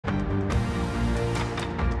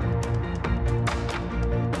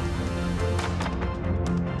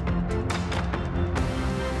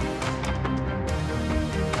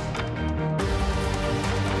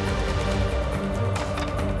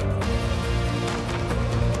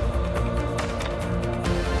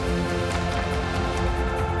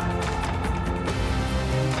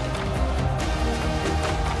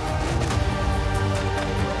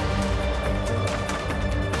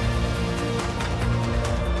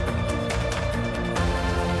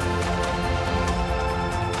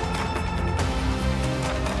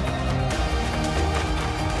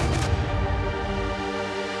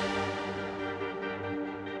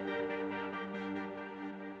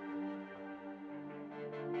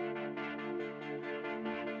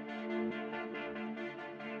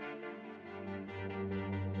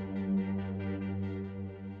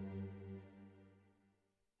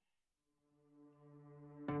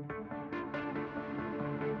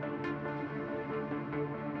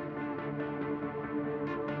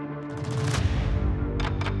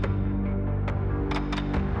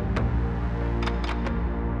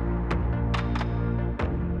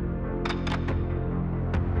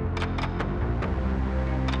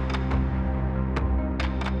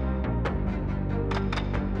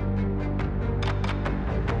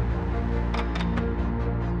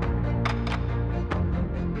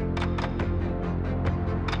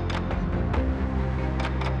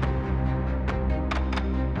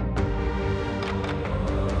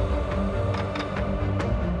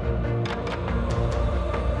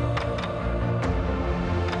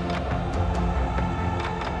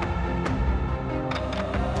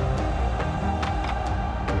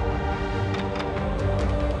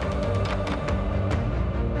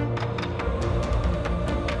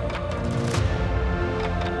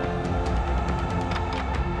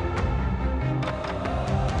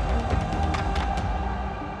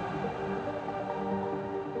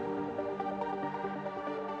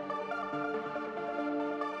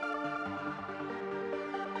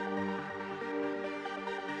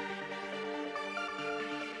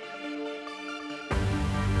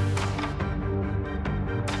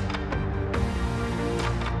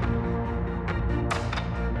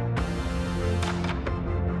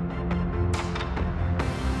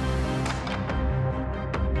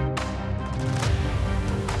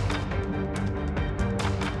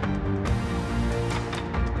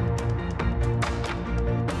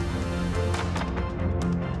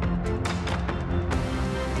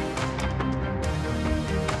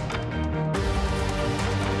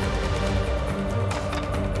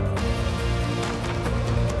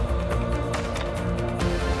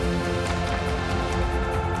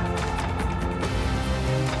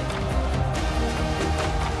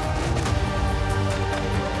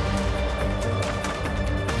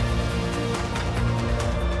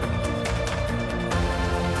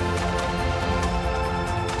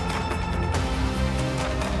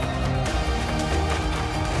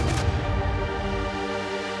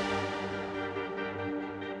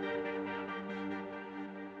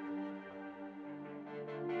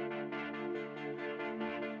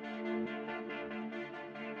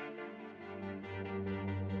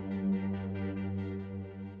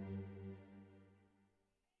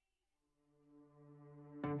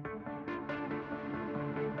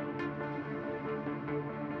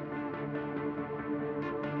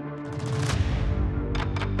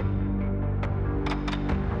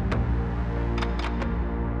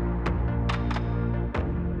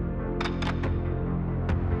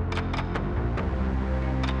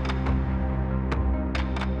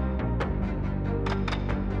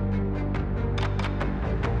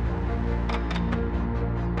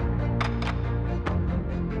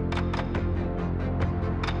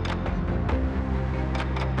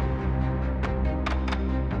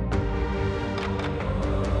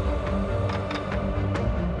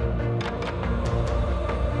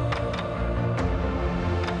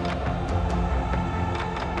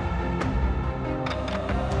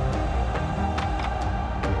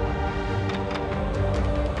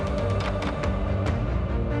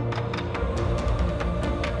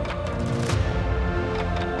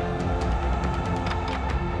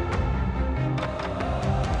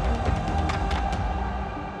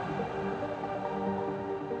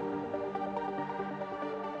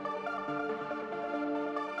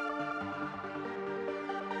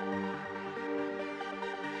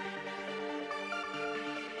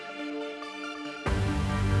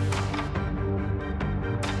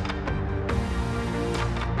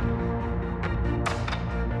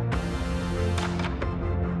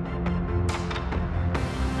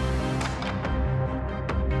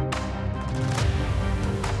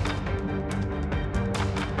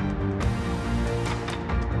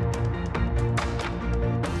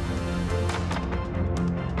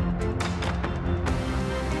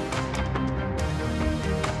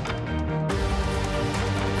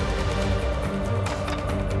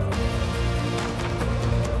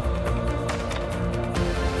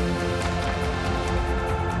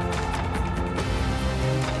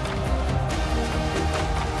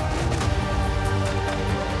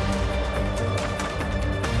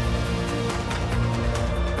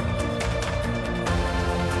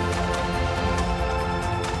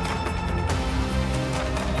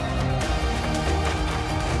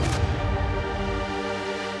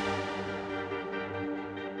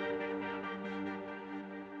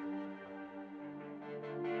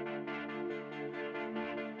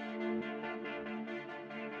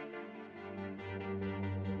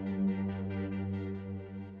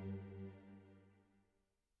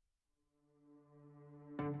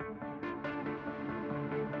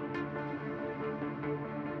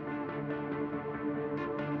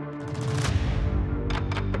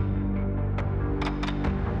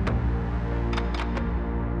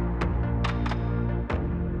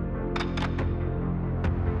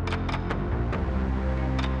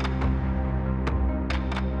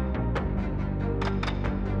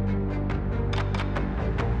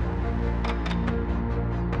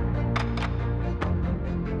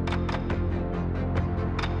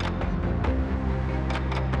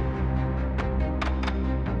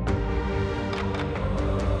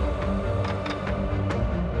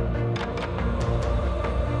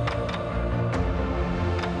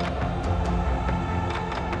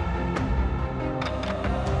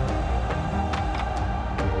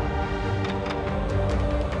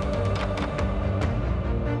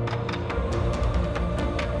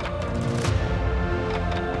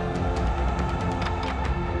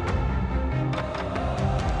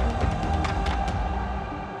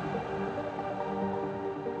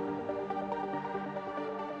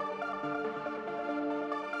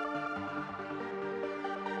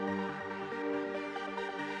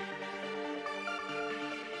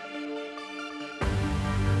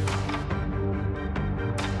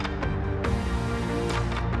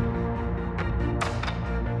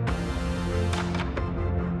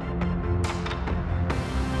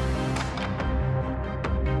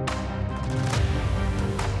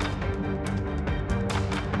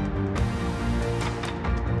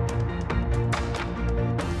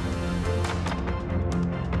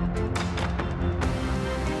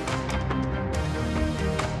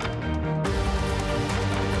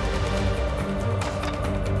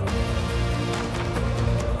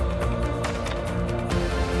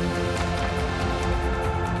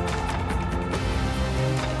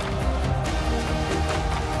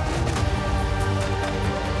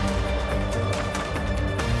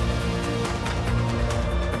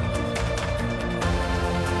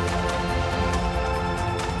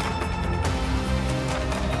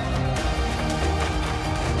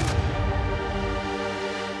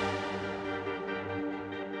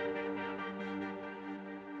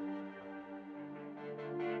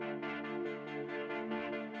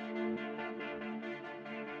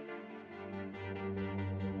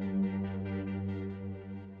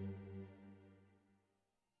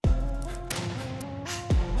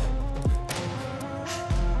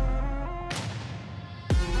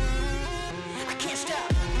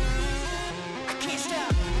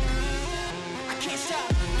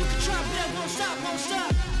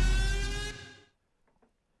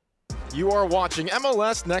You are watching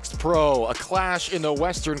MLS Next Pro, a clash in the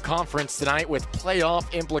Western Conference tonight with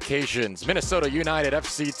playoff implications. Minnesota United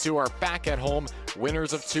FC2 are back at home,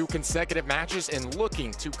 winners of 2 consecutive matches and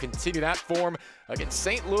looking to continue that form against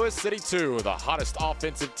St. Louis City 2, the hottest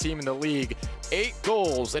offensive team in the league. 8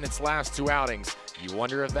 goals in its last 2 outings. You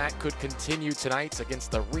wonder if that could continue tonight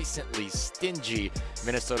against the recently stingy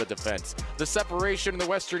Minnesota defense. The separation in the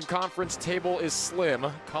Western Conference table is slim.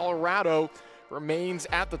 Colorado remains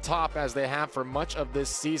at the top as they have for much of this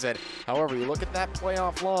season. However, you look at that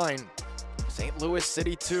playoff line, St. Louis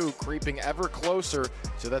City 2 creeping ever closer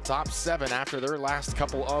to the top 7 after their last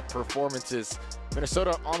couple of performances.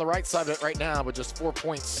 Minnesota on the right side of it right now with just 4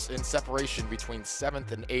 points in separation between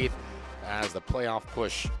 7th and 8th as the playoff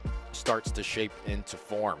push starts to shape into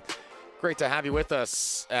form. Great to have you with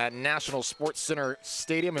us at National Sports Center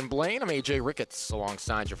Stadium in Blaine. I'm AJ Ricketts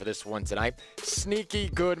alongside you for this one tonight. Sneaky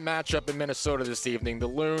good matchup in Minnesota this evening. The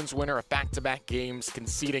Loons, winner of back-to-back games,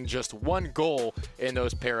 conceding just 1 goal in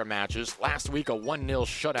those pair of matches. Last week, a 1-0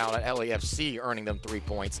 shutout at LAFC, earning them 3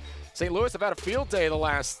 points. St. Louis have had a field day the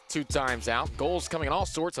last 2 times out. Goals coming in all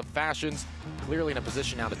sorts of fashions, clearly in a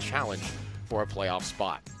position now to challenge for a playoff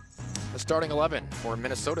spot. The starting 11 for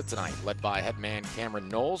Minnesota tonight, led by headman Cameron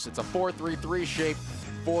Knowles. It's a 4-3-3 shape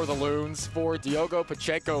for the Loons. For Diogo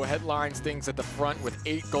Pacheco headlines things at the front with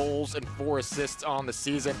 8 goals and 4 assists on the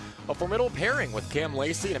season. A formidable pairing with Cam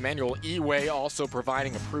Lacey and Emmanuel Iwe, also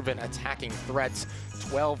providing a proven attacking threat.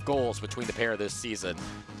 12 goals between the pair this season.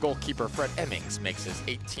 Goalkeeper Fred Emmings makes his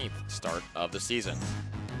 18th start of the season.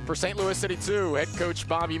 For St. Louis City 2, head coach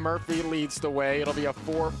Bobby Murphy leads the way. It'll be a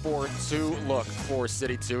 4-4-2 look for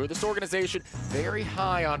City 2. This organization very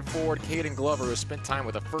high on forward Caden Glover, who spent time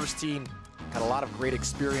with the first team, had a lot of great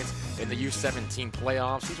experience in the U17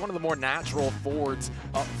 playoffs. He's one of the more natural forwards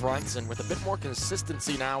up front, and with a bit more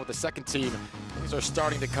consistency now with the second team, things are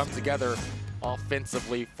starting to come together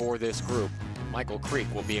offensively for this group. Michael Creek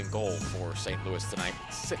will be in goal for St. Louis tonight.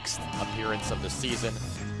 6th appearance of the season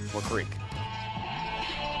for Creek.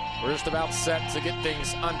 We're just about set to get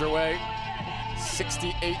things underway.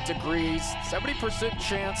 68 degrees, 70%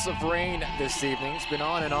 chance of rain this evening. It's been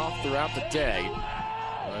on and off throughout the day,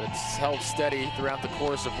 but it's held steady throughout the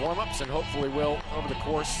course of warm-ups and hopefully will over the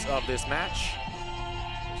course of this match.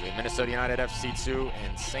 There's Minnesota United FC2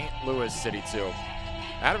 and St. Louis City 2.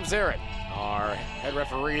 Adam Zarrett, our head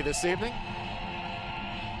referee this evening.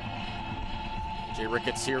 Jay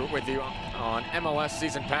Ricketts here with you on MLS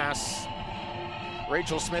Season Pass.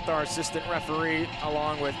 Rachel Smith, our assistant referee,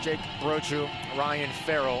 along with Jake Brochu, Ryan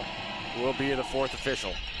Farrell, will be the 4th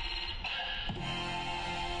official.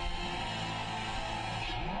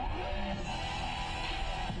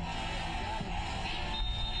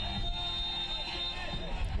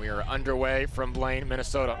 We are underway from Blaine,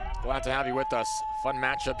 Minnesota. Glad to have you with us. Fun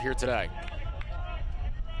matchup here today.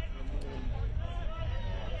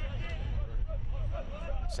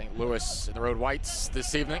 St. Louis in the road whites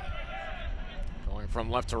this evening. Going from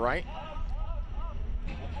left to right.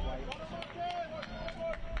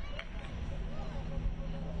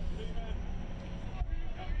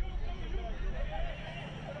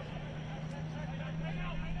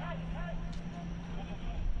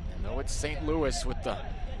 And though it's St. Louis with the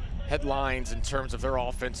headlines in terms of their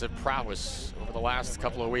offensive prowess over the last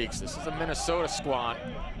couple of weeks, this is a Minnesota squad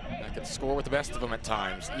that can score with the best of them at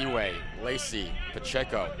times. Iwe, Lacey,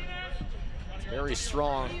 Pacheco. It's very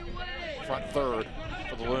strong front third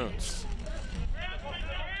for the Loons.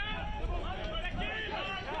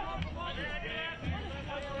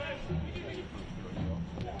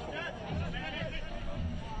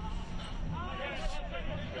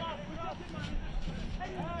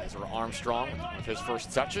 Ezra Armstrong with his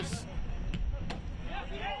first touches.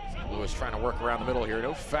 St. Louis trying to work around the middle here.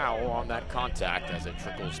 No foul on that contact as it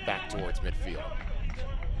trickles back towards midfield.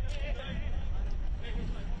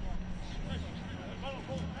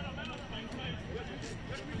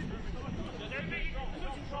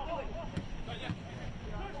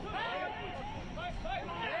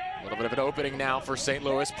 A little bit of an opening now for St.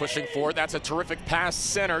 Louis, pushing forward. That's a terrific pass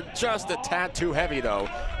center, just a tad too heavy though.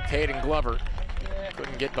 Caden Glover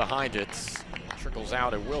couldn't get behind it. Trickles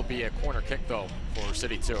out. It will be a corner kick though for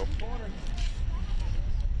City 2. Just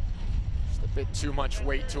a bit too much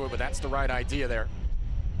weight to it, but that's the right idea there.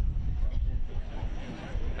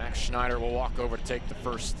 Max Schneider will walk over to take the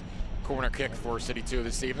first corner kick for City 2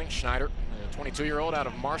 this evening. Schneider, a 22-year-old out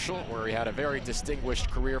of Marshall, where he had a very distinguished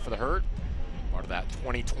career for the Herd. Part of that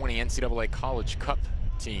 2020 NCAA College Cup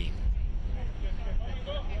team.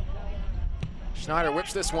 Schneider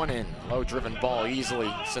whips this one in. Low-driven ball easily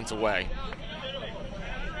sent away.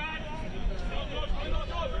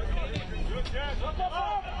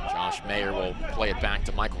 Josh Mayer will play it back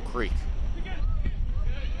to Michael Creek.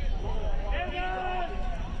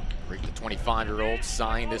 Creek, the 25-year-old,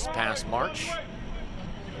 signed this past March.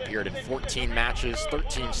 Appeared in 14 matches,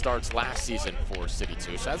 13 starts last season for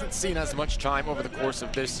City2. So hasn't seen as much time over the course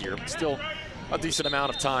of this year, but still a decent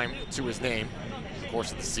amount of time to his name in the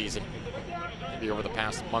course of the season. Maybe over the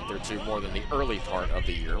past month or two more than the early part of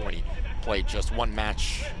the year when he played just one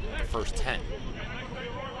match in the first 10.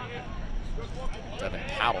 Devin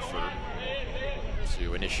Paddleford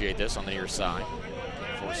to initiate this on the near side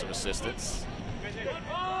for some assistance.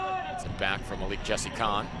 It's it back from Malik Jesse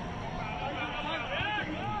Khan.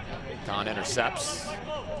 Khan intercepts,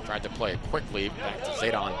 tried to play it quickly, back to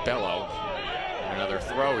Zaydan Bello. And another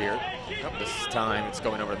throw here. Oh, this time it's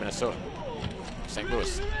going over to Minnesota. St.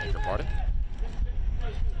 Louis, take your pardon.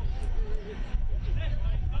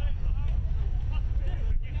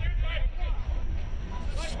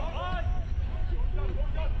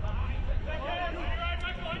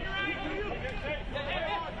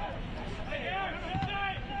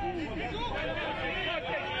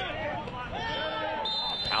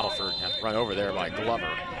 Paddleford had run over there by Glover.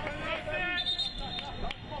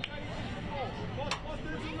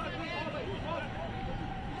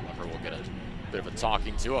 Glover will get a bit of a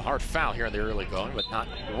talking to, a hard foul here in the early going, but not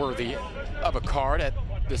worthy of a card at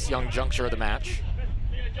this young juncture of the match.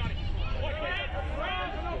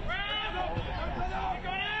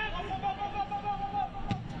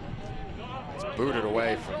 It's booted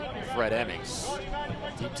away from Fred Emmings,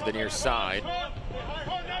 deep to the near side.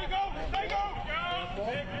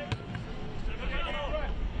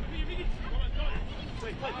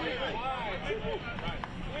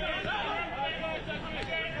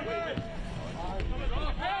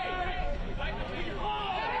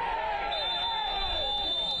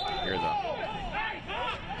 Hear the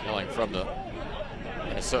yelling from the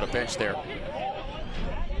Minnesota bench there.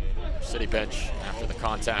 City bench after the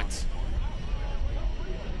contact.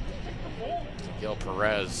 Gil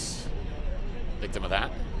Perez, victim of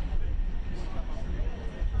that.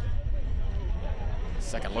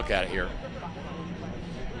 Second look at it here.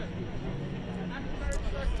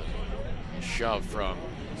 Shove from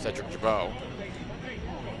Cedric Jabot.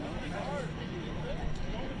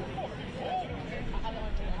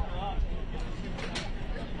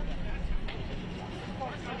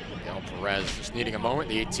 Gil Perez just needing a moment.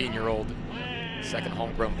 The 18-year-old, second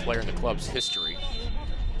homegrown player in the club's history,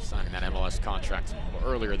 signing that MLS contract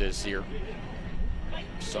earlier this year.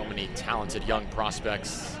 So many talented young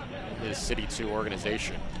prospects in his City2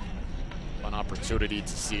 organization. An opportunity to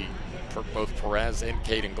see both Perez and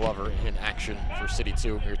Caden Glover in action for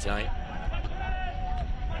City2 here tonight.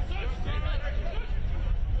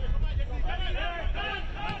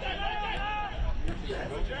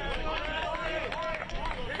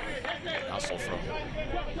 Hustle from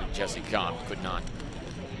Jesse Khan could not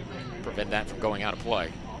prevent that from going out of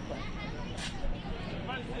play.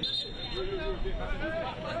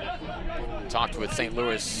 Talked with St.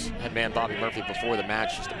 Louis head man Bobby Murphy before the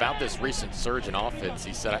match just about this recent surge in offense.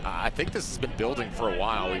 He said, I think this has been building for a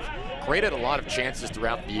while. We've created a lot of chances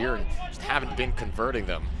throughout the year and just haven't been converting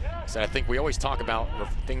them. He said, I think we always talk about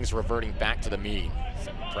things reverting back to the mean.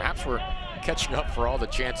 So perhaps we're catching up for all the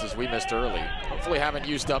chances we missed early. Hopefully haven't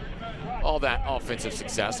used up all that offensive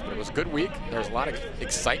success, but it was a good week. There's a lot of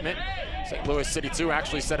excitement. St. Louis City2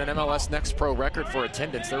 actually set an MLS Next Pro record for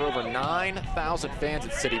attendance. There were over 9,000 fans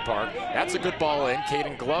at City Park. That's a good ball in.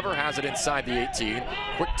 Caden Glover has it inside the 18.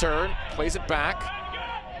 Quick turn, plays it back.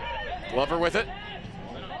 Glover with it.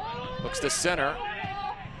 Looks to center.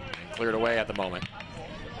 Cleared away at the moment.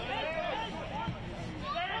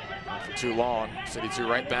 Not for too long. City2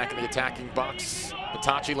 right back in the attacking box.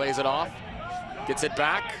 Batachi lays it off. Gets it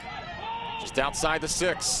back. Just outside the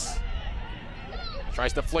 6.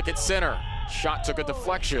 Tries to flick it center. Shot took a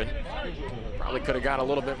deflection. Probably could have got a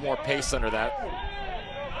little bit more pace under that.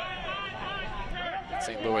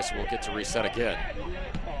 St. Louis will get to reset again.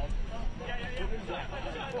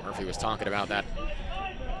 Murphy was talking about that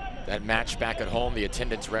match back at home. The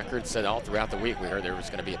attendance record said all throughout the week we heard there was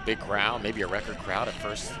going to be a big crowd, maybe a record crowd. At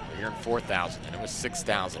first we hearing 4,000 and it was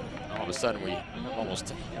 6,000. All of a sudden we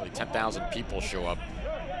almost nearly 10,000 people show up.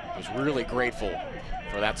 I was really grateful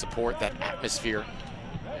for that support, that atmosphere.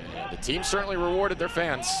 And the team certainly rewarded their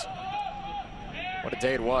fans. What a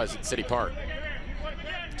day it was at City Park.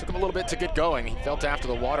 It took them a little bit to get going. He felt after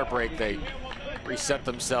the water break they reset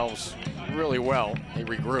themselves really well. They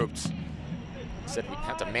regrouped. He said we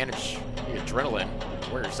had to manage the adrenaline,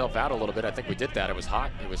 wear yourself out a little bit. I think we did that. It was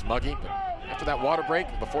hot, it was muggy, but after that water break,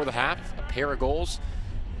 before the half, a pair of goals,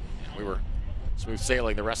 we were smooth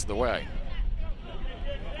sailing the rest of the way.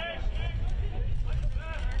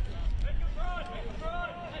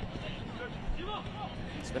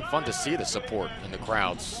 It's been fun to see the support in the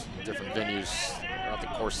crowds, different venues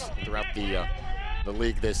throughout the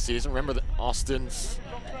league this season. Remember Austin's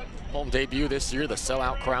home debut this year, the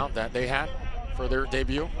sellout crowd that they had for their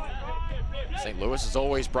debut. St. Louis has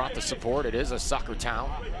always brought the support. It is a soccer town.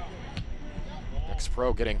 Next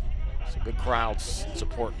Pro getting some good crowds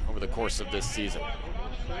support over the course of this season.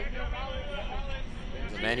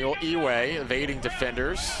 There's Emmanuel Iwe evading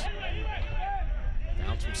defenders.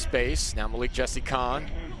 Found some space. Now Malik Jesse Khan.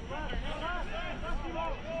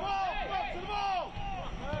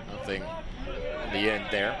 Nothing in the end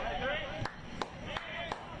there.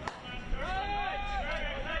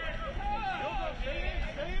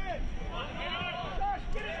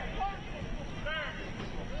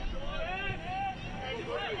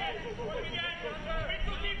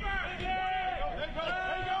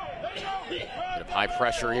 Bit of high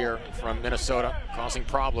pressure here from Minnesota, causing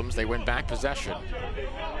problems. They win back possession.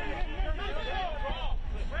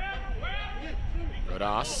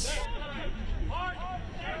 Rodas.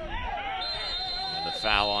 And the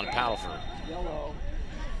foul on Paddleford.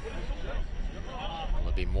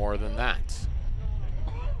 Will be more than that.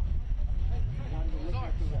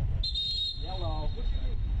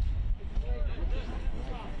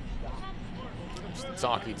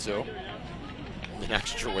 Talking to an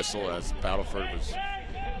extra whistle as Battleford was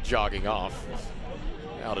jogging off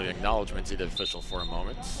without an acknowledgement to the official for a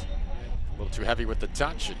moment. A little too heavy with the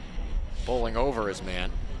touch and bowling over his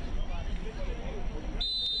man.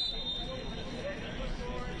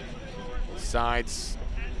 Both sides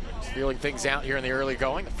feeling things out here in the early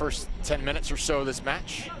going, the first 10 minutes or so of this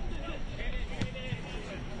match.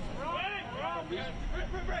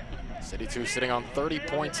 CITY2 sitting on 30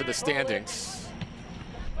 points in the standings.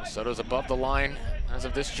 Minnesota's above the line as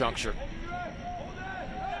of this juncture.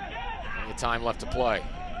 Plenty of time left to play.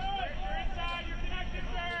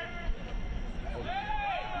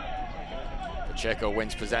 Pacheco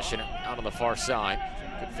wins possession out on the far side.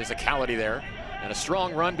 Good physicality there, and a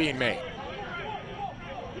strong run being made.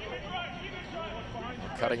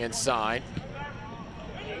 Cutting inside.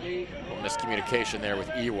 A miscommunication there with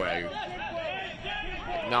Iwe.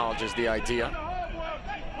 Acknowledges the idea.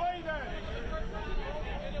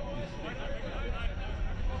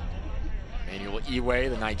 Emmanuel Iwe,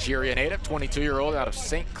 the Nigeria native, 22-year-old out of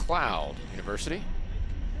St. Cloud University.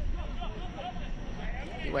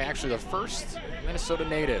 Iwe actually the first Minnesota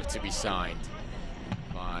native to be signed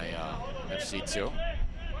by FC2.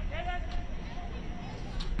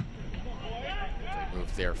 They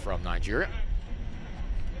moved there from Nigeria.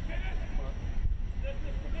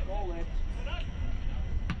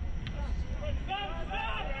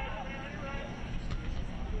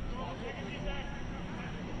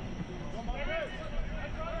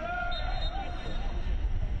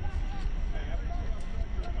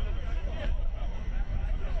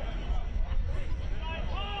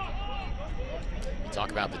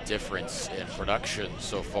 Talk about the difference in production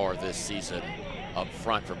so far this season up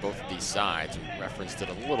front for both of these sides. We referenced it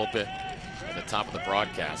a little bit at the top of the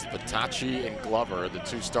broadcast. Batachi and Glover, the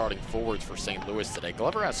two starting forwards for St. Louis today.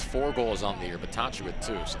 Glover has 4 goals on the year, Batachi with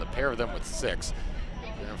 2, so the pair of them with 6.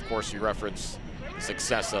 And of course, you reference the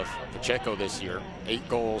success of Pacheco this year, 8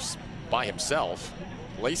 goals by himself.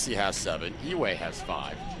 Lacey has 7, Iwe has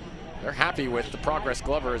 5. They're happy with the progress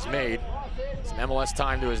Glover has made. Some MLS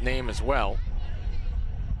time to his name as well.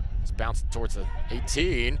 It's bounced towards the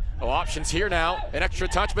 18. Oh, options here now. An extra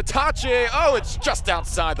touch. Batachi. Oh, it's just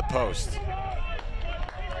outside the post.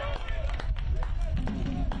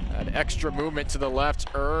 That extra movement to the left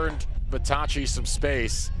earned Batachi some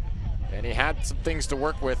space. And he had some things to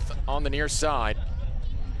work with on the near side.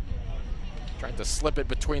 Trying to slip it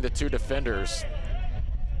between the two defenders.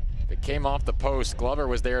 If it came off the post, Glover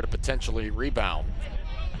was there to potentially rebound.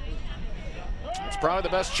 It's probably the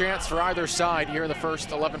best chance for either side here in the first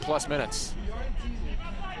 11+ minutes.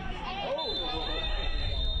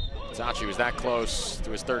 Batachi was that close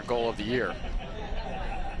to his 3rd goal of the year.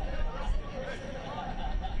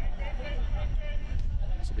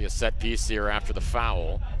 This will be a set piece here after the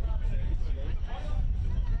foul.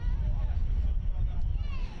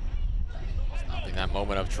 Stopping that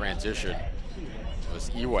moment of transition was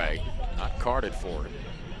Iwe, not carded for it.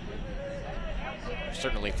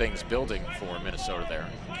 Certainly things building for Minnesota there.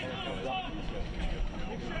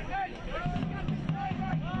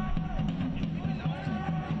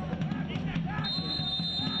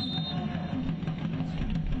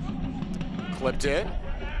 Clipped in,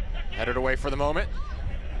 headed away for the moment.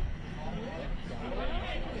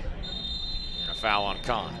 And a foul on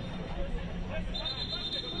Khan.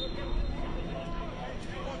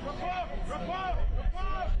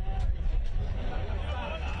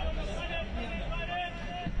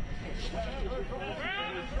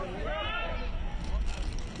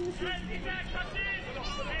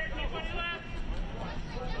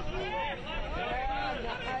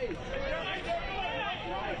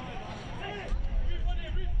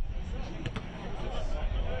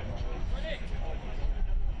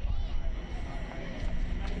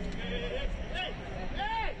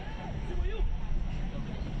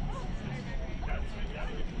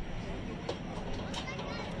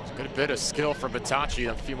 Good bit of skill for Batachi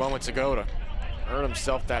a few moments ago to earn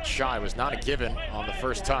himself that shot. It was not a given on the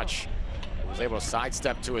first touch. He was able to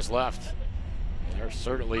sidestep to his left. And there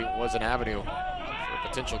certainly was an avenue for a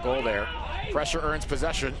potential goal there. Pressure earns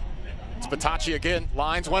possession. It's Batachi again.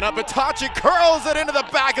 Lines one up. Batachi curls it into the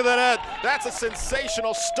back of the net. That's a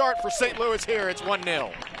sensational start for St. Louis here. It's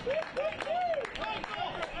 1-0.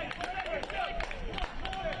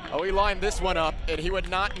 Oh, he lined this one up, and he would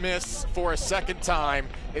not miss for a second time.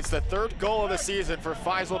 It's the third goal of the season for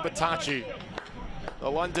Faisal Batachi,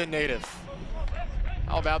 the London native.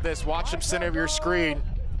 How about this? Watch him center of your screen.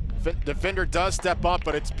 Defender does step up,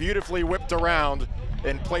 but it's beautifully whipped around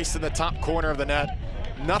and placed in the top corner of the net.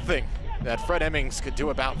 Nothing that Fred Emmings could do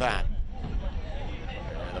about that.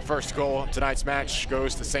 And the first goal of tonight's match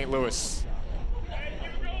goes to St. Louis.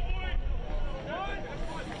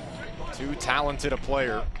 Too talented a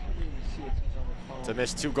player to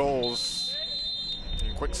miss 2 goals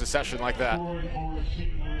in quick succession like that.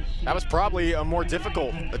 That was probably a more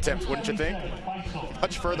difficult attempt, wouldn't you think?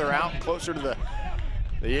 Much further out, closer to the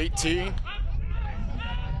 18.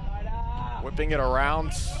 Whipping it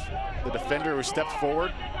around the defender who stepped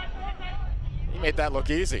forward. He made that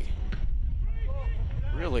look easy.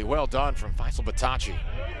 Really well done from Faisal Batachi.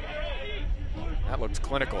 That looked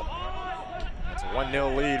clinical. It's a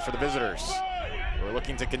 1-0 lead for the visitors. We're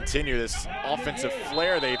looking to continue this offensive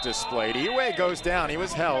flair they've displayed. Iwe goes down, he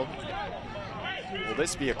was held. Will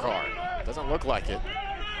this be a card? Doesn't look like it,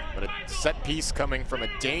 but a set piece coming from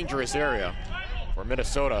a dangerous area for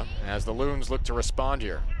Minnesota as the Loons look to respond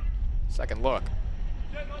here. Second look.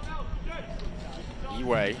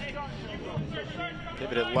 Iwe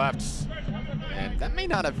pivoted left, and that may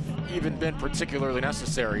not have even been particularly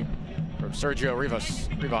necessary from Sergio Rivas.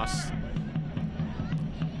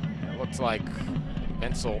 It looks like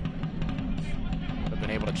Bensel would have been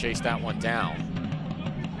able to chase that one down.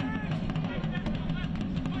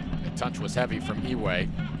 The touch was heavy from Iwe.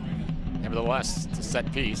 Nevertheless, it's a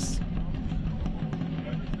set piece.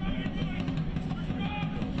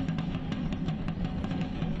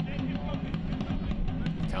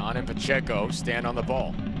 Khan and Pacheco stand on the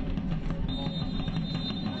ball.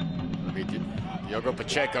 Diogo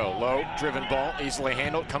Pacheco, low, driven ball, easily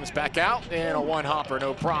handled, comes back out, and a one-hopper,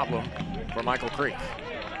 no problem for Michael Creek.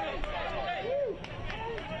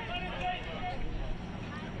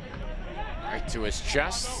 Right to his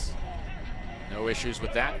chest. No issues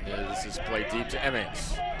with that. This is played deep to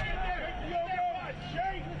Emmings.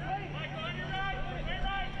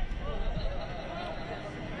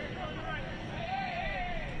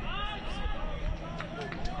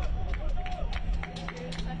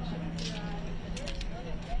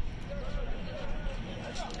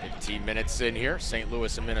 Minutes in here, St.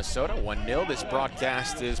 Louis and Minnesota, 1-0. This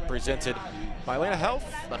broadcast is presented by Atlanta Health,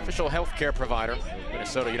 the official healthcare provider,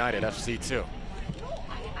 Minnesota United FC2.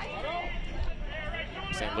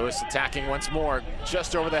 St. Louis attacking once more,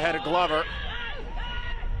 just over the head of Glover.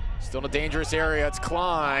 Still in a dangerous area, it's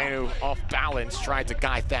Klein who, off balance, tried to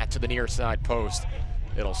guide that to the near side post.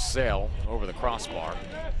 It'll sail over the crossbar.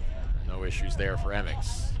 No issues there for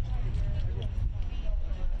Emmings.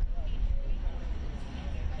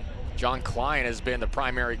 John Klein has been the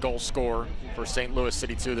primary goal scorer for St. Louis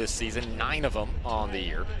City 2 this season, 9 of them on the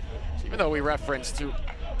year. So even though we referenced to,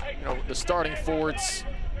 the starting forwards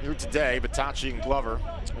here today, Batachi and Glover,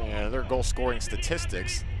 and their goal scoring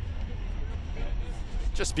statistics,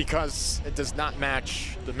 just because it does not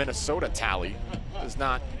match the Minnesota tally, does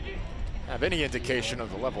not have any indication of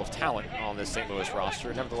the level of talent on this St. Louis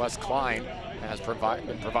roster. Nevertheless, Klein has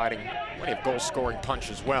been providing plenty of goal scoring punch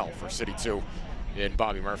as well for City 2 in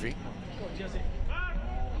Bobby Murphy.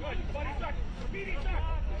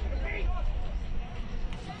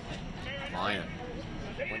 Klein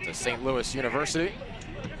went to St. Louis University.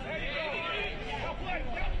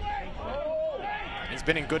 He's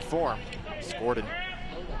been in good form. Scored in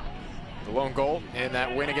the lone goal in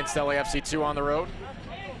that win against LAFC2 on the road.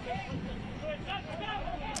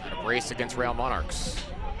 And a brace against Real Monarchs.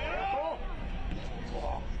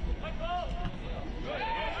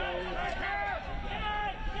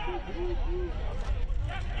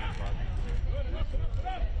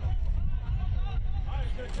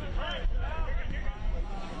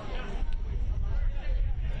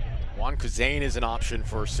 Sean Kazane is an option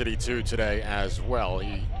for City 2 today as well.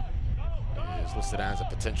 He is listed as a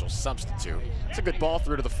potential substitute. It's a good ball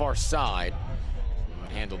through to the far side.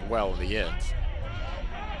 Handled well in the end.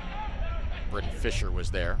 Britton Fisher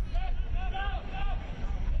was there.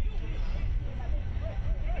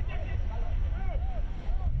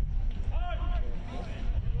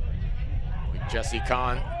 Jesse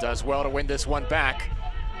Kahn does well to win this one back.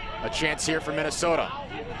 A chance here for Minnesota.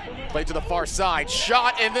 Played to the far side,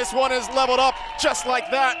 shot, and this one is leveled up just like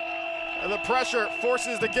that. And the pressure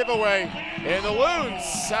forces the giveaway, and the Loons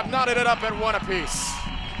have knotted it up at 1 apiece.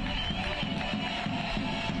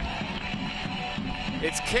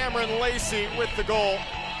 It's Cameron Lacey with the goal,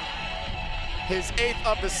 his 8th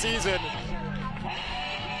of the season.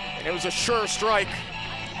 And it was a sure strike.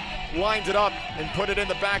 Lined it up and put it in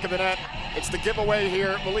the back of the net. It's the giveaway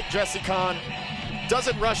here. Malik Jesse Kahn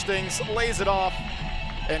doesn't rush things, lays it off,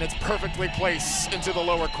 and it's perfectly placed into the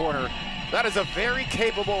lower corner. That is a very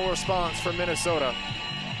capable response from Minnesota.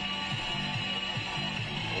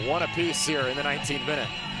 1 apiece here in the 19th minute.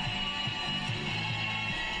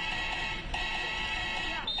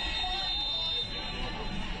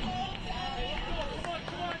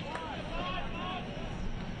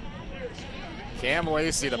 Cam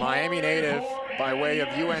Lacey, the Miami native by way of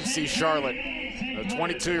UNC Charlotte, a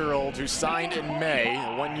 22-year-old who signed in May,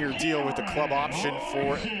 a 1-year deal with the club option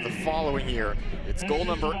for the following year. It's goal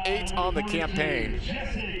number 8 on the campaign.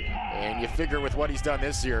 And you figure with what he's done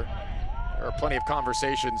this year, there are plenty of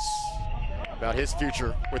conversations about his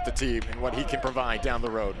future with the team and what he can provide down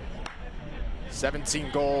the road. 17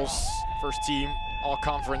 goals, first team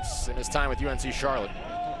all-conference in his time with UNC Charlotte.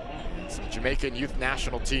 Some Jamaican youth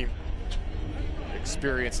national team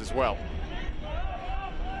experience as well.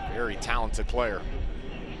 Very talented player.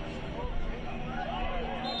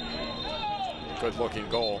 Good looking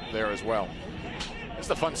goal there as well.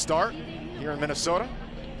 Just a fun start here in Minnesota.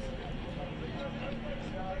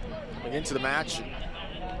 Coming into the match,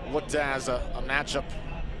 looked as a matchup.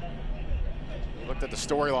 Looked at the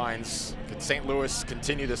storylines. Could St. Louis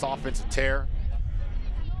continue this offensive tear?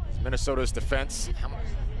 Minnesota's defense, how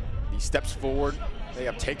many steps forward they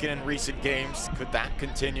have taken in recent games, could that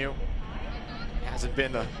continue? Hasn't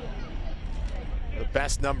been the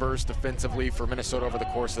best numbers defensively for Minnesota over the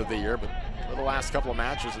course of the year, but for the last couple of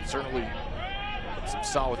matches, it certainly put some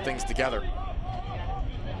solid things together.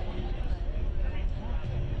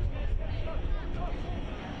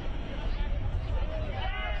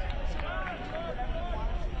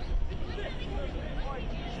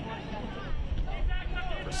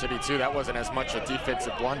 For City 2, that wasn't as much a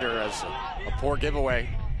defensive blunder as a poor giveaway.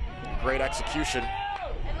 Great execution.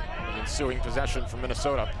 Ensuing possession from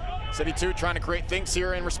Minnesota. City 2 trying to create things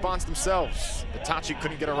here in response themselves. Batachi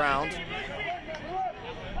couldn't get around.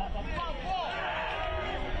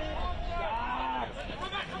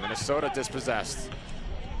 Minnesota dispossessed.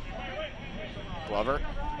 Glover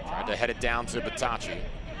tried to head it down to Batachi.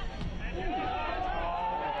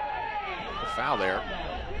 A foul there.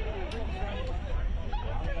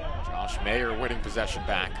 Josh Mayer winning possession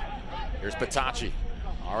back. Here's Batachi.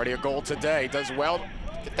 Already a goal today. Does well.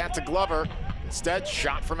 Get that to Glover. Instead,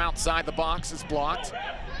 shot from outside the box is blocked.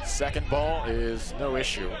 Second ball is no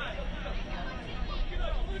issue.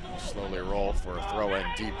 Slowly roll for a throw in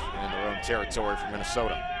deep in their own territory for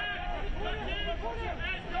Minnesota.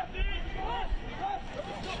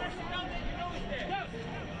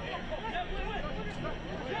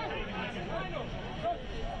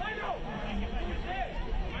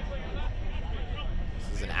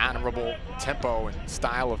 Admirable tempo and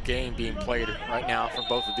style of game being played right now from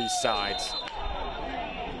both of these sides.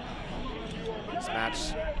 This match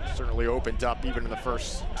certainly opened up even in the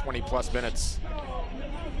first 20+ minutes.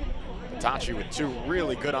 Batachi with 2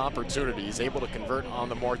 really good opportunities, able to convert on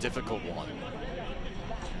the more difficult one.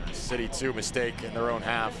 City 2 mistake in their own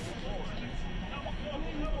half.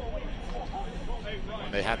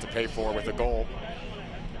 And they had to pay for with a goal.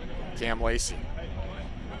 Cam Lacey.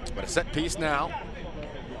 But a set piece now.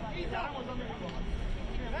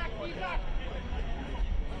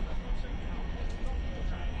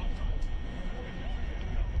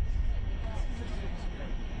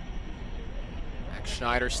 Max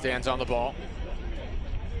Schneider stands on the ball.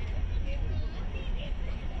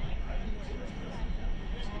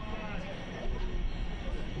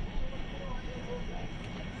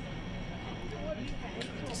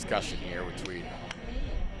 Discussion here between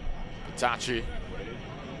Batachi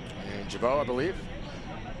and Jabot, I believe.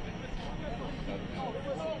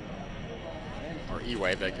 Or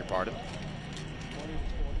Eway, beg your pardon.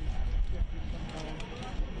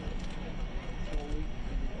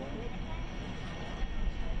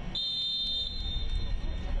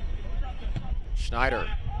 Schneider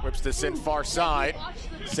whips this in far side.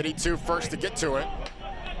 CITY2 first to get to it.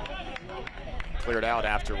 Cleared out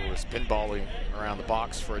after it was pinballing around the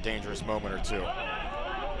box for a dangerous moment or two.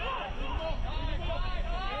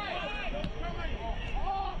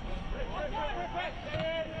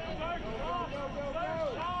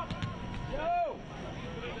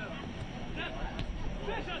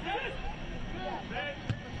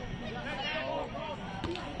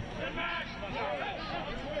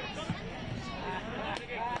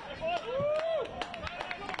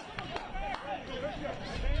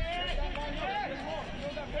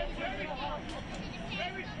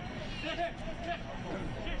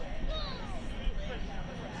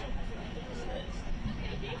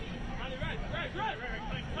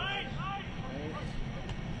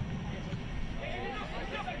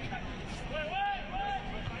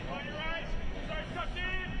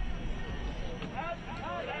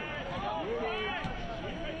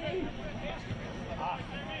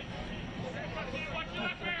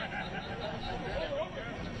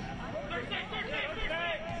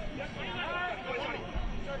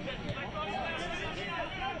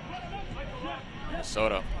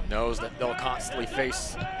 Minnesota knows that they'll constantly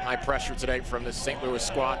face high pressure today from this St. Louis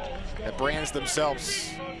squad that brands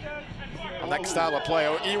themselves on that style of play.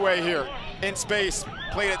 Iwe here in space,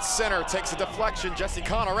 played at center, takes a deflection. Jesse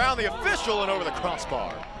Kahn around the official and over the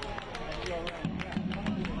crossbar.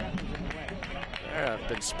 There have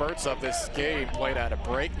been spurts of this game played at a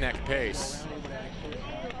breakneck pace.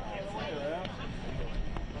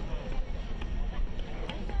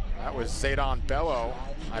 That was Zaydan Bello,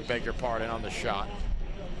 I beg your pardon, on the shot.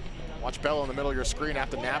 Watch Bello in the middle of your screen have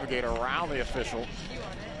to navigate around the official.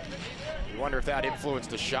 You wonder if that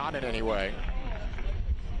influenced the shot in any way.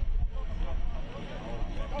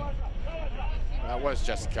 That was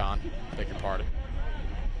Jesse Kahn, beg your pardon.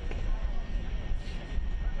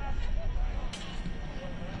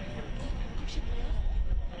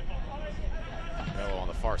 Bello on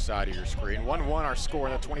the far side of your screen. 1-1 our score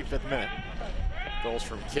in the 25th minute. Goals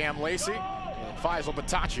from Cam Lacey and Faisal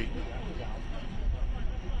Batachi.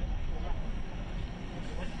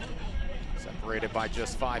 Separated by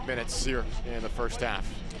just 5 minutes here in the first half.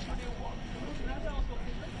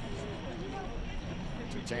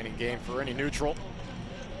 Entertaining game for any neutral.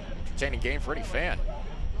 Entertaining game for any fan.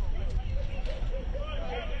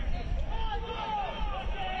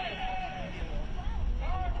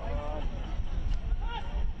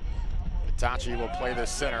 Batachi will play this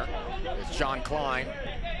center. It's John Klein.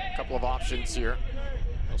 A couple of options here.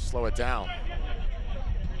 He'll slow it down.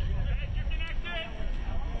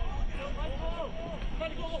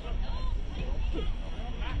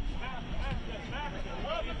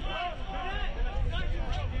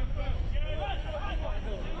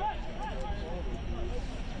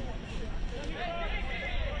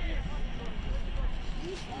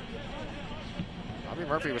 Bobby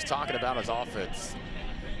Murphy was talking about his offense.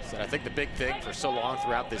 Said, I think the big thing for so long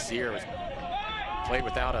throughout this year was played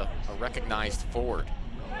without a recognized forward.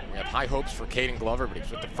 We have high hopes for Caden Glover, but he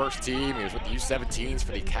was with the first team. He was with the U17s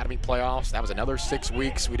for the Academy playoffs. That was another 6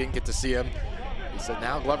 weeks. We didn't get to see him. He said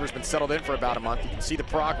now Glover's been settled in for about a month. You can see the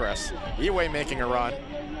progress. Iwe making a run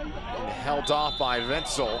and held off by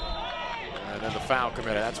Wenzel. And then the foul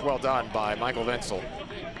committed. That's well done by Michael Wenzel.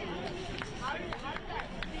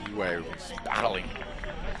 Iwe was battling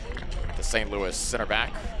the St. Louis center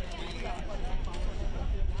back.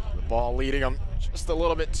 The ball leading him just a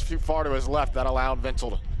little bit too far to his left. That allowed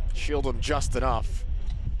Wenzel to shield him just enough.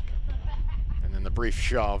 And then the brief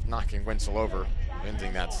shove, knocking Wenzel over,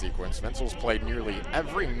 ending that sequence. Wenzel's played nearly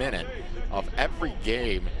every minute of every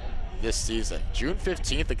game this season. June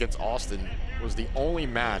 15th against Austin was the only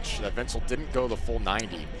match that Wenzel didn't go the full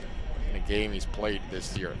 90 in a game he's played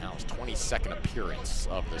this year. Now his 22nd appearance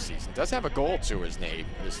of the season. Does have a goal to his name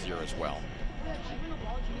this year as well.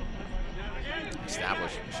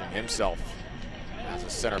 Establishing himself as a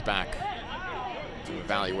center back to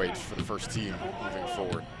evaluate for the first team moving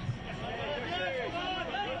forward.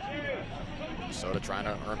 Minnesota trying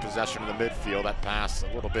to earn possession of the midfield. That pass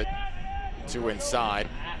a little bit too inside.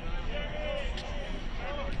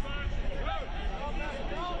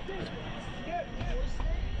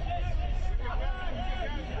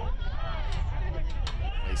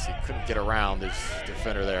 Lacey couldn't get around his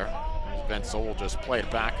defender there. Wenzel will just play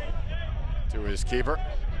it back to his keeper.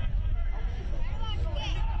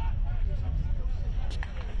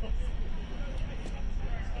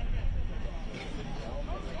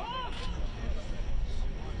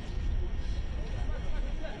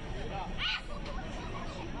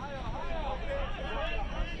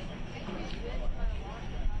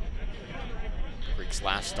 MLS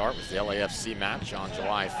last start was the LAFC match on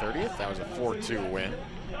July 30th. That was a 4-2 win.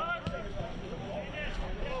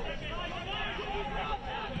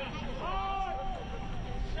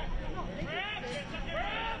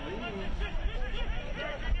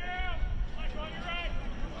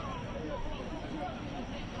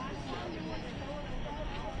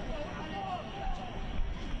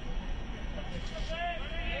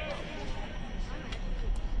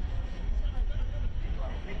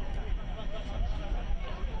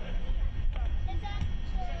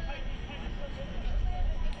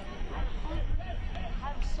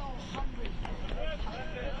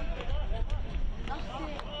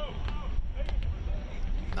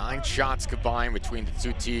 Nine shots combined between the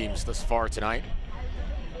two teams thus far tonight.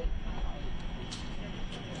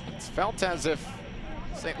 It's felt as if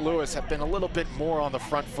St. Louis have been a little bit more on the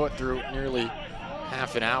front foot through nearly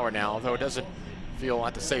half an hour now, although it doesn't feel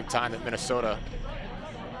at the same time that Minnesota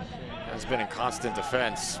has been in constant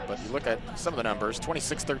defense. But you look at some of the numbers,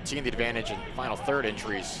 26-13 the advantage in final third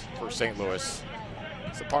entries for St. Louis.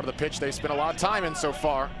 It's a part of the pitch they spent a lot of time in so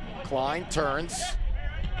far. Klein turns.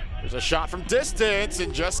 There's a shot from distance,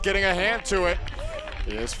 and just getting a hand to it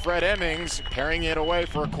is Fred Emmings, parrying it away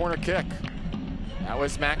for a corner kick. That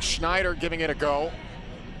was Max Schneider giving it a go.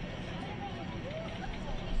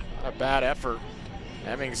 Not a bad effort.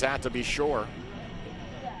 Emmings had to be sure.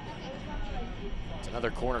 It's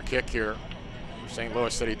another corner kick here for St.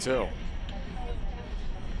 Louis City 2.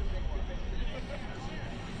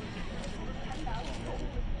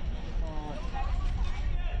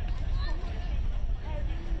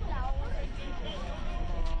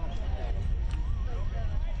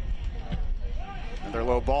 Another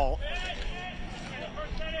low ball.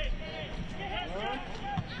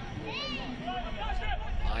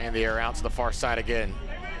 High in the air, out to the far side again.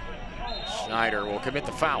 Schneider will commit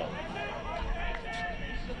the foul.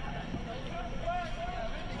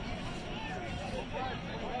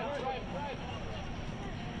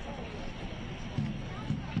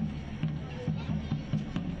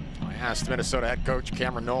 I asked Minnesota head coach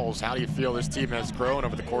Cameron Knowles, how do you feel this team has grown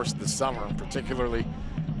over the course of the summer, particularly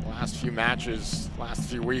the last few matches, last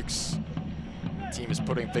few weeks? The team is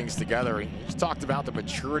putting things together. He just talked about the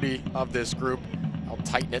maturity of this group, how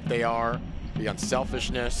tight-knit they are, the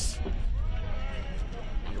unselfishness.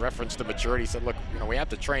 He referenced the maturity. He said, look, we have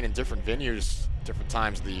to train in different venues, different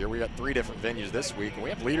times of the year. We got 3 different venues this week, and we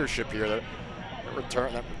have leadership here that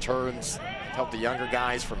returns, help the younger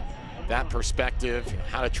guys from that perspective,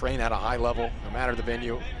 how to train at a high level, no matter the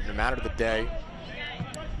venue, no matter the day.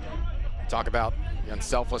 Talk about the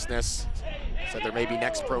unselflessness. Said there may be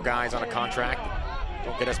next pro guys on a contract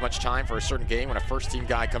don't get as much time for a certain game when a first-team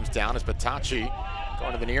guy comes down, as Batachi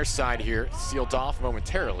going to the near side here, sealed off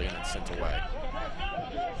momentarily and then sent away.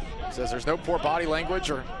 Says there's no poor body language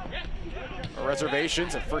or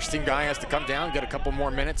reservations. A first-team guy has to come down, get a couple more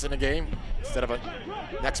minutes in a game instead of a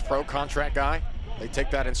next pro contract guy. They take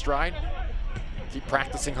that in stride, keep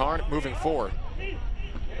practicing hard, moving forward.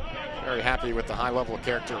 Very happy with the high level of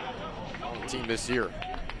character on the team this year.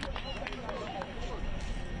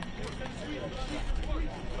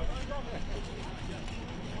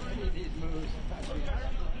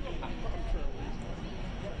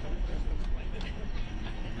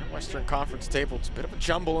 Western Conference table, it's a bit of a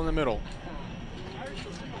jumble in the middle.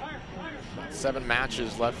 7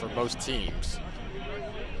 matches left for most teams.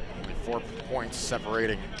 Only 4 points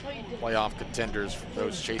separating playoff contenders from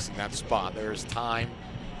those chasing that spot. There's time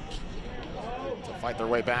to fight their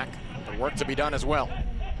way back. The work to be done as well.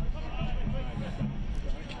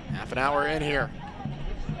 Half an hour in here.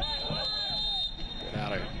 Get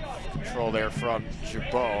out of control there from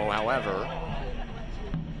Jubot. However,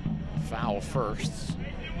 foul first.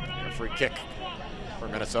 A free kick for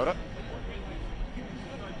Minnesota.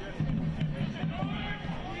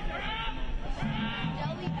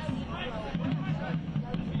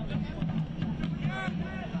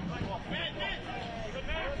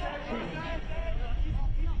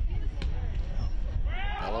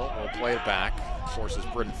 Bello will play it back, forces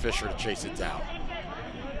Britton Fisher to chase it down.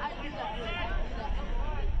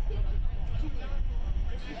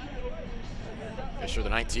 Fisher, the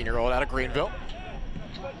 19-year-old out of Greenville.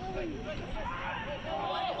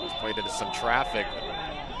 He's played into some traffic.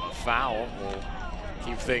 A foul will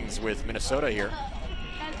keep things with Minnesota here.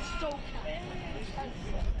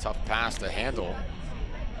 Tough pass to handle.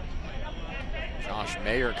 Josh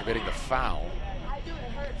Mayer committing the foul.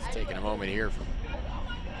 It's taking a moment here for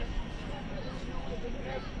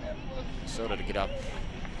Minnesota to get up.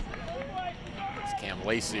 It's Cam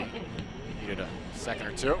Lacey. Needed a second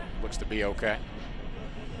or two. Looks to be okay.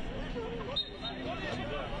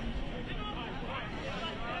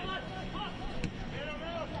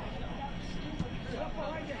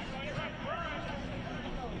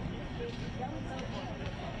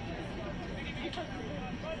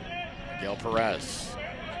 Miguel Perez.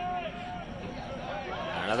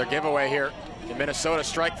 And another giveaway here. Can Minnesota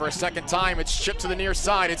strike for a second time? It's chipped to the near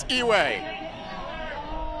side. It's Eway.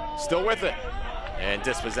 Still with it. And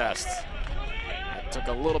dispossessed. It took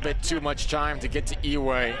a little bit too much time to get to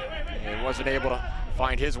Eway. He wasn't able to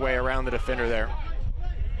find his way around the defender there.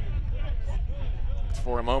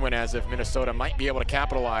 For a moment as if Minnesota might be able to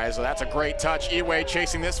capitalize. So that's a great touch. Eway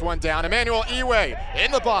chasing this one down. Emmanuel Eway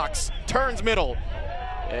in the box, turns middle,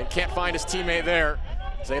 and can't find his teammate there.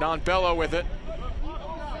 Zaydan Bello with it.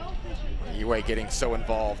 Eway getting so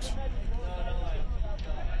involved.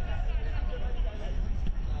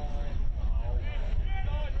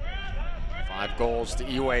 Five goals to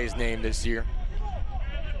Eway's name this year.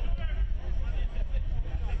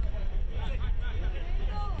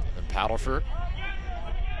 And Paddleford.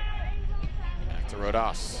 Back to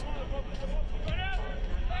Rodas.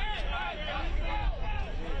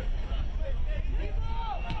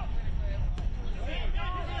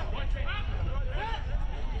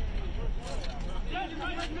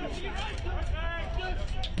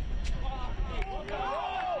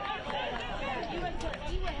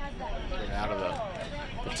 Get out of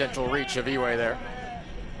the potential reach of Eway there.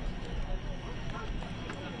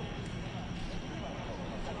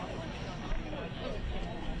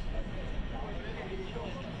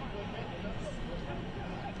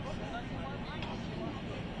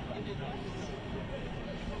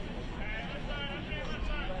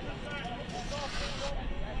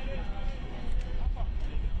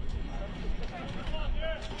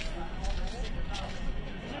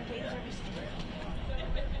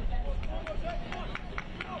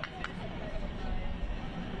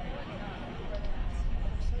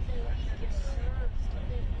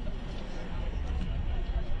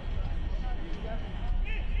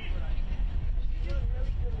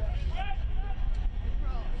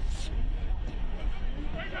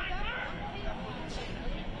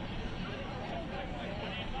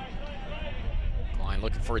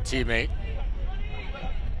 Looking for a teammate.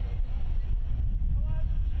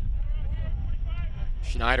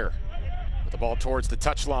 Schneider with the ball towards the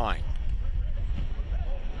touchline.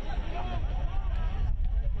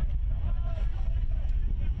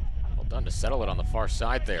 Well done to settle it on the far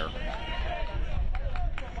side there.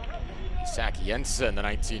 Isak Jensen, the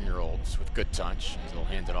 19-year-olds, with good touch. He'll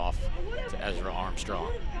hand it off to Ezra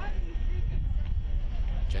Armstrong.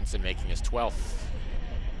 Jensen making his 12th.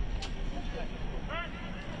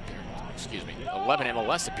 11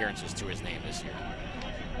 MLS appearances to his name this year.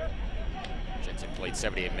 Jensen played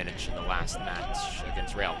 78 minutes in the last match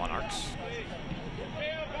against Real Monarchs.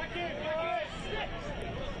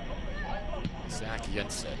 Zach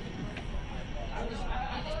Jensen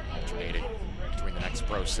alternating between the next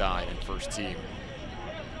pro side and first team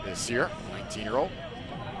this year, 19-year-old.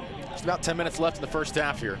 Just about 10 minutes left in the first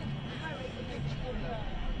half here.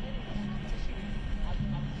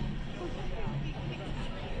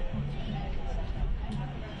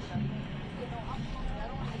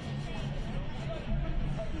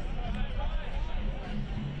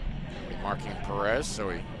 Marking Perez, so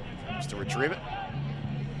he has to retrieve it.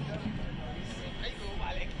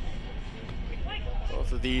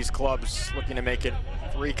 Both of these clubs looking to make it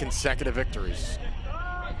 3 consecutive victories.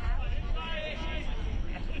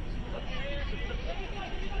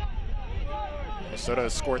 Minnesota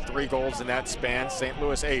has scored 3 goals in that span. St.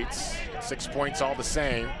 Louis 8, 6 points all the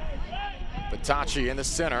same. Batachi in the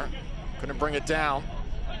center, couldn't bring it down.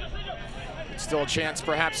 But still a chance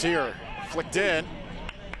perhaps here. Flicked in.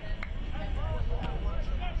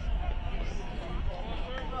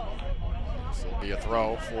 Be a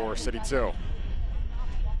throw for CITY2.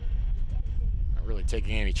 Not really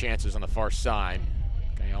taking any chances on the far side.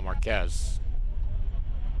 Gael Marquez.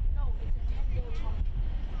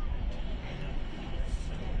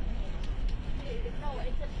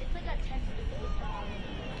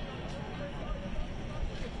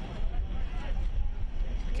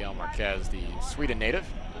 Gael Marquez, the Sweden native.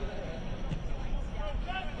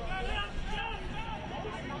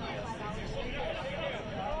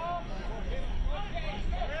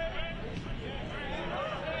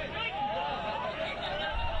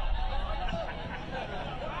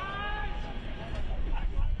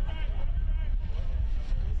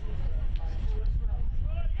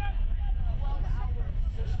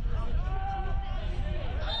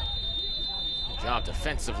 Job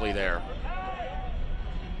defensively there.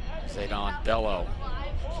 Zaydan Bello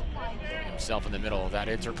himself in the middle of that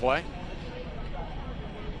interplay.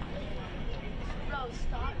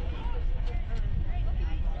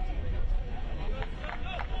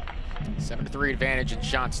 Seven to 3 advantage in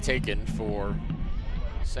shots taken for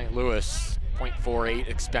St. Louis. 0.48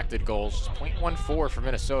 expected goals, 0.14 for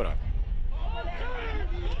Minnesota.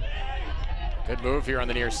 Good move here on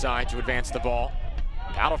the near side to advance the ball.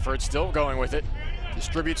 Paddleford still going with it.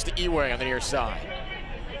 Distributes to Eway on the near side.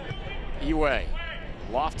 Eway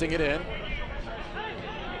lofting it in.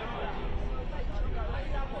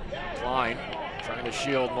 Klein trying to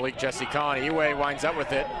shield Malik Jesse Khan. Eway winds up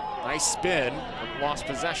with it. Nice spin, but lost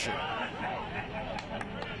possession.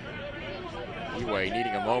 Eway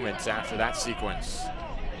needing a moment after that sequence.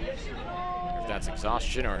 If that's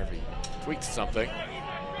exhaustion or if he tweaked something.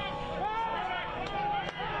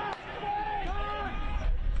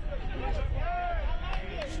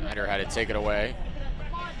 Schneider had to take it away.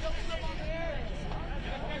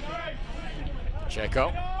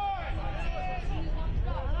 Pacheco.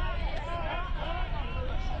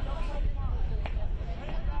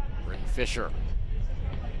 Britton Fisher.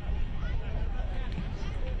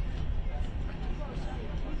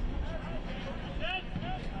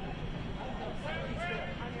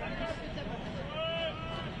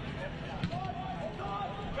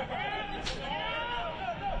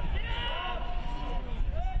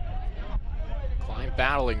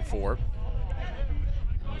 Battling for. It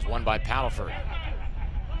was won by Paddleford.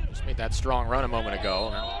 Just made that strong run a moment ago.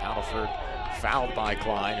 Now Paddleford fouled by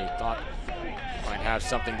Klein, who thought might have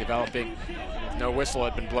something developing. No whistle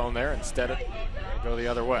had been blown there. Instead, it would go the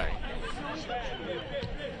other way.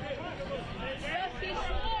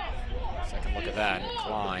 Second look at that.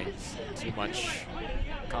 Klein, too much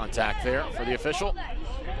contact there for the official.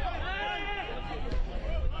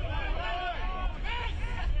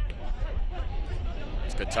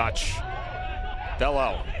 Good touch.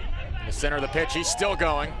 Bello in the center of the pitch. He's still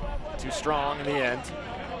going. Too strong in the end.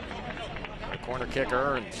 The corner kick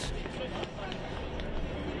earns.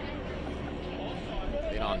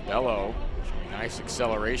 In on Bello. Nice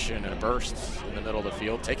acceleration and a burst in the middle of the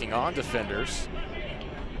field, taking on defenders.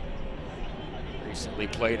 Recently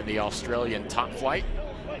played in the Australian top flight.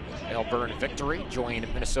 Melbourne Victory joined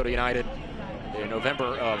Minnesota United in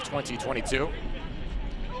November of 2022.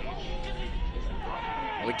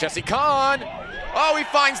 Malik Jesse Khan. Oh, he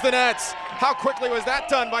finds the nets. How quickly was that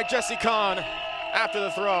done by Jesse Khan after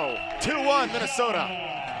the throw? 2-1 Minnesota.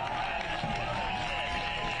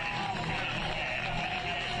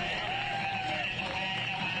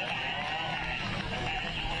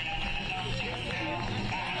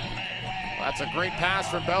 Well, that's a great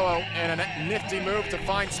pass from Bello and a nifty move to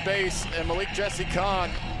find space, and Malik Jesse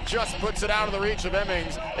Khan just puts it out of the reach of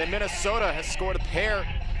Emmings, and Minnesota has scored a pair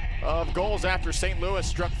of goals after St. Louis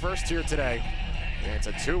struck first here today. And it's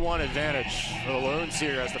a 2-1 advantage for the Loons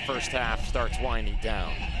here as the first half starts winding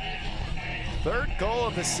down. Third goal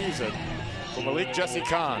of the season for Malik Jesse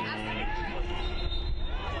Khan.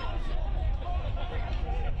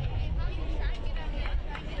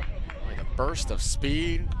 Like a burst of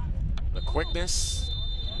speed, the quickness.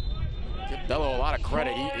 Give Bello a lot of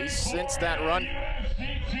credit. He sensed that run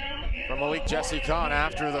from Malik Jesse Khan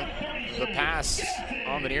after the pass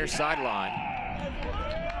on the near sideline.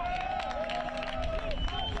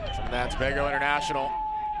 From that, Tobago International,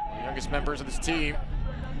 the youngest members of this team,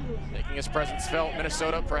 making his presence felt.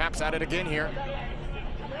 Minnesota perhaps at it again here.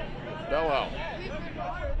 Bello.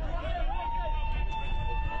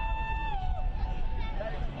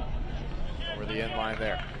 Over the end line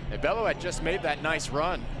there. And Bello had just made that nice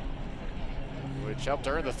run, which helped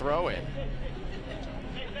earn the throw in.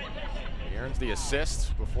 Earns the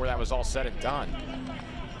assist before that was all said and done.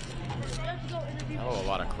 Oh, a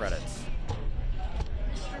lot of credits.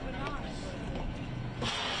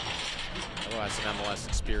 Bello has some MLS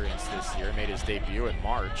experience this year. Made his debut in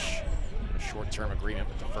March. A short-term agreement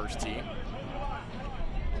with the first team.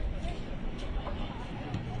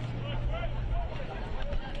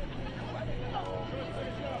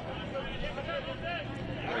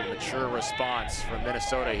 Very mature response from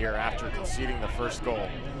Minnesota here after conceding the first goal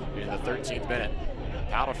in the 13th minute.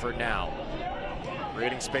 Paddleford now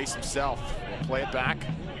creating space himself. Will play it back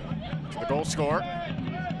to the goal scorer.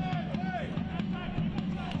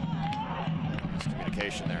 Nice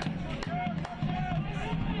communication there.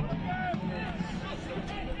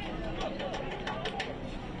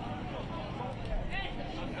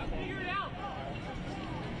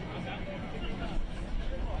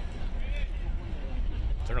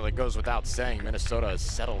 Certainly goes without saying, Minnesota has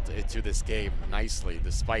settled into this game nicely,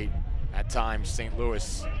 despite at times St.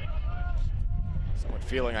 Louis somewhat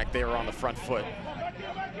feeling like they were on the front foot.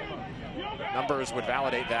 Numbers would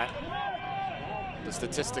validate that. The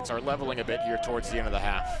statistics are leveling a bit here towards the end of the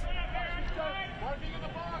half.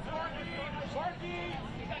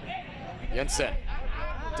 Jensen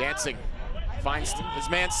dancing, finds his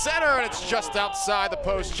man center, and it's just outside the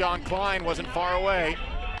post. John Klein wasn't far away.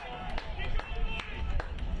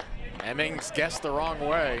 Emmings guessed the wrong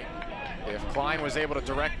way. If Klein was able to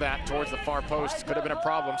direct that towards the far post, could have been a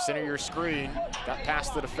problem. Center your screen, got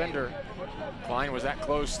past the defender. Klein was that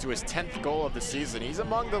close to his 10th goal of the season. He's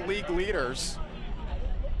among the league leaders.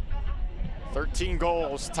 13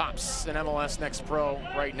 goals, tops in MLS Next Pro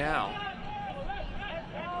right now.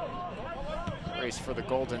 Race for the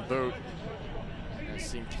Golden Boot. I've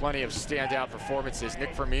seen plenty of standout performances.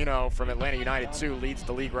 Nick Firmino from Atlanta United 2 leads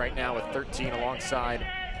the league right now with 13 alongside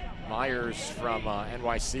Myers from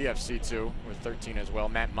NYCFC2 with 13 as well,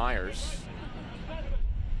 Matt Myers.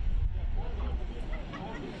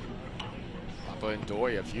 Papa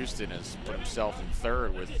Ndoye of Houston has put himself in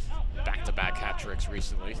third with back-to-back hat tricks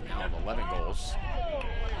recently, now with 11 goals.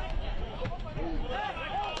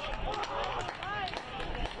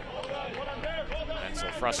 And so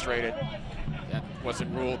frustrated, that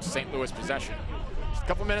wasn't ruled St. Louis possession. Just a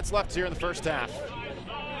couple minutes left here in the first half.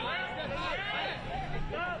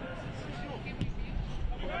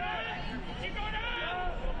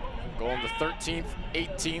 Goal in the 13th,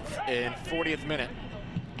 18th, and 40th minute.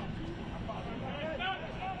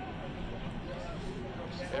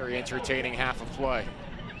 Very entertaining half of play.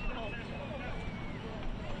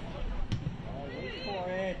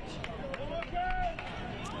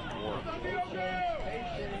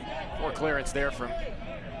 Poor clearance there from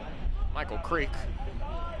Michael Creek.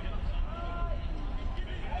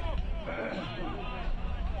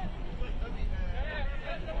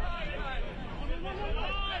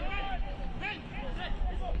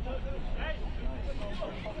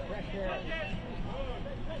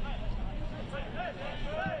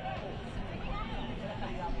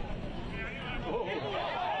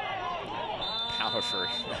 Powerful.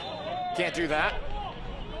 Can't do that.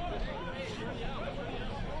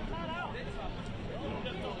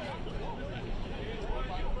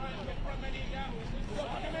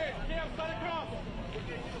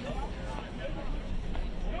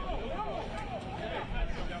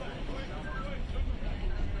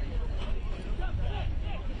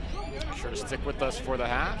 Sure to stick with us for the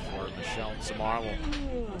half, or Michelle Samar will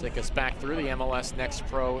take us back through the MLS Next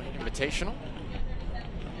Pro Invitational.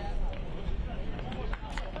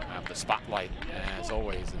 Have the spotlight, as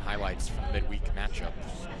always, and highlights from midweek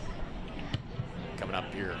matchups coming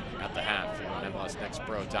up here at the half here on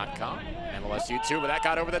MLSNextPro.com. MLSU2, but that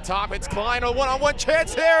got over the top. It's Klein, a one-on-one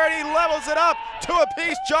chance here, and he levels it up to a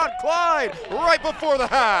piece. John Klein right before the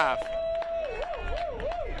half.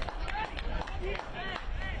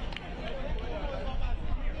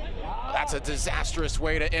 That's a disastrous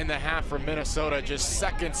way to end the half for Minnesota, just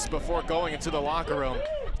seconds before going into the locker room.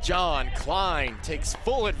 John Klein takes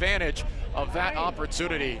full advantage of that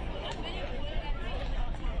opportunity.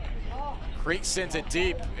 Creek sends it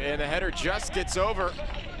deep, and the header just gets over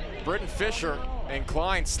Britton Fisher, and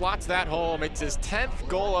Klein slots that home. It's his 10th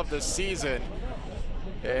goal of the season,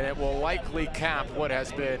 and it will likely cap what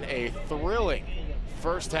has been a thrilling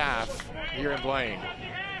first half here in Blaine.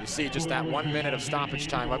 You see just that 1 minute of stoppage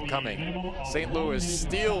time upcoming. St. Louis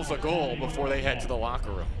steals a goal before they head to the locker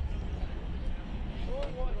room.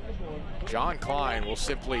 John Klein will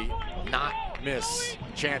simply not miss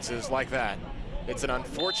chances like that. It's an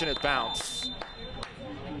unfortunate bounce.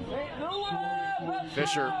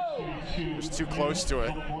 Fisher was too close to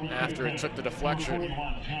it after it took the deflection.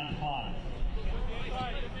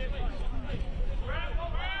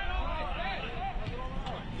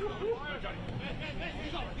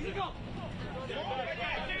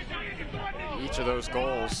 Each of those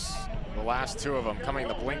goals, the last two of them coming in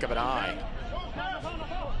the blink of an eye.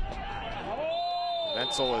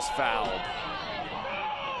 Wenzel is fouled.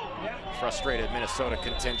 Frustrated Minnesota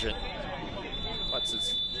contingent lets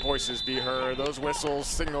its voices be heard. Those whistles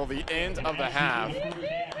signal the end of the half.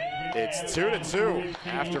 It's 2-2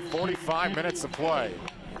 after 45 minutes of play.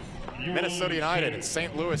 Minnesota United and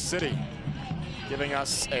St. Louis City giving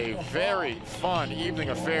us a very fun evening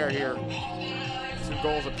affair here. 2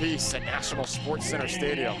 goals apiece at National Sports Center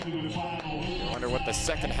Stadium. I wonder what the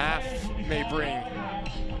second half may bring.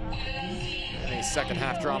 Any second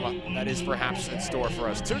half drama that is perhaps in store for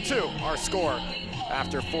us. 2-2 our score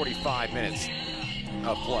after 45 minutes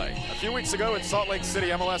of play. A few weeks ago in Salt Lake City,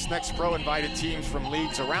 MLS Next Pro invited teams from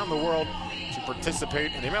leagues around the world to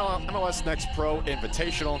participate in the MLS Next Pro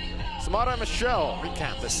Invitational. Samara and Michelle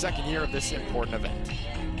recap the second year of this important event.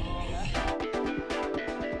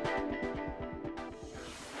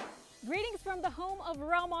 Greetings from the home of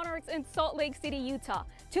Raw Monarchs in Salt Lake City, Utah.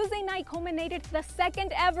 Tuesday night culminated the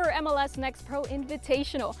second ever MLS Next Pro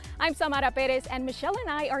Invitational. I'm Samara Perez, and Michelle and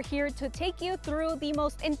I are here to take you through the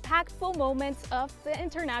most impactful moments of the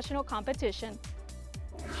international competition.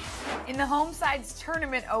 In the home side's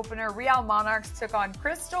tournament opener, Real Monarchs took on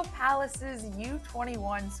Crystal Palace's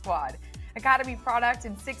U21 squad. Academy product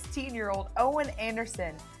and 16-year-old Owen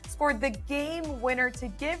Anderson scored the game winner to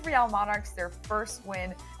give Real Monarchs their first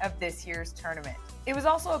win of this year's tournament. It was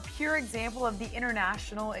also a pure example of the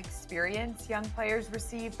international experience young players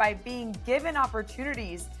receive by being given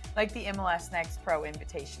opportunities like the MLS Next Pro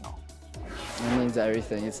Invitational. It means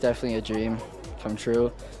everything. It's definitely a dream come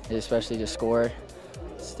true, especially to score.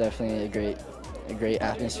 It's definitely a great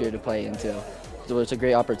atmosphere to play into. So it's a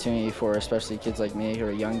great opportunity for especially kids like me who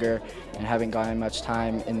are younger and haven't gotten much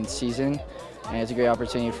time in the season. And it's a great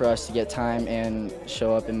opportunity for us to get time and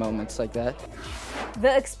show up in moments like that.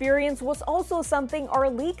 The experience was also something our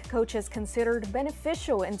league coaches considered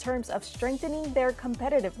beneficial in terms of strengthening their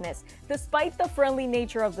competitiveness, despite the friendly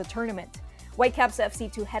nature of the tournament. Whitecaps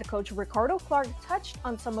FC2 head coach Ricardo Clark touched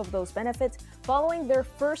on some of those benefits following their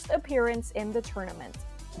first appearance in the tournament.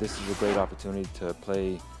 This is a great opportunity to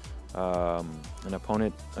play an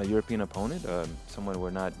opponent, a European opponent, someone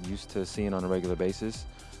we're not used to seeing on a regular basis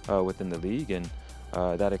within the league, and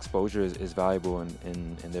that exposure is valuable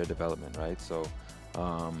in their development, right? So,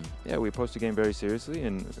 yeah, we approached the game very seriously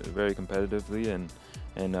and very competitively,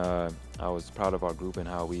 and I was proud of our group and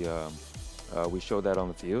how we showed that on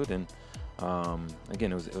the field. And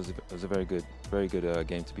again, it was a very good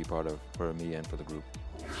game to be part of for me and for the group.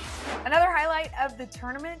 Another highlight of the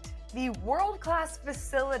tournament, the world-class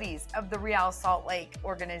facilities of the Real Salt Lake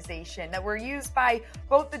organization that were used by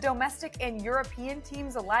both the domestic and European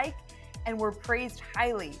teams alike and were praised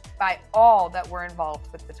highly by all that were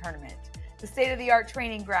involved with the tournament. The state-of-the-art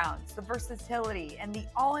training grounds, the versatility, and the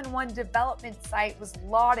all-in-one development site was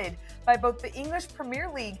lauded by both the English Premier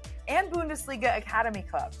League and Bundesliga academy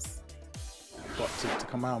clubs. But to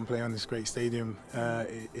come out and play on this great stadium,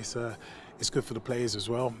 it's good for the players as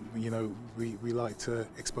well. You know, we like to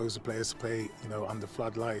expose the players to play, you know, under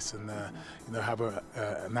floodlights and you know, have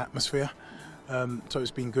an atmosphere. So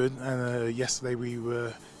it's been good. And yesterday we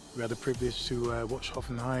had the privilege to watch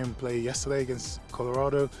Hoffenheim play yesterday against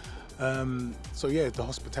Colorado. So yeah, the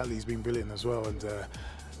hospitality has been brilliant as well, and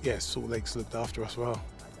yeah, Salt Lake's looked after us well.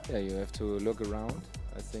 Yeah, you have to look around.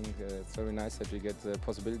 I think it's very nice that we get the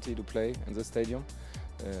possibility to play in this stadium.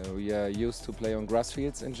 We are used to play on grass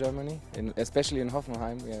fields in Germany, especially in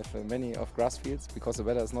Hoffenheim. We have many of grass fields because the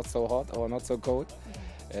weather is not so hot or not so cold,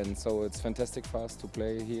 and so it's fantastic for us to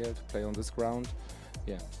play here, to play on this ground.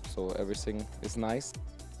 Yeah, so everything is nice.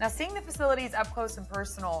 Now, seeing the facilities up close and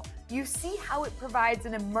personal, you see how it provides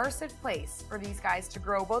an immersive place for these guys to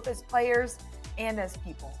grow both as players and as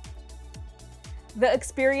people. The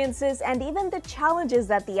experiences and even the challenges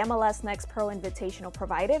that the MLS Next Pro Invitational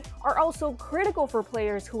provided are also critical for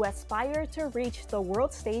players who aspire to reach the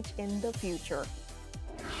world stage in the future.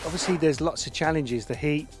 Obviously, there's lots of challenges: the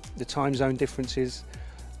heat, the time zone differences,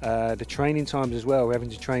 the training times as well. We're having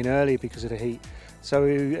to train early because of the heat. So,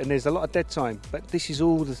 and there's a lot of dead time. But this is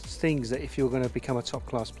all the things that if you're going to become a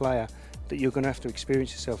top-class player, that you're going to have to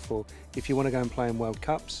experience yourself for. If you want to go and play in World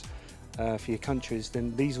Cups for your countries,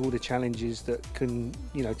 then these are all the challenges that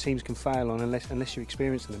teams can fail on unless you're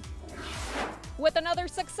experiencing them. With another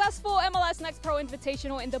successful MLS Next Pro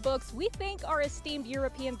Invitational in the books, we thank our esteemed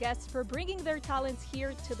European guests for bringing their talents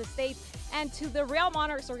here to the States, and to the Real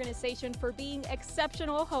Monarchs organization for being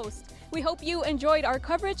exceptional hosts. We hope you enjoyed our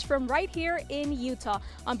coverage from right here in Utah.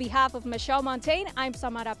 On behalf of Michelle Montaigne, I'm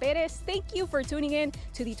Samara Perez. Thank you for tuning in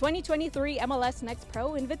to the 2023 MLS Next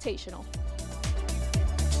Pro Invitational.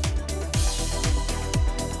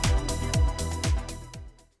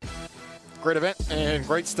 Great event and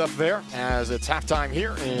great stuff there as it's halftime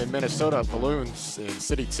here in Minnesota. Balloons in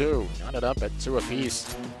CITY2 knotted up at 2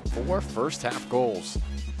 apiece. 4 first-half goals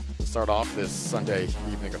to start off this Sunday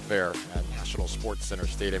evening affair at National Sports Center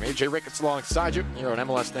Stadium. AJ Ricketts alongside you here on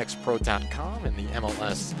MLSNextPro.com and the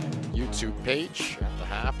MLS YouTube page at the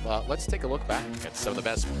half. Let's take a look back at some of the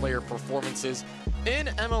best player performances in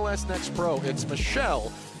MLS Next Pro. It's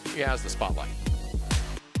Michelle. She has the spotlight.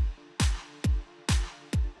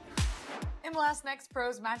 MLS Next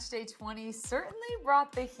Pro's Matchday 20 certainly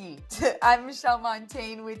brought the heat. I'm Michelle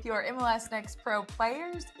Montaigne with your MLS Next Pro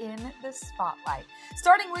players in the spotlight.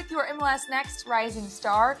 Starting with your MLS Next Rising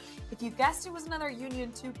Star. If you guessed it was another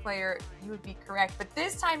Union 2 player, you would be correct. But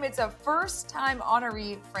this time it's a first-time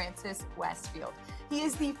honoree, Francis Westfield. He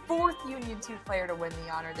is the 4th Union 2 player to win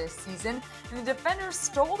the honor this season, and the defender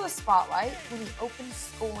stole the spotlight when he opened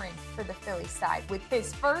scoring for the Philly side with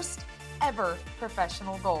his first ever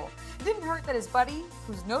professional goal. It didn't hurt that his buddy,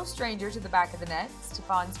 who's no stranger to the back of the net,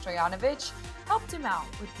 Stefan Stojanovic, helped him out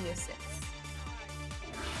with the assist.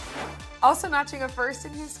 Also notching a first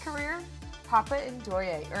in his career, Papa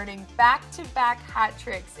Ndoye, earning back-to-back hat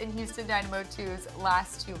tricks in Houston Dynamo 2's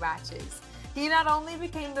last 2 matches. He not only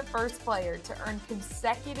became the first player to earn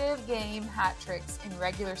consecutive game hat tricks in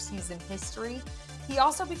regular season history, he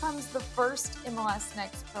also becomes the first MLS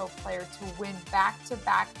Next Pro player to win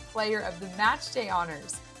back-to-back Player of the Matchday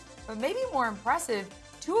honors. But maybe more impressive,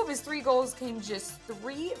 2 of his 3 goals came just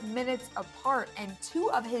 3 minutes apart, and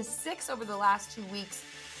 2 of his 6 over the last 2 weeks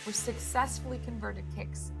were successfully converted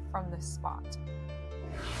kicks from the spot.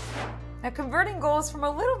 Now, converting goals from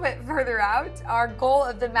a little bit further out, our goal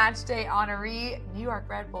of the matchday honoree, New York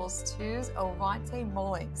Red Bulls 2's Ovante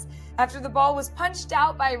Mullings. After the ball was punched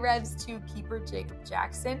out by Revs 2 keeper Jacob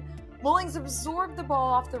Jackson, Mullings absorbed the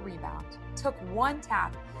ball off the rebound, took 1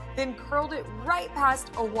 tap, then curled it right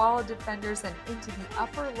past a wall of defenders and into the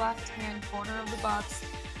upper left-hand corner of the box,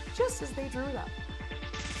 just as they drew it up.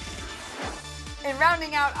 And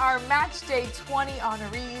rounding out our Matchday 20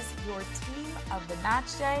 honorees, your team of the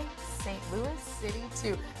matchday, St. Louis City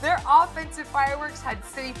 2. Their offensive fireworks had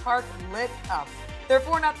City Park lit up. Their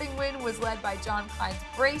 4-0 win was led by John Klein's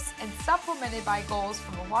brace and supplemented by goals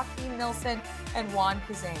from Joaquin Nilsson and Juan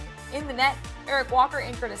Kazane. In the net, Eric Walker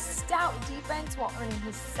anchored a stout defense while earning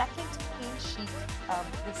his 2nd clean sheet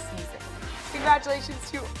of the season. Congratulations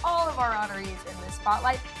to all of our honorees in this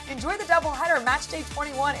spotlight. Enjoy the doubleheader, Matchday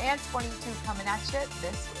 21 and 22 coming at you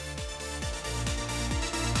this week.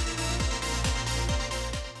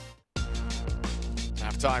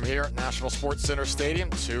 Halftime here at National Sports Center Stadium,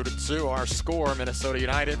 2-2 our score. Minnesota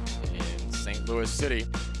United in St. Louis City.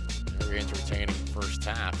 Very entertaining first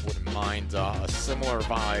half. Wouldn't mind a similar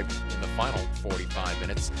vibe in the final 45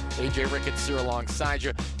 minutes. AJ Ricketts here alongside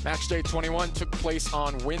you. Matchday 21 took place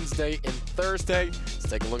on Wednesday and Thursday. Let's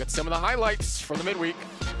take a look at some of the highlights from the midweek.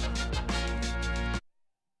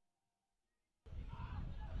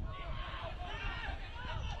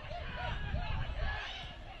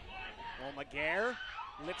 McGare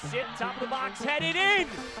lifts it, top of the box, headed in!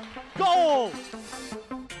 Goal!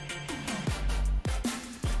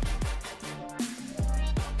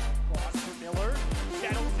 Cross for Miller,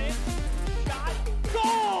 settles it, shot,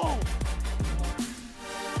 goal!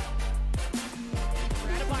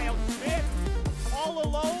 Radamel Smith, all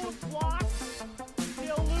alone, blocked,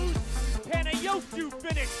 still loose, Panayotu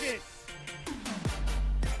finishes!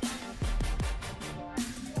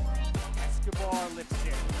 Escobar lifts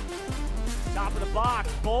it. Top of the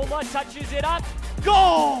box, Boma touches it up,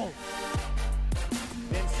 goal!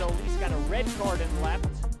 Then Solis got a red card and left.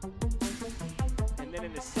 And then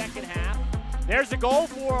in the second half, there's a goal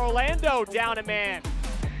for Orlando, down a man.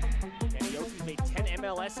 Panayotu's made 10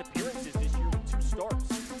 MLS appearances this year with 2 starts.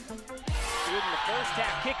 Good in the first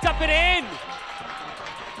half, kicked up and in!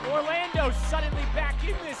 Orlando suddenly back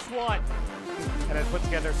in this one. And has put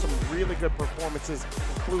together some really good performances,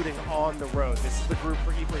 including on the road. This is the group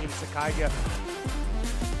for Ibrahim Sakaya.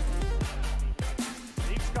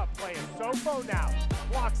 Leagues Cup player, Sofo now,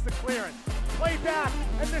 blocks the clearance. Play back,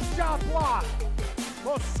 and the shot block.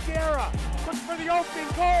 Mosquera looks for the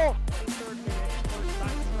opening goal. 3rd minute, first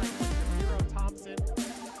time strike, Hero Thompson,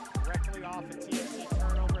 directly off a TFC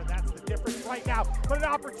turnover. That's the difference right now. But an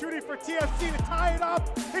opportunity for TFC to tie it up.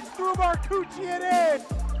 It's through Marcucci and in.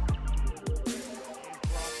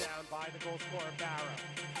 By the goal scorer Barrow.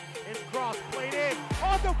 His cross played in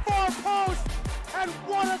on the far post, and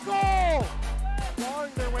what a goal!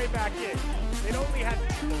 Clawing their way back in. They'd only had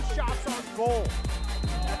 2 shots on goal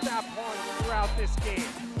at that point throughout this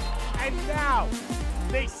game. And now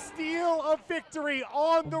they steal a victory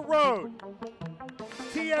on the road.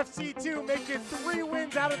 TFC2 making 3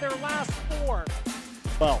 wins out of their last 4.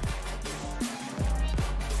 Well.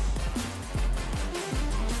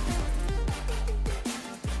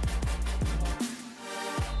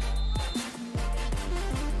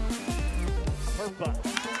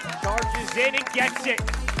 Charges in and gets it.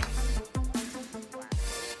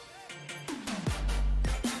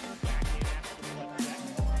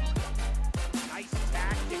 Nice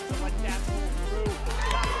tactic to let that move through.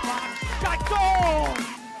 Shot, goal!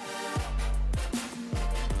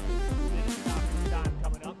 Time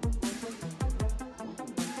coming up.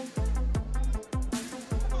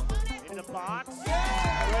 In the box. Good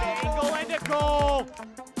angle and a goal.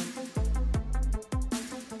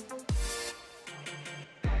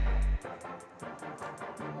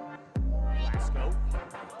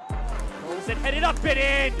 And headed up and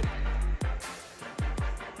in.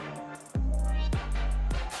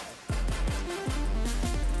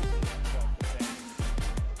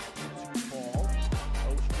 Ball.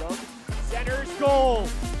 Ostrom centers, goal.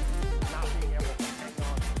 Not being able to hang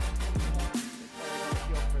on.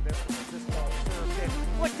 For this one. This ball served in,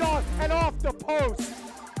 flicked on and off the post.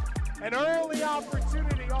 An early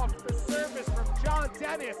opportunity off the service from John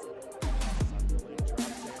Dennis.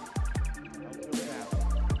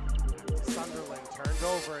 Sunderland turns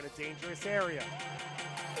over in a dangerous area.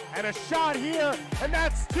 And a shot here, and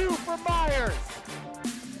that's 2 for Myers.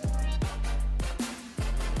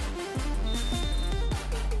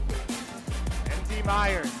 MD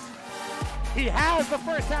Myers. He has the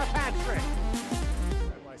first half hat trick.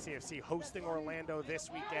 NYCFC hosting Orlando this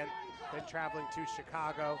weekend, then traveling to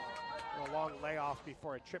Chicago. A long layoff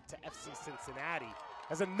before a trip to FC Cincinnati.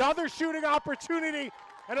 Has another shooting opportunity,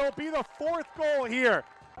 and it'll be the 4th goal here.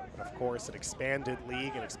 Of course, an expanded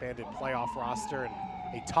league, an expanded playoff roster, and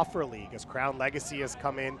a tougher league as Crown Legacy has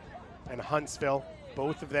come in, and Huntsville,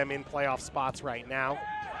 both of them in playoff spots right now.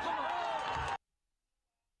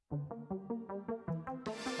 All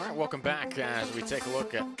right, welcome back as we take a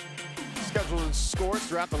look at scheduled scores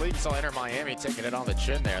throughout the league. Saw Inter Miami taking it on the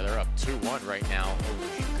chin there. They're up 2-1 right now over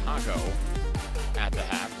Chicago at the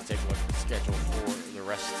half. Let's take a look at the schedule for the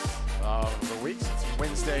rest of the week. It's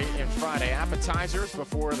Wednesday and Friday appetizers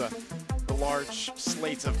before the large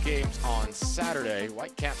slates of games on Saturday.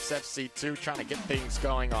 Whitecaps FC2 trying to get things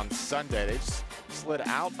going on Sunday. They just slid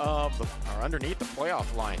out of or underneath the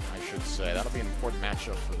playoff line, I should say. That'll be an important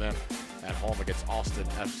matchup for them at home against Austin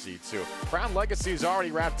FC2. Crown Legacy's already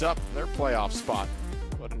wrapped up their playoff spot.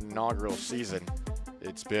 What an inaugural season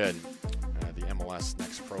it's been at the MLS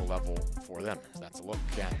Next Pro level for them. That's a look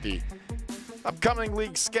at the upcoming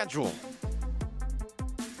league schedule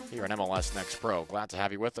here in MLS Next Pro. Glad to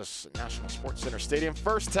have you with us at National Sports Center Stadium.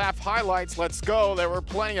 First half highlights, let's go. There were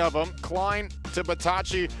plenty of them. Klein to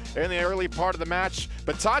Batachi in the early part of the match.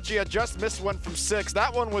 Batachi had just missed one from 6.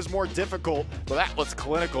 That one was more difficult, but that was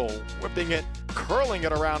clinical. Whipping it, curling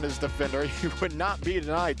it around his defender. He would not be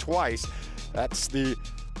denied twice. That's the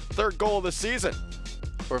 3rd goal of the season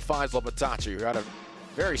for Faisal Batachi, who had a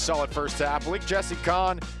very solid first half. Malik Jesse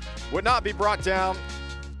Khan would not be brought down,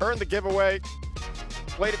 earned the giveaway,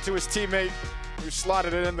 played it to his teammate who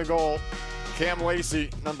slotted it in the goal. Cam Lacey,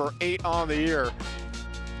 number 8 on the year.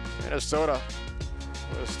 Minnesota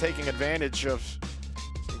was taking advantage of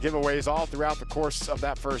giveaways all throughout the course of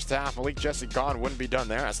that first half. Malik Jesse Khan wouldn't be done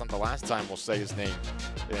there. That's not the last time we'll say his name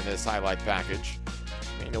in this highlight package.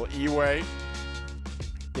 Manuel Iwe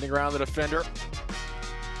getting around the defender.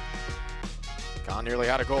 Khan nearly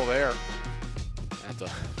had a goal there. Had to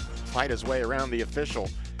fight his way around the official.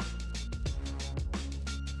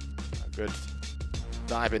 Good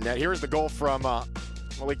dive in net. Here's the goal from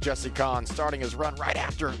Malik Jesse Khan, starting his run right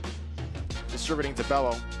after distributing to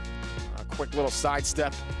Bello. A quick little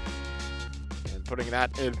sidestep and putting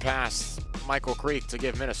that in past Michael Creek to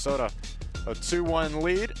give Minnesota a 2-1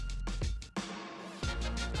 lead.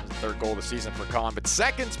 The 3rd goal of the season for Khan, but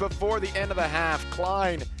seconds before the end of the half,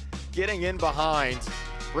 Klein getting in behind.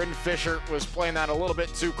 Britton Fisher was playing that a little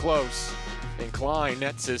bit too close, and Klein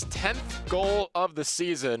nets his 10th goal of the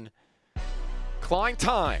season. Klein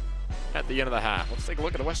time at the end of the half. Let's take a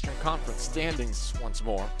look at the Western Conference standings once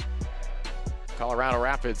more. Colorado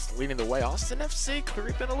Rapids leading the way. Austin FC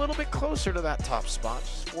creeping a little bit closer to that top spot.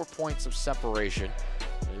 Just 4 points of separation.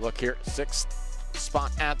 When you look here, 6th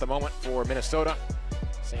spot at the moment for Minnesota.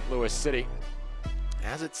 St. Louis City.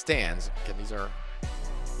 As it stands, again, these are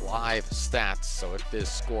live stats, so if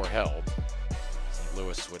this score held, St.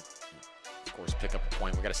 Louis would, of course, pick up a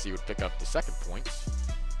point. We got to see who would pick up the 2nd points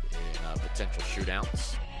in potential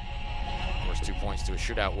shootouts. Of course, 2 points to a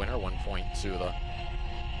shootout winner, 1 point to the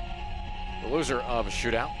loser of a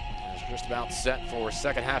shootout. It's just about set for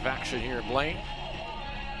 2nd half action here at Blaine.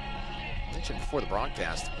 I mentioned before the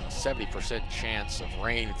broadcast, a 70% chance of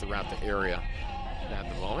rain throughout the area at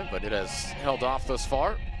the moment, but it has held off thus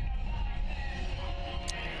far.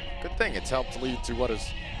 Good thing it's helped lead to what has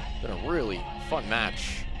been a really fun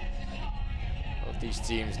match. Both these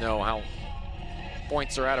teams know how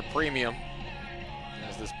points are at a premium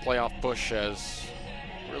as this playoff push has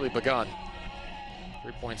really begun.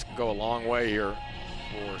 3 points can go a long way here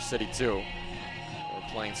for CITY2. They're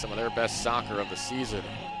playing some of their best soccer of the season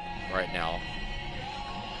right now.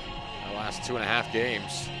 The last 2.5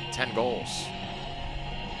 games, 10 goals.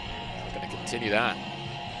 They're going to continue that.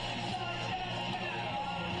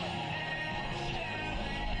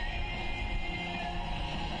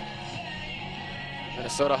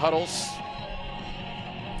 Minnesota huddles.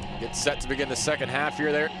 Get set to begin the 2nd half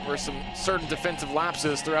here. There were some certain defensive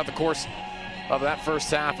lapses throughout the course of that first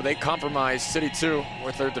half, but they compromised CITY2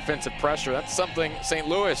 with their defensive pressure. That's something St.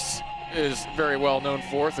 Louis is very well known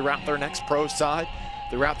for throughout their Next Pro side,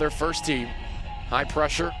 throughout their first team. High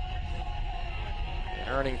pressure, and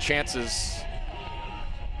earning chances,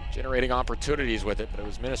 generating opportunities with it, but it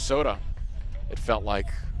was Minnesota, it felt like,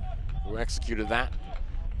 who executed that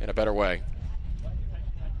in a better way.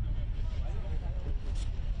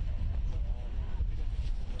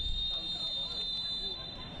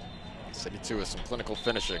 CITY2 with some clinical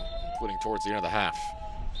finishing, including towards the end of the half.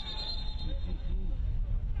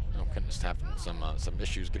 Oh, just having some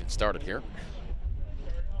issues getting started here.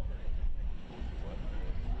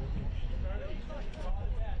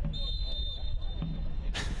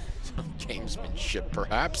 Some gamesmanship,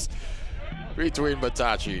 perhaps, between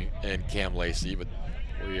Batachi and Cam Lacey, but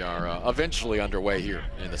we are eventually underway here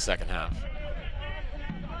in the second half.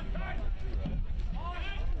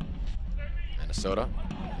 Minnesota,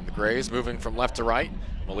 the Grays moving from left to right.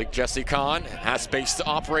 Malik Jesse Khan has space to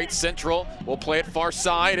operate central. We'll play it far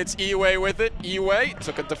side. It's Iwe with it. Iwe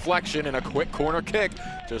took a deflection and a quick corner kick.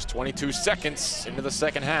 Just 22 seconds into the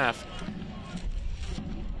second half.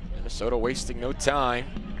 Minnesota wasting no time,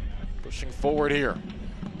 pushing forward here.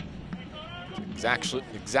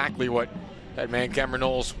 Exactly what that man Cameron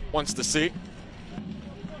Knowles wants to see.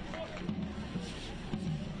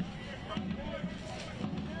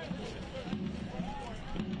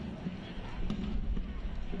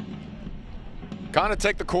 Gonna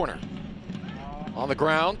take the corner. On the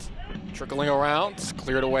ground, trickling around,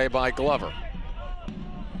 cleared away by Glover.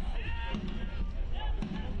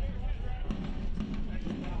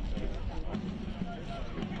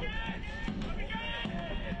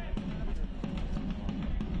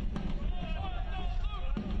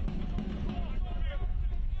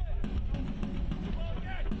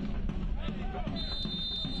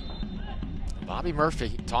 Bobby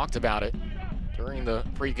Murphy talked about it during the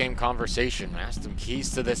pregame conversation. I asked him keys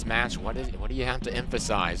to this match. What do you have to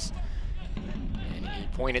emphasize? And he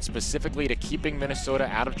pointed specifically to keeping Minnesota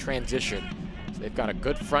out of transition. So they've got a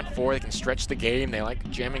good front four. They can stretch the game. They like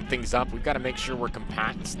jamming things up. We've got to make sure we're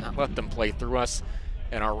compact, not let them play through us.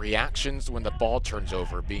 And our reactions when the ball turns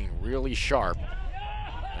over, being really sharp.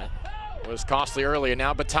 That was costly early, and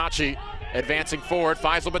now Batachi advancing forward.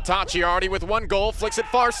 Faisal Batachi already with one goal, flicks it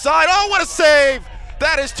far side. Oh, what a save!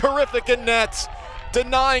 That is terrific in net,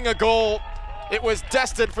 denying a goal. It was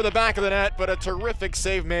destined for the back of the net, but a terrific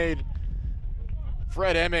save made.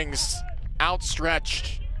 Fred Emmings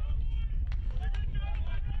outstretched.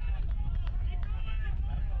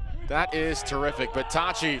 That is terrific.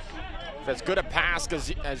 Batachi, as good a pass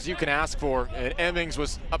as you can ask for, and Emmings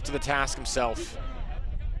was up to the task himself.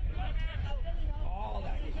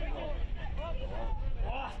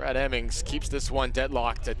 Fred Emmings keeps this one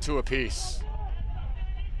deadlocked at 2 apiece.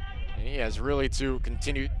 And he has really to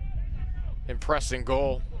continue impressing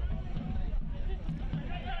goal.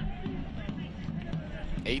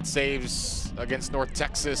 8 saves against North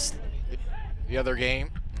Texas the other game.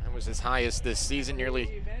 That was his highest this season,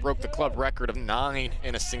 nearly broke the club record of 9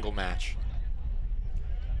 in a single match.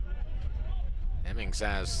 Emmings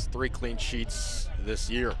has 3 clean sheets this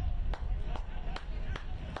year.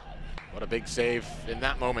 What a big save in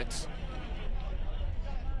that moment.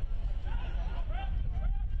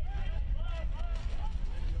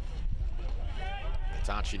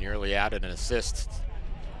 Batachi nearly added an assist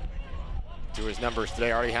to his numbers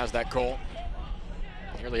today. Already has that goal.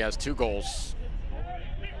 Nearly has 2 goals.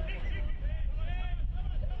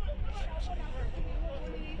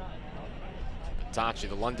 Batachi,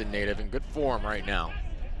 the London native, in good form right now.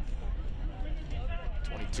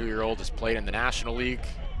 22-year-old has played in the National League,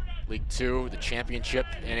 League 2, the Championship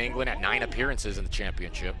in England, at 9 appearances in the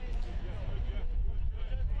Championship.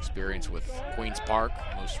 Experience with Queen's Park,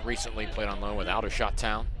 most recently played on loan with Aldershot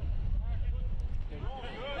Town.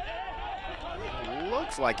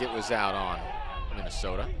 Looks like it was out on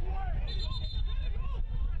Minnesota.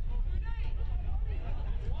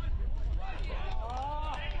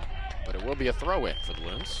 But it will be a throw-in for the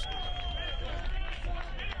Loons.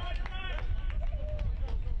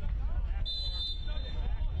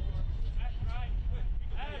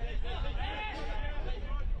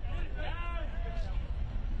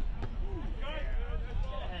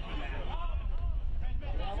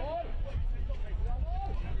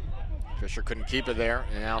 Fisher couldn't keep it there,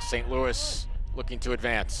 and now St. Louis looking to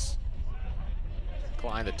advance.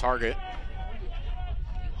 Klein the target.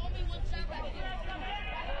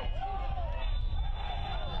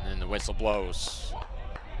 And then the whistle blows.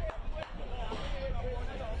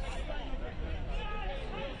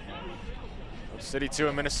 CITY2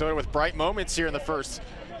 and Minnesota with bright moments here in the first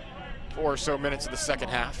 4 or so minutes of the second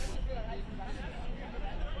half.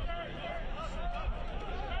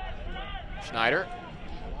 Schneider.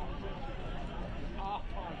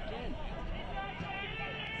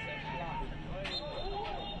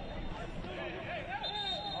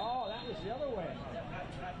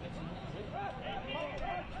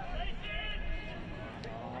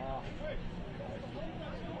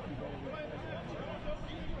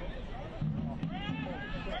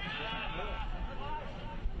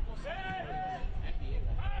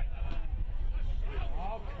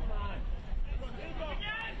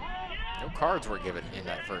 No cards were given in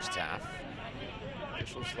that first half.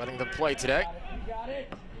 Officials letting them play today.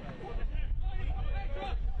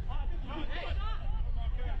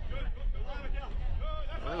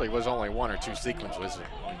 There really was only one or two sequences.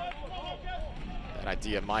 That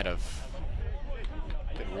idea might have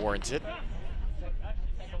been warranted.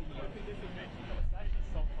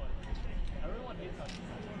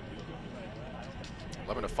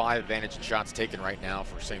 11-5 advantage in shots taken right now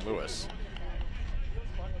for St. Louis.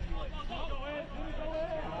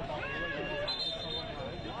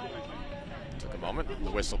 Took a moment,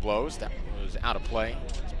 the whistle blows. That was out of play.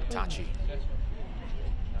 It's Patachi.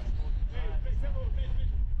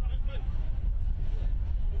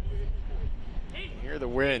 Hear the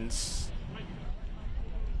winds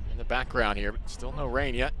in the background here, but still no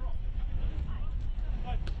rain yet.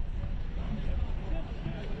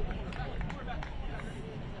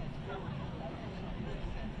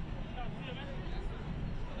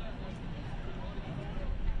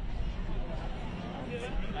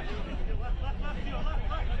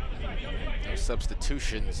 No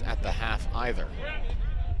substitutions at the half either.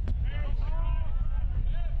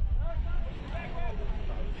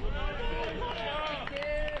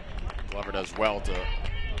 Glover does well to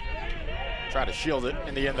try to shield it.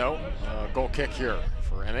 In the end, though, goal kick here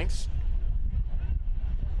for Hemmings.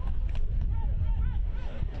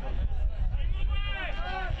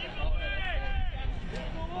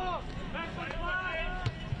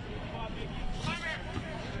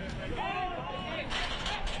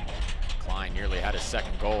 Klein nearly had his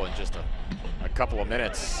second goal in just a couple of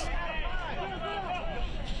minutes.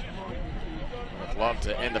 Would have loved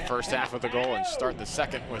to end the first half with a goal and start the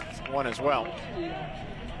second with one as well.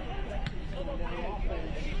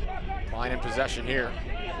 Klein in possession here.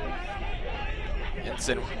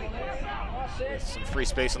 Henson with some free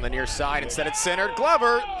space on the near side. Instead it's centered.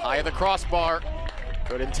 Glover high of the crossbar.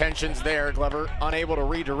 Good intentions there. Glover unable to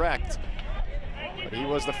redirect. But he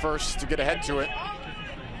was the first to get ahead to it.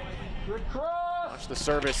 Watch the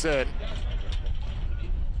service in.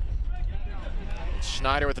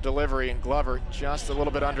 Schneider with the delivery and Glover just a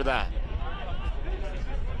little bit under that.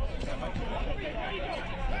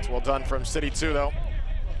 That's well done from CITY2 though.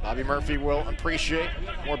 Bobby Murphy will appreciate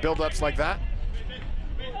more build-ups like that.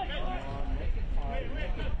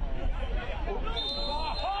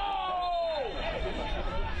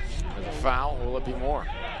 There's a foul, will it be more?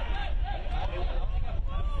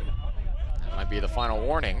 That might be the final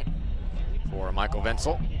warning for Michael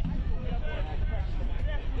Wenzel.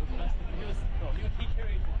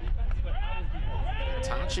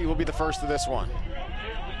 Patachi will be the first of this one.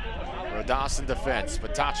 Rodas in defense.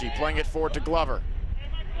 Patachi playing it forward to Glover.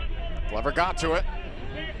 Glover got to it.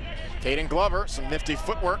 Caden Glover, some nifty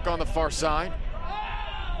footwork on the far side.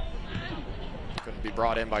 Couldn't be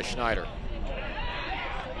brought in by Schneider.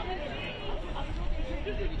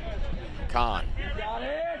 Kahn.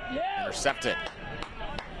 Intercepted.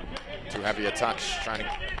 Too heavy a touch, trying to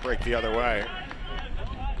break the other way.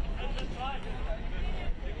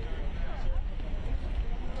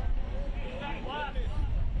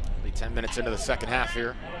 Only 10 minutes into the second half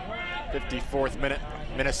here. 54th minute.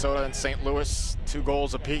 Minnesota and St. Louis, 2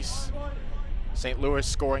 goals apiece. St. Louis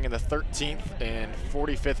scoring in the 13th and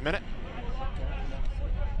 45th minute.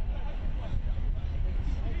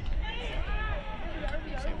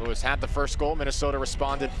 St. Louis had the first goal. Minnesota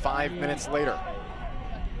responded 5 minutes later.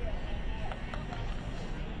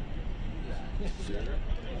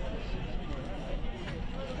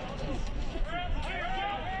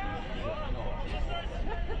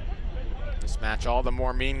 This match all the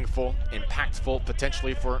more meaningful, impactful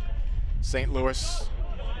potentially for St. Louis,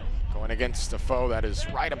 going against a foe that is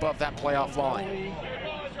right above that playoff line.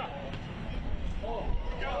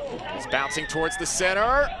 He's bouncing towards the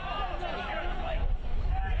center.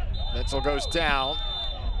 Wenzel goes down.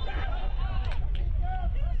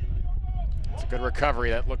 It's a good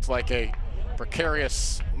recovery. That looked like a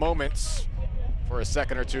precarious moment for a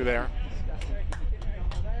second or two there.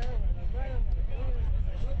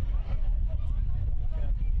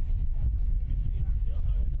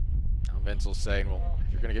 Wenzel's saying, well,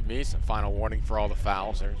 if you're going to give me some final warning for all the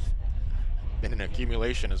fouls, there's been an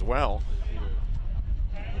accumulation as well.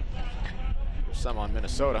 There's some on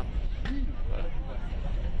Minnesota.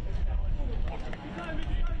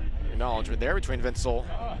 Acknowledgement there between Wenzel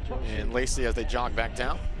and Lacey as they jog back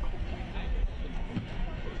down.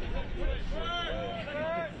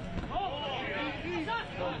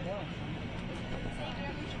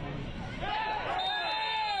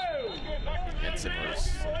 Henson was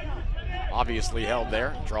obviously held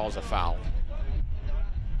there, draws a foul.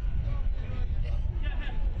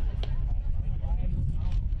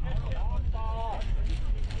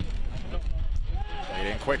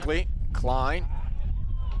 quickly. Klein.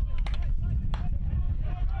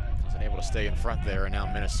 Wasn't able to stay in front there, and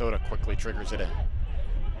now Minnesota quickly triggers it in.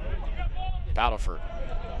 Battleford.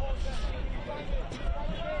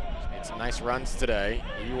 He's made some nice runs today.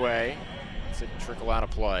 Eway lets it trickle out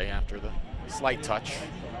of play after the slight touch.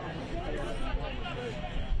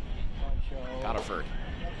 Battleford.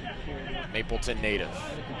 Mapleton native.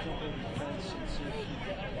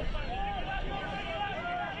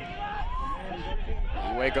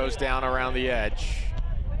 Eway goes down around the edge.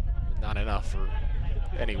 Not enough for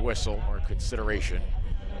any whistle or consideration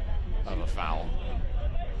of a foul.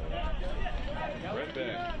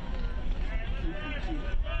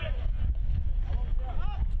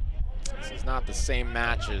 This is not the same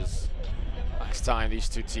match as last time these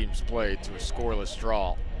two teams played, to a scoreless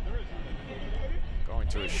draw. Going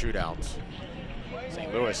to a shootout.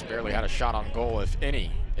 St. Louis barely had a shot on goal, if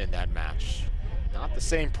any, in that match. Not the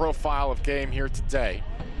same profile of game here today.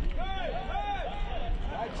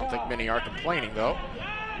 I don't think many are complaining, though.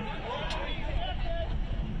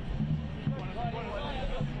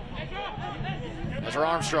 Ezra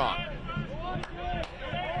Armstrong.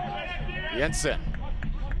 Jensen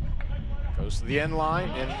goes to the end line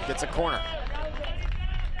and gets a corner.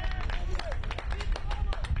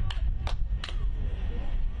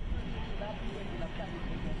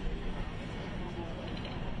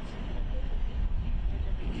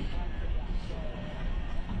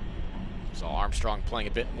 So Armstrong playing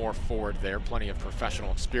a bit more forward there, plenty of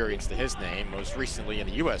professional experience to his name, most recently in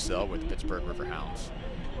the USL with Pittsburgh Riverhounds.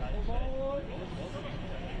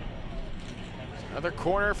 Another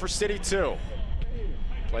corner for CITY2.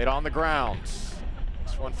 Played on the ground.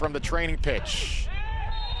 This one from the training pitch.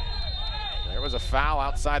 There was a foul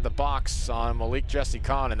outside the box on Malik Jesse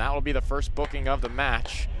Khan, and that will be the first booking of the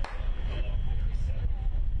match.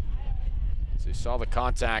 So you saw the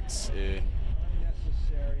contacts in,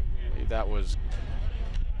 I believe that was,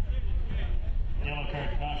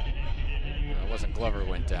 it wasn't Glover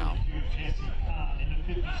who went down.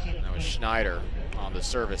 That was Schneider on the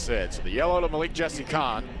service in. So the yellow to Malik Jesse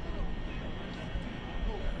Khan.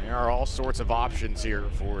 There are all sorts of options here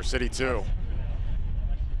for CITY2.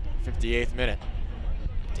 58th minute.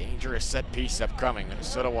 Dangerous set piece upcoming.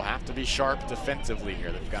 Minnesota will have to be sharp defensively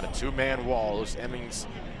here. They've got a two-man wall. As Emmings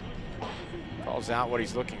calls out what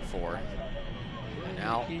he's looking for. And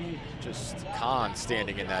now just Khan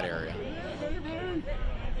standing in that area.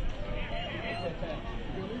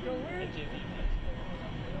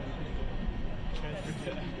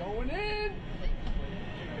 Going in.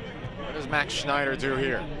 What does Max Schneider do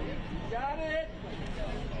here? Got it.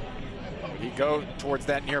 Would he go towards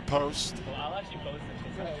that near post?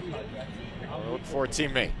 I'll look for a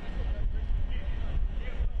teammate.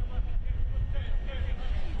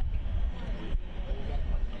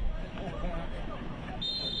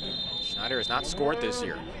 Schneider has not scored this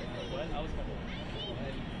year.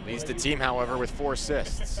 Leads the team, however, with 4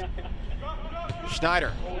 assists.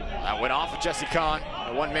 Schneider, that went off of Jesse Khan.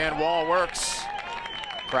 The one-man wall works.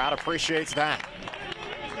 Crowd appreciates that.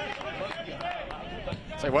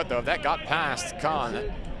 Tell you what, though, if that got past Khan,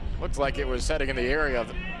 it looked like it was heading in the area of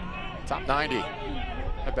the top 90.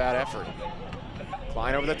 A bad effort.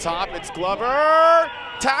 Klein over the top, it's Glover.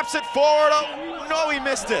 Taps it forward. Oh, no, he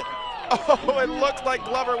missed it. Oh, it looked like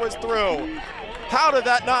Glover was through. How did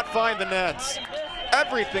that not find the nets?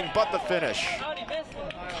 Everything but the finish.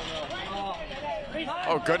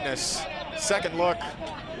 Oh, goodness. Second look.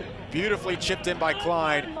 Beautifully chipped in by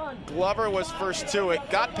Klein. Glover was first to it.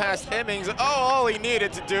 Got past Emmings. Oh, all he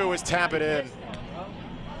needed to do was tap it in.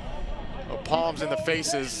 Oh, palms in the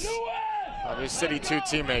faces of his CITY2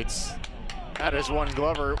 teammates. That is one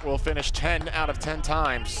Glover will finish 10 out of 10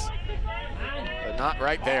 times. But not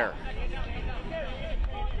right there.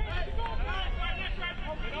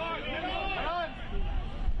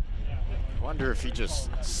 Wonder if he just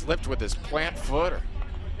slipped with his plant foot or,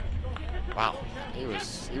 wow, he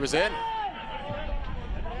was in.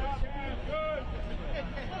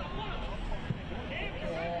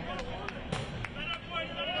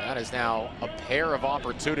 That is now a pair of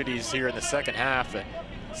opportunities here in the second half at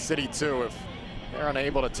CITY2. If they're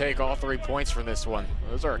unable to take all 3 points from this one,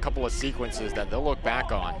 those are a couple of sequences that they'll look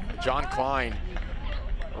back on. John Klein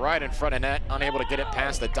right in front of net, unable to get it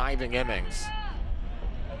past the diving Emmings.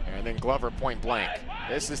 And then Glover point blank.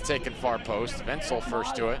 This is taken far post. Wenzel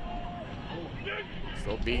first to it.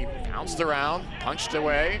 Still being bounced around, punched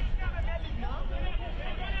away.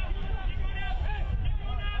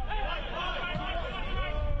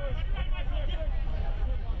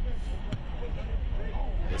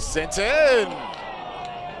 It's sent in.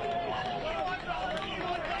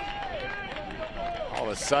 All of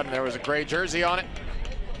a sudden there was a gray jersey on it.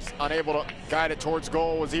 unable to guide it towards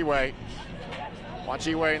goal was Iwe. Watch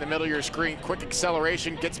Iwe in the middle of your screen. Quick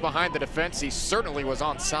acceleration, gets behind the defense. He certainly was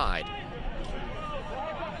onside.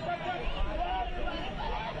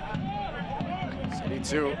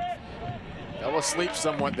 CITY2 fell asleep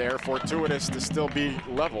somewhat there, fortuitous to still be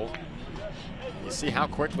level. You see how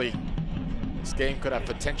quickly this game could have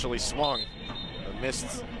potentially swung. A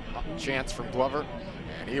missed chance from Glover,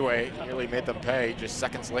 and Iwe nearly made them pay just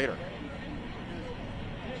seconds later.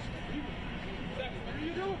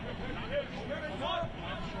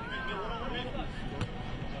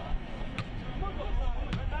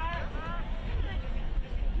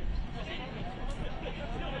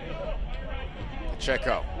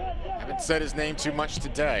 Pacheco, haven't said his name too much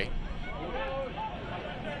today.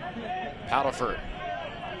 Paddleford.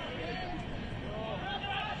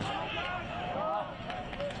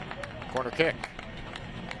 Corner kick.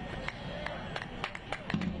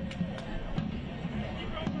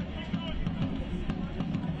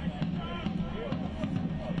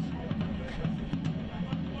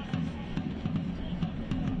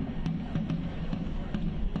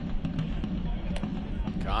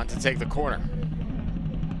 Gone to take the corner.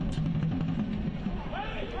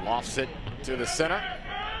 Lofts it to the center.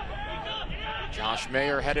 Josh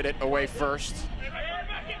Mayer headed it away first.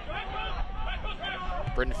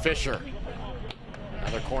 Brendan Fisher.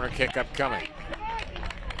 Another corner kick upcoming.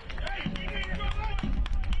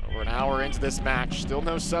 Over an hour into this match, still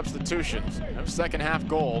no substitutions, no second half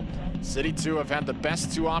goal. CITY2 have had the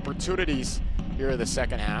best two opportunities here in the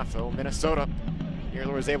second half, though Minnesota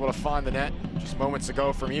nearly was able to find the net just moments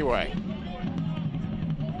ago from Iwe.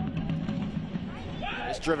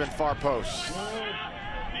 It's driven far post.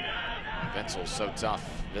 Vincel's so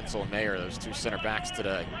tough. Vincel and Mayer, those two center backs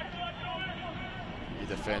today. He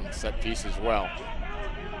defend set piece as well.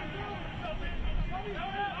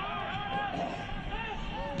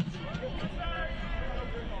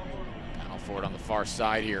 Panel forward on the far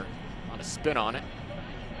side here. On a spin on it.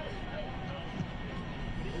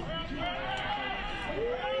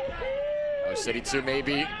 Oh, CITY2 may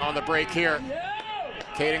be on the break here.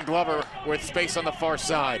 Caden Glover with space on the far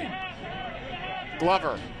side.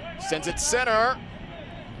 Glover sends it center.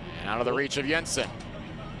 And out of the reach of Jensen.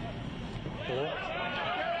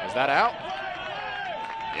 Was that out?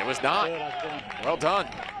 It was not. Well done.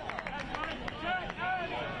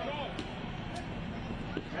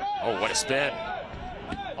 Oh, what a spin.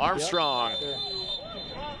 Armstrong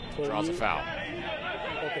draws a foul.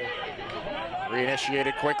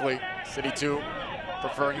 Reinitiated quickly. CITY2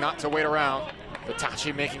 preferring not to wait around.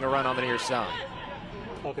 Batachi making a run on the near side.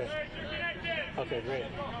 Okay. Okay, great.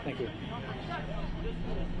 Thank you.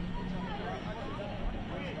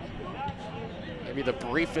 Maybe the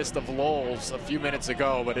briefest of lulls a few minutes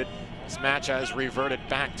ago, but this match has reverted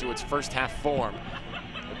back to its first half form.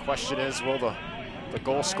 The question is, will the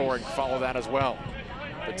goal scoring follow that as well?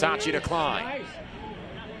 Batachi decline.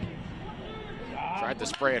 Tried to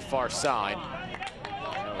spray it far side.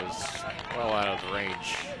 That was well out of the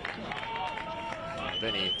range of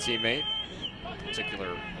any teammate, in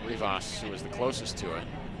particular Rivas, who was the closest to it.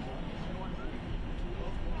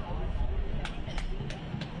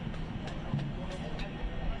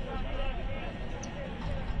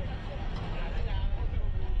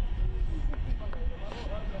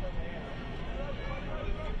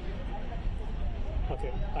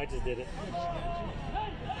 Okay, I just did it.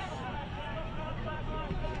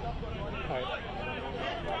 All right.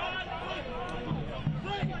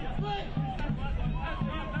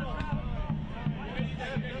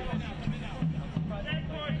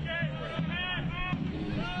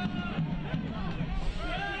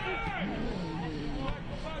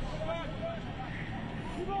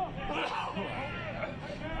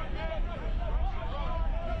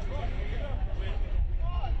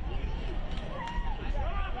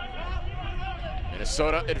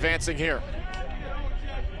 Minnesota advancing here.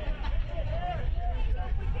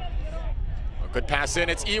 A good pass in,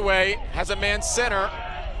 it's Iwe, has a man center.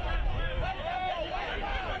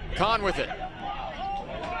 Khan with it.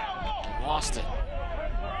 Lost it.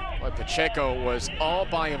 Boy, Pacheco was all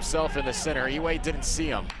by himself in the center. Iwe didn't see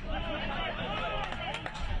him.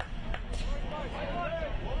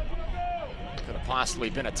 Could have possibly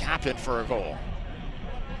been a tap-in for a goal.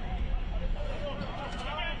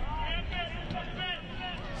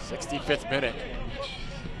 65th minute.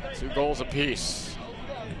 2 goals apiece.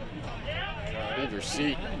 Leave your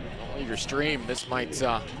seat, don't leave your stream. This might,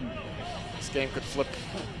 this game could flip.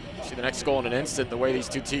 See the next goal in an instant, the way these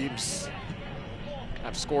two teams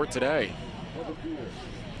have scored today.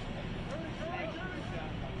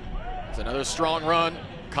 It's another strong run.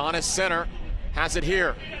 Khan is center, has it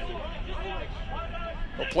here.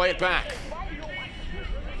 We'll play it back.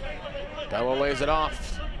 Bello lays it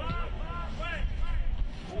off.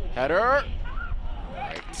 Header.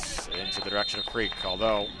 Right into the direction of Creek,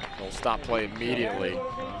 although they'll stop play immediately.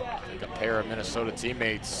 I think a pair of Minnesota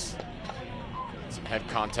teammates. Some head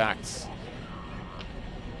contacts.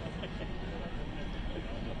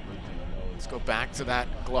 Let's go back to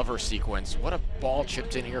that Glover sequence. What a ball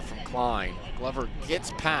chipped in here from Klein. Glover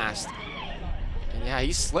gets past. And yeah,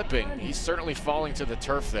 he's slipping. He's certainly falling to the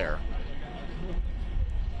turf there.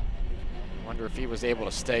 Wonder if he was able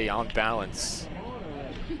to stay on balance.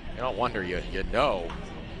 You don't wonder, you know.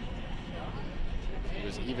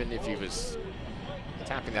 Even if he was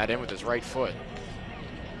tapping that in with his right foot.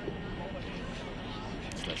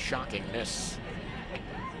 It's the shocking miss.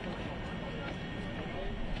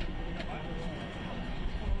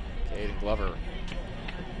 Caden Glover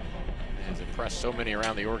has impressed so many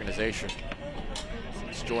around the organization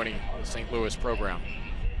since joining the St. Louis program.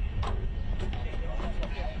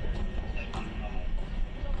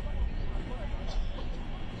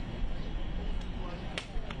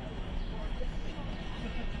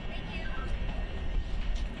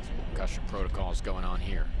 Concussion protocols going on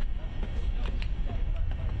here.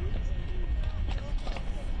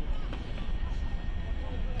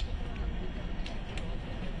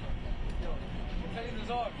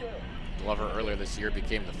 Glover earlier this year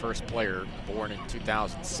became the first player born in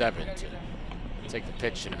 2007 to take the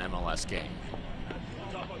pitch in an MLS game.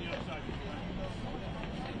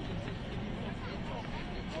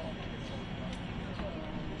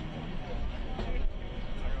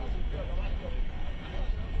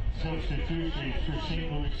 Substitution for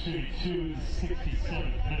St. Louis CITY2, the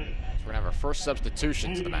 67th minute. So we're going to have our first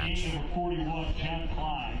substitution to the match. Number 41, John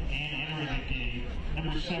Klein, and entering the game,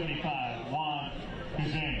 number 75, Juan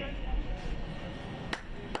Kazan.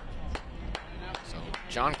 So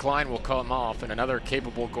John Klein will come off, and another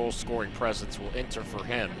capable goal-scoring presence will enter for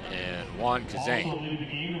him, and Juan Kazan. Also in the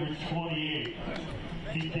game, number 28,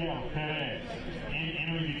 Miguel Perez, and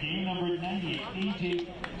entering the game, number 98, AJ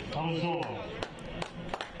Palazzolo.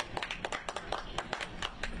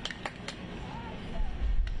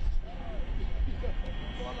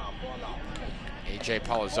 AJ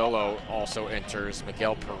Palazzolo also enters.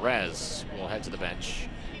 Miguel Perez will head to the bench.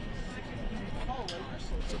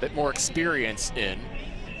 So a bit more experience in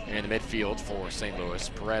the midfield for St. Louis.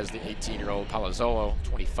 Perez, the 18-year-old, Palazzolo,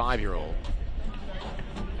 25-year-old.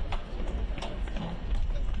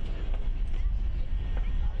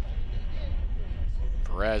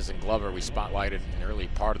 Perez and Glover we spotlighted in the early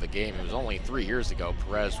part of the game. It was only 3 years ago.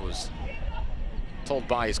 Perez was told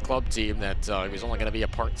by his club team that he was only going to be a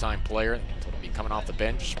part-time player. Told him he'd be coming off the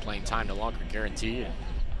bench, playing time no longer guaranteed. And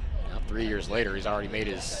now 3 years later, he's already made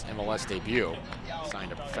his MLS debut.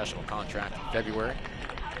 Signed a professional contract in February.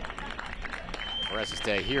 Perez's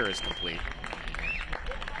day here is complete.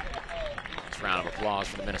 This round of applause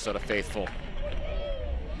for the Minnesota faithful.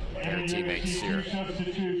 Their teammates here.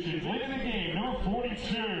 Substitution, late in the game, number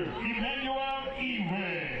 42,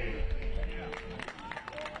 MNUFC2.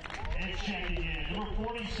 And checking in, number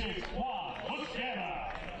 46, Juan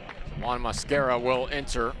Mosquera. Juan Mosquera will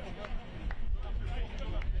enter.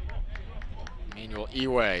 Emmanuel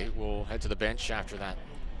Iwe will head to the bench after that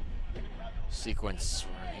sequence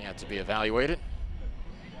where he had to be evaluated.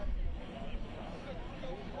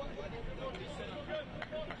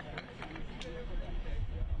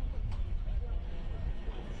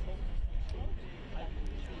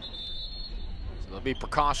 So they'll be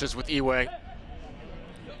precautious with Iwe.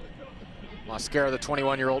 Mosquera, the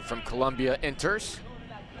 21-year-old from Colombia, enters.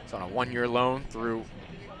 It's on a one-year loan through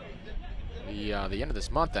the end of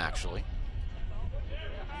this month, actually.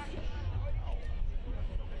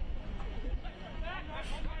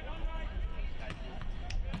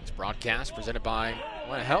 This broadcast presented by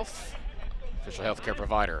Atlanta Health, official healthcare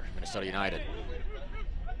provider, Minnesota United.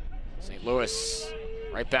 St. Louis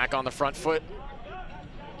right back on the front foot.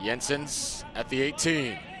 Jensen's at the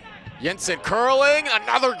 18. Jensen curling,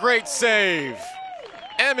 another great save.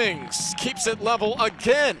 Emmings keeps it level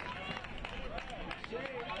again.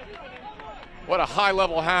 What a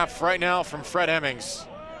high-level half right now from Fred Emmings.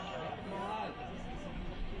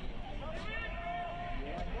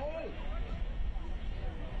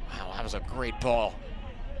 Wow, that was a great ball.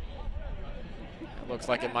 It looks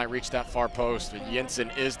like it might reach that far post, but Jensen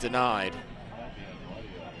is denied.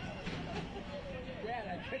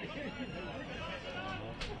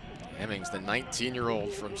 Emmings, the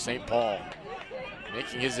 19-year-old from St. Paul,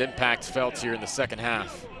 making his impact felt here in the second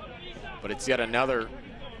half. But it's yet another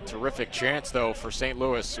terrific chance, though, for St.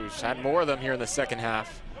 Louis, who's had more of them here in the second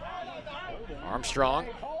half. Armstrong.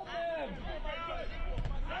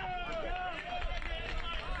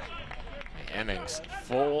 Emmings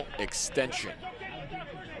full extension.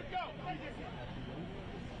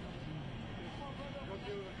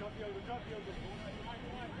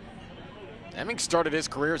 Emmings started his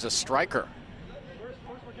career as a striker.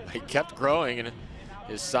 He kept growing, and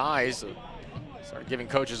his size started giving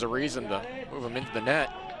coaches a reason to move him into the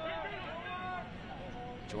net.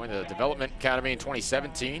 Joined the Development Academy in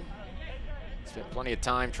 2017. Spent plenty of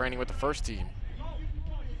time training with the first team.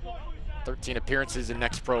 13 appearances in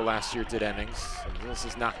Next Pro last year did Emmings. And this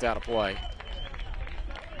is knocked out of play.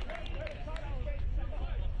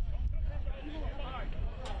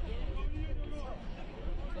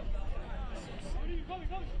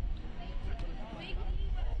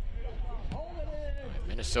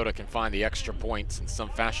 Minnesota can find the extra points in some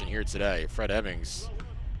fashion here today. Fred Emmings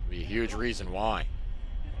will be a huge reason why.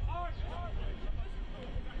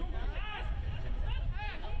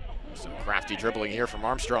 Some crafty dribbling here from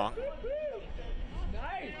Armstrong.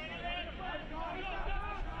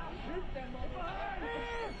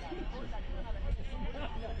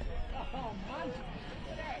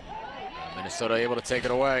 Minnesota able to take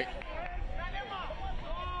it away.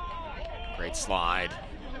 Great slide.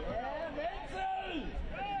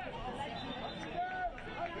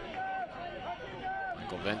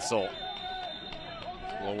 Michael Vinsel.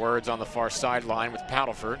 Little words on the far sideline with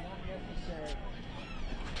Paddleford.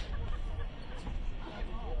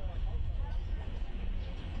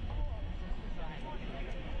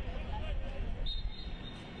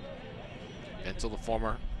 Vinsel, the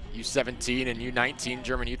former U17 and U19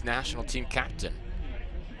 German Youth National Team captain.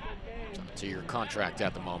 It's on a 2-year contract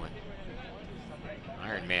at the moment.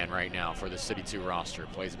 Iron Man right now for the CITY2 roster.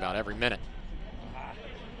 Plays about every minute.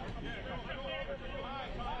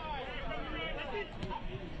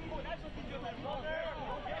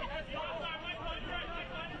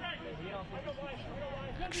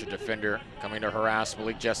 Extra defender coming to harass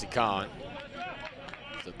Malik Jesse Khan.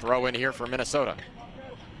 The throw in here for Minnesota.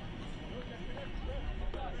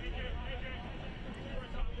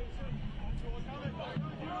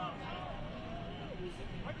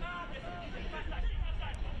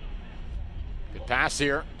 Good pass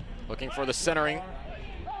here, looking for the centering.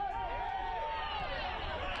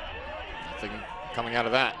 Nothing coming out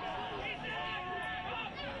of that.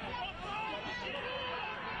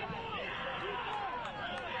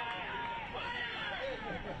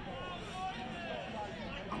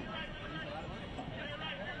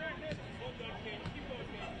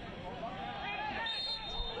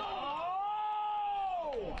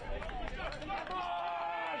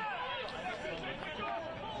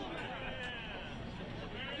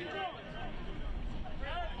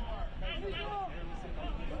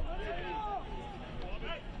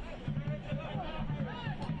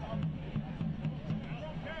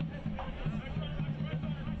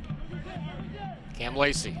 Cam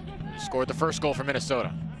Lacey scored the first goal for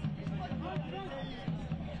Minnesota.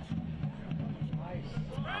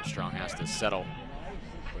 Armstrong has to settle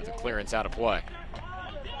with the clearance out of play.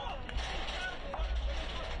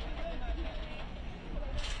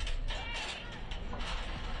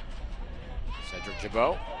 Cedric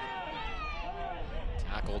Jabot.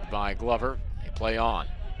 Tackled by Glover. They play on.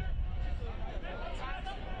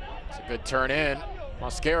 It's a good turn in.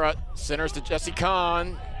 Mosquera centers to Jesse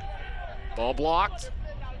Khan. Ball blocked.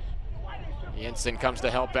 Jensen comes to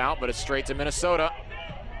help out, but it's straight to Minnesota.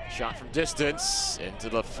 Shot from distance into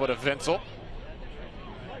the foot of Vinsel.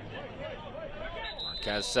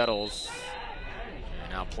 Marquez settles,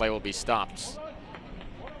 and now play will be stopped.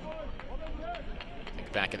 I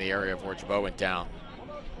think back in the area of where Jabot went down.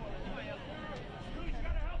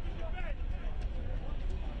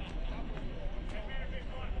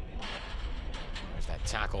 There's that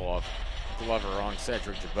tackle of Glover on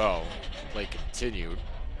Cedric Jabot. Play continued.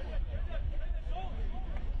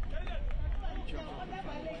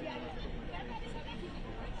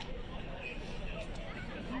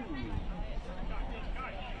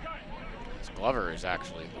 Glover is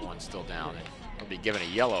actually the one still down, and he'll be given a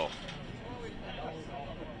yellow.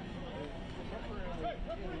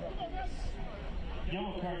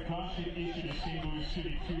 Yellow card caution issued to St. Louis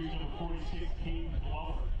CITY2's number 46, Kate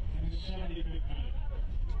Glover, in the 75th minute.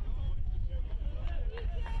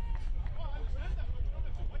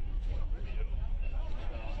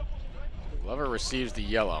 Glover receives the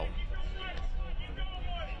yellow.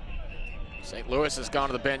 St. Louis has gone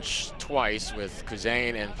to the bench twice with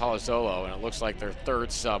Kuzane and Palazzolo, and it looks like their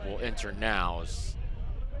third sub will enter now as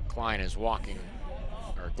Klein is walking,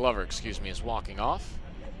 or Glover, excuse me, is walking off.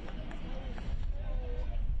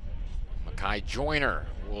 Makai Joyner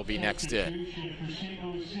will be next in.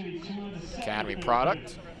 Academy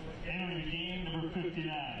product. Entering the game, number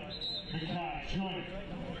 59, Makai Joyner.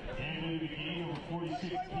 And Player of the game, number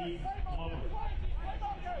 46, Kate Glover.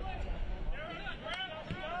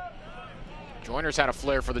 Joiners had a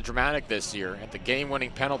flair for the dramatic this year at the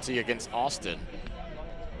game-winning penalty against Austin.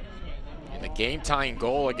 And the game-tying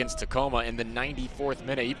goal against Tacoma in the 94th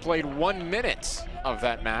minute. He played 1 minute of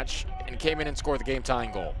that match and came in and scored the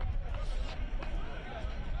game-tying goal.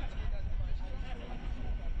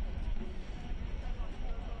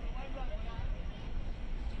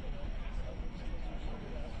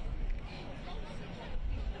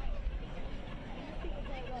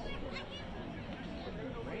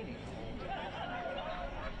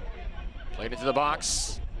 Played into the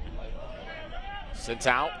box. Sent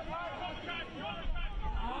out.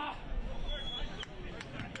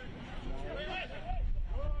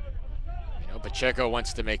 You know, Pacheco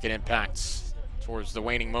wants to make an impact towards the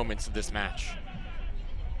waning moments of this match.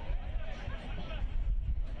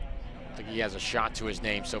 I think he has a shot to his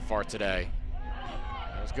name so far today.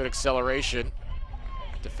 That was good acceleration.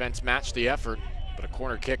 Defense matched the effort, but a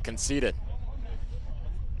corner kick conceded.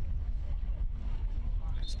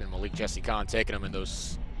 It's been Malik Jesse Khan taking him in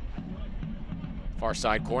those far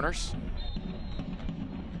side corners.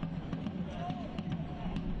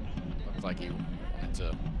 Looks like he wanted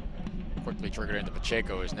to quickly trigger into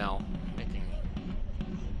Pacheco, is now making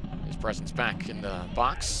his presence back in the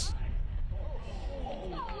box.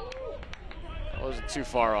 Wasn't too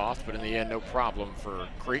far off, but in the end, no problem for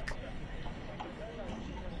Creek.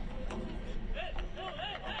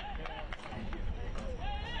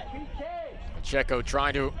 Pacheco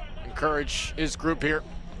trying to encourage his group here.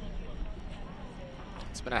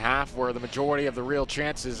 It's been a half where the majority of the real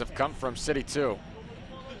chances have come from CITY2.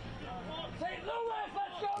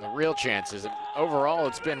 The real chances, overall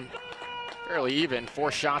it's been fairly even, 4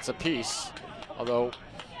 shots apiece. Although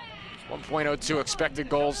 1.02 expected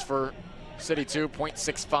goals for CITY2,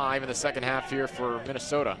 0.65 in the second half here for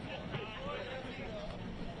Minnesota.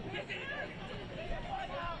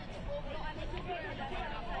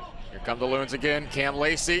 Come the Loons again. Cam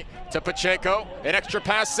Lacey to Pacheco. An extra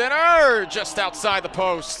pass center, just outside the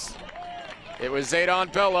post. It was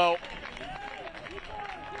Zaydon Bello.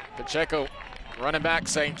 Pacheco running back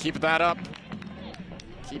saying, keep that up.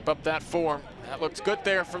 Keep up that form. That looks good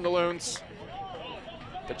there from the Loons.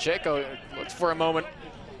 Pacheco looks for a moment.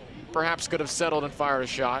 Perhaps could have settled and fired a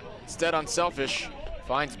shot. Instead, unselfish,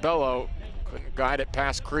 finds Bello. Couldn't guide it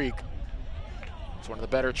past Creek. It's one of the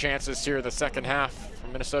better chances here in the second half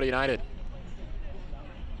from Minnesota United.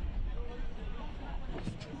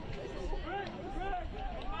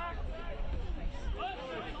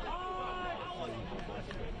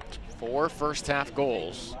 Four first half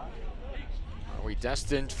goals. Are we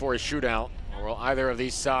destined for a shootout, or will either of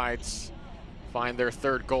these sides find their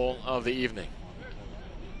third goal of the evening?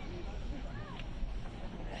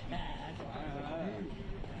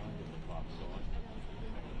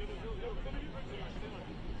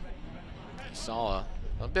 Saw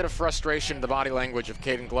a bit of frustration in the body language of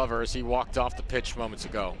Caden Glover as he walked off the pitch moments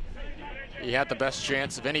ago. He had the best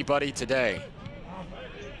chance of anybody today.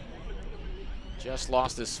 Just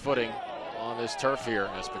lost his footing on this turf here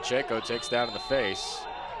as Pacheco takes that in the face.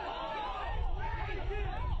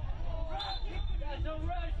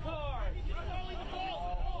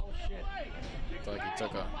 Looked like he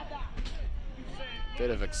took a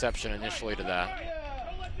bit of exception initially to that.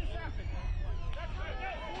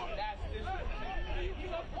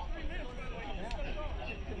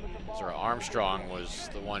 Armstrong was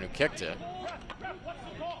the one who kicked it.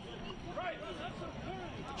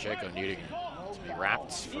 Pacheco needing to be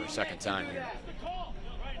wrapped for a second time here.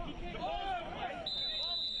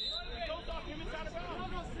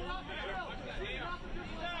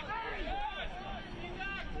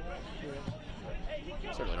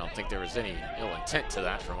 Certainly don't think there was any ill intent to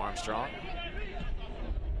that from Armstrong.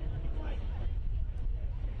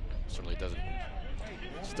 Certainly doesn't,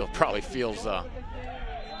 still probably feels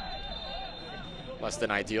less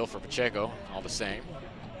than ideal for Pacheco, all the same.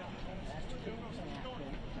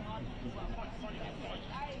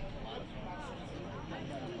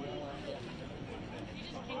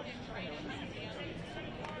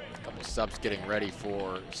 A couple subs getting ready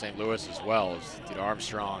for St. Louis as well, as Tito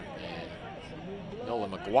Armstrong and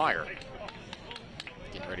Nolan McGuire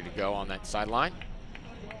getting ready to go on that sideline.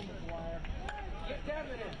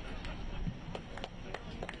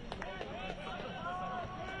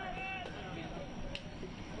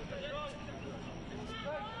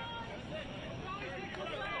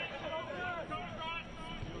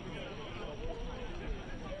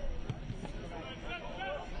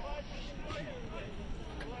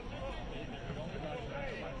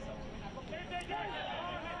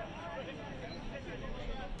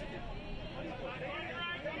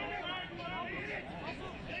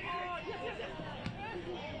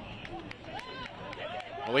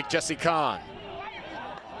 Malik Jesse Khan.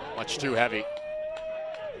 Much too heavy.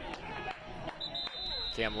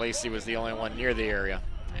 Cam Lacey was the only one near the area.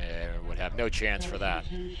 And would have no chance for that.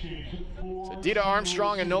 So Dita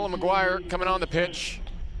Armstrong and Nolan McGuire coming on the pitch.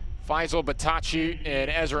 Faisal Batachi and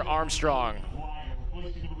Ezra Armstrong.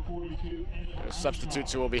 The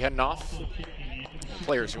substitutes who will be heading off.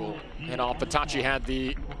 Players who will head off. Batachi had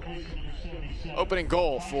the opening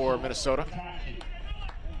goal for Minnesota.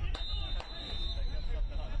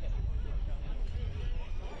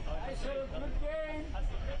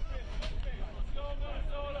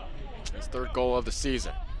 His third goal of the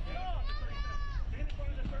season.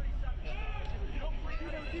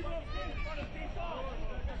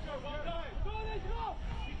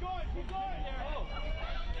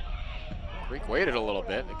 Greek waited a little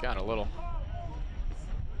bit. It got a little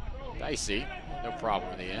dicey. No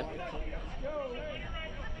problem in the end.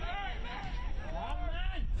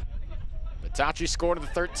 Batachi scored in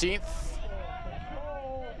the 13th.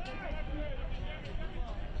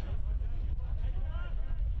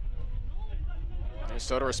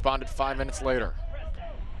 Minnesota responded 5 minutes later.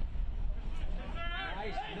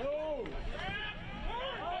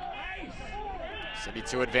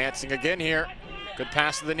 CITY2 advancing again here. Good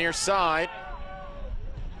pass to the near side.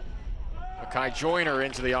 Makai Joyner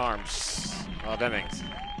into the arms of Emmings.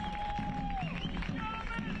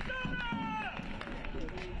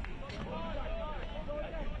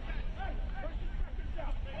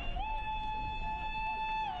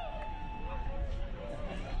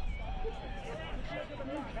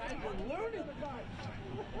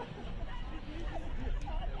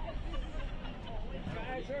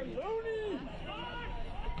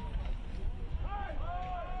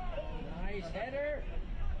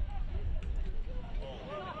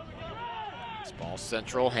 Ball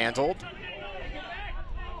central, handled.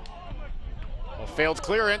 A failed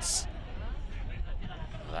clearance.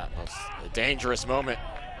 That was a dangerous moment.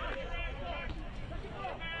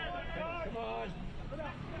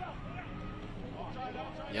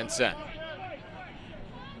 Jensen.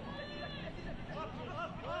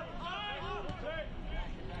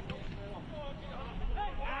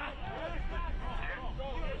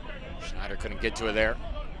 Schneider couldn't get to it there.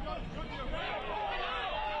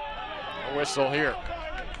 No whistle here.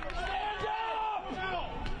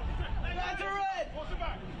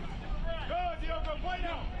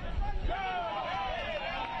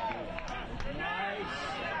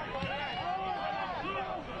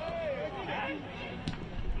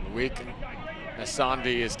 Week,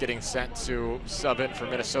 Nasanvi is getting sent to sub in for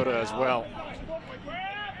Minnesota as well.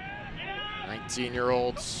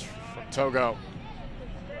 19-year-olds from Togo.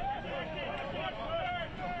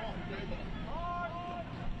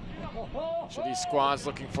 So these squads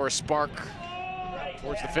looking for a spark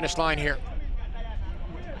towards the finish line here.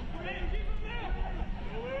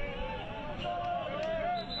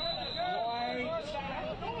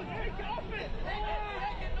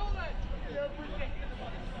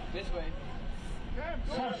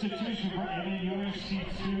 Substitution for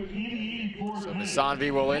MNUFC2, so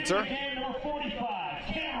Nasanvi will enter. Number 45,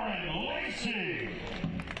 Cameron Lacey.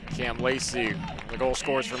 Cam Lacey, the goal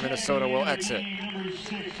scorers for Minnesota, will exit. Number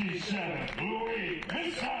 67, Louis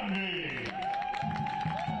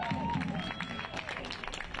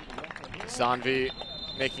Nasanvi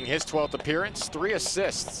making his 12th appearance, 3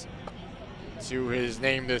 assists to his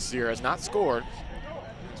name this year. Has not scored.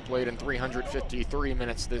 He's played in 353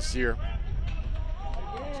 minutes this year.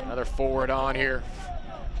 So another forward on here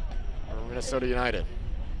for Minnesota United.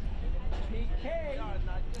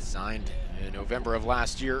 Signed in November of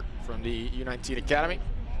last year from the U19 Academy.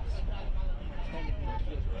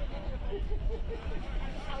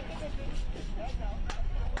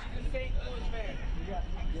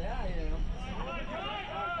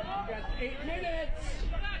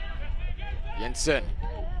 Jensen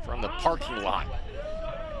from the parking lot.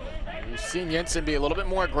 We've seen Jensen be a little bit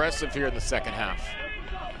more aggressive here in the second half.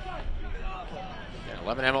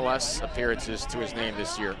 11 MLS appearances to his name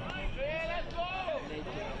this year.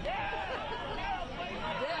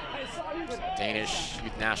 Danish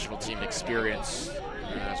youth national team experience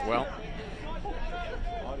as well.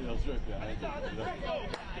 Just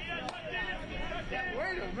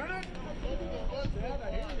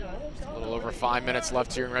a little over 5 minutes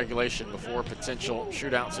left here in regulation before a potential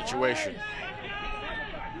shootout situation.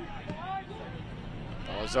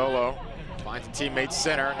 Palazzolo finds a teammate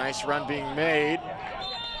center. Nice run being made.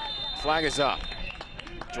 Flag is up.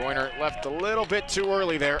 Joyner left a little bit too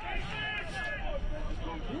early there.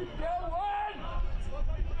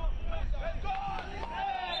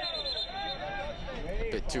 A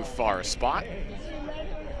bit too far a spot.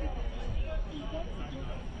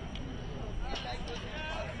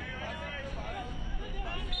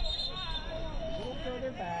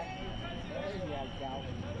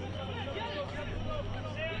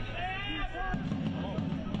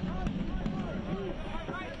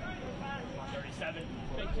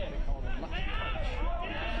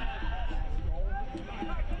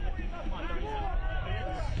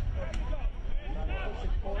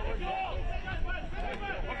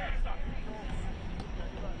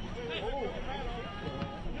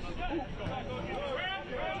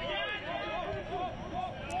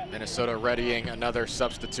 Minnesota readying another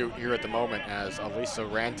substitute here at the moment as Elisa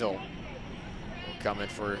Randall will come in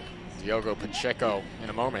for Diogo Pacheco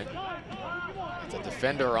in a moment. It's a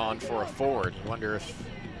defender on for a forward. You wonder if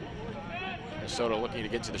Minnesota looking to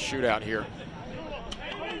get to the shootout here.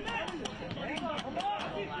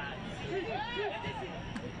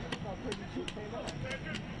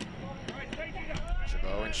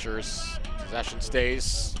 Chabot ensures possession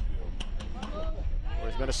stays.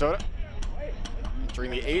 Where's Minnesota?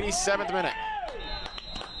 Entering the 87th minute.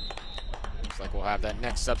 Looks like we'll have that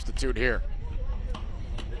next substitute here.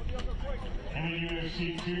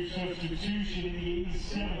 MNUFC2 substitution in the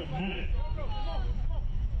 87th minute.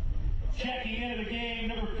 Checking into the game,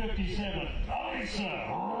 number 57, Elisa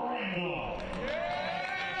Randall.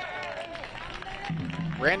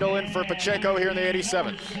 Randall in for Pacheco here in the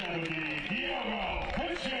 87th.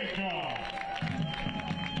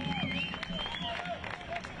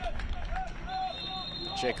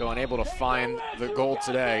 Pacheco unable to find the goal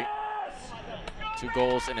today. 2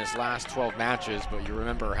 goals in his last 12 matches, but you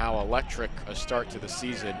remember how electric a start to the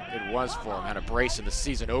season it was for him. Had a brace in the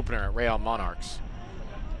season opener at Real Monarchs.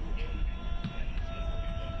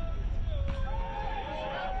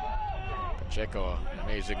 Pacheco, an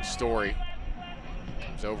amazing story.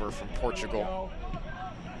 Comes over from Portugal.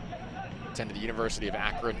 Attended the University of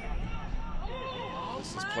Akron.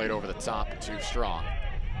 This is played over the top, too strong.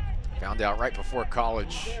 Found out right before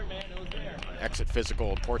college, exit physical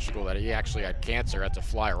in Portugal, that he actually had cancer. Had to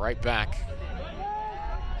fly right back,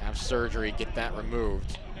 have surgery, get that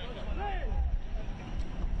removed.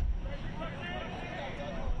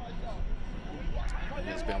 He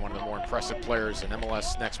has been one of the more impressive players in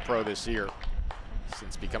MLS Next Pro this year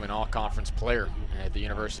since becoming an all-conference player at the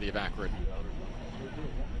University of Akron.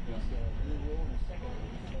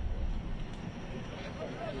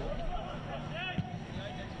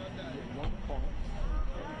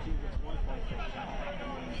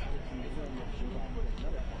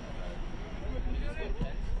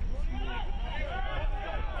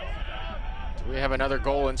 We have another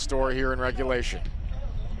goal in store here in regulation.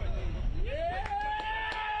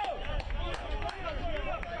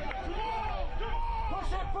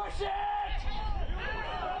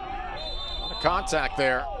 A lot of contact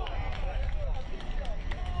there.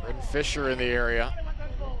 Britton Fisher in the area.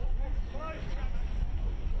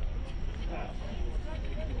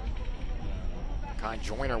 Kai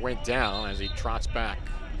Joyner went down as he trots back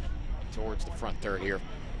towards the front third here.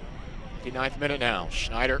 59th minute now.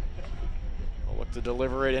 Schneider will look to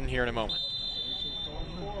deliver it in here in a moment.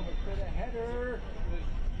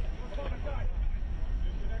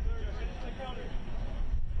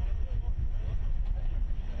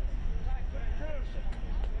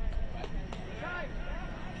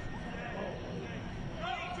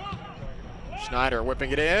 Schneider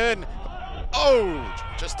whipping it in. Oh,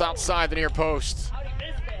 just outside the near post.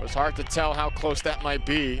 It was hard to tell how close that might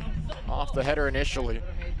be off the header initially.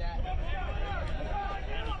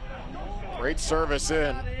 Great service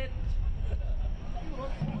in.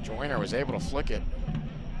 Joyner was able to flick it.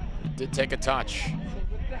 Did take a touch.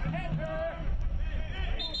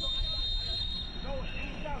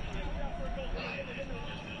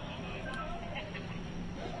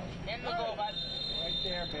 Right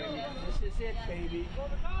there, baby. This is it, baby.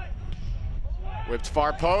 Whipped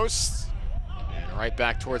far post. And right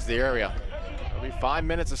back towards the area. It'll be 5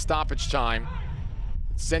 minutes of stoppage time.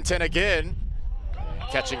 Sent in again.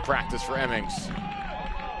 Catching practice for Emmings.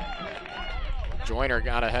 Joyner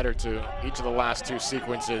got a header to each of the last 2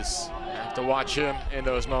 sequences. Have to watch him in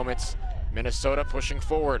those moments. Minnesota pushing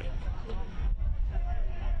forward.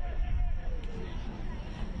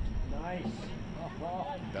 Nice.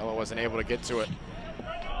 Bella wasn't able to get to it.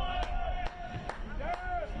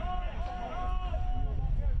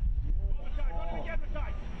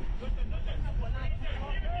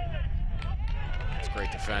 That's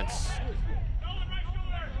great defense.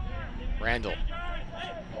 Randall.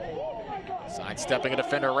 Sidestepping a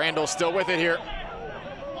defender. Randall still with it here.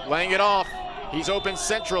 Laying it off. He's open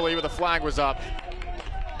centrally, but the flag was up.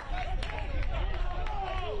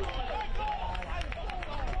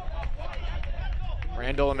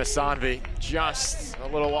 Randall and Misanvi just a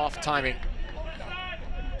little off timing.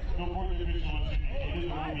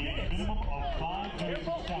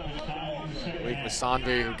 Malik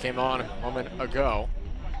Misanvi, who came on a moment ago.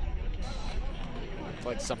 Looked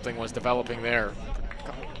like something was developing there.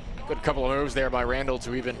 Good couple of moves there by Randall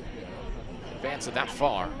to even advance it that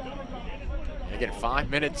far. And again, 5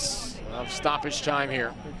 minutes of stoppage time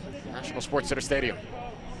here. National Sports Center Stadium.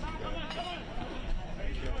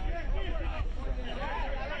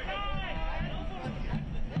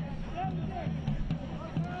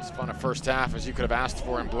 fun a first half as you could have asked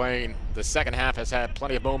for in Blaine. The second half has had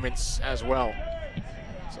plenty of moments as well.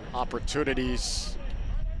 Some opportunities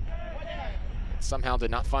that somehow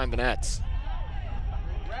did not find the net.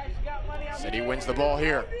 City wins the ball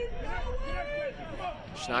here.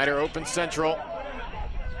 Schneider open central.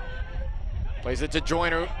 Plays it to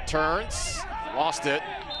Joyner, turns, lost it,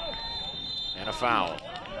 and a foul.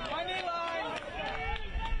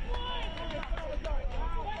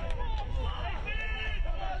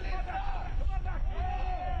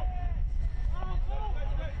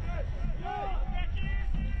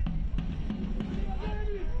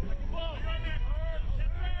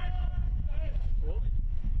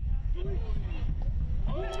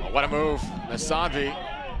 Oh, what a move. Nasadvi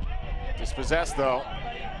dispossessed though.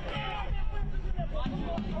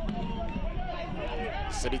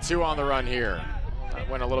 CITY2 on the run here. That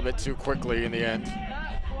went a little bit too quickly in the end.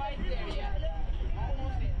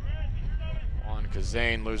 Juan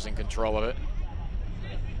Kazane losing control of it.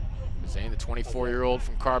 Kazane, the 24-year-old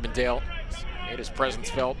from Carbondale, made his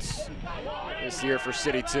presence felt this year for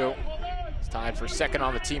CITY2. He's tied for second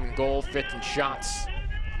on the team in goal, fifth in shots.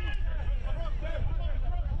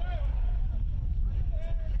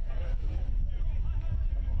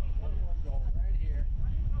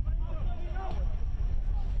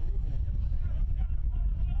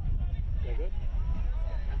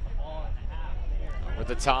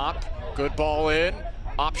 Over the top, good ball in,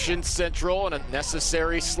 option central, and a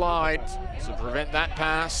necessary slide to prevent that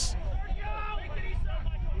pass.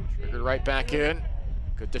 Triggered right back in.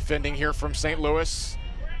 Good defending here from St. Louis.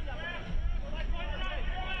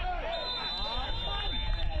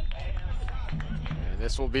 And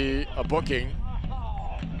this will be a booking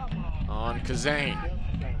on Kazane.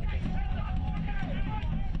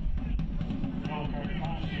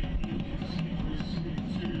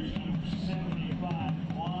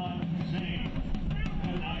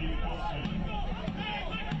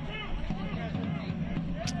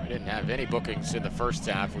 Didn't have any bookings in the first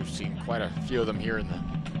half. We've seen quite a few of them here in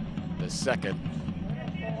the second.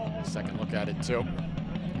 Second look at it too.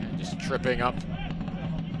 And just tripping up.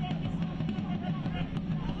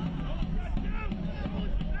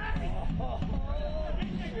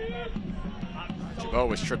 Chabot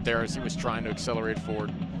was tripped there as he was trying to accelerate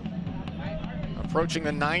forward. Approaching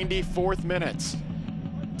the 94th minute.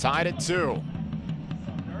 Tied at 2.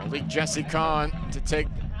 Malik Jesse Khan to take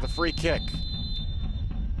the free kick.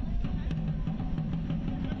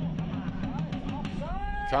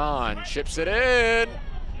 Khan chips it in.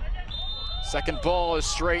 Second ball is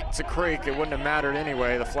straight to Creek. It wouldn't have mattered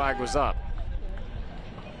anyway. The flag was up.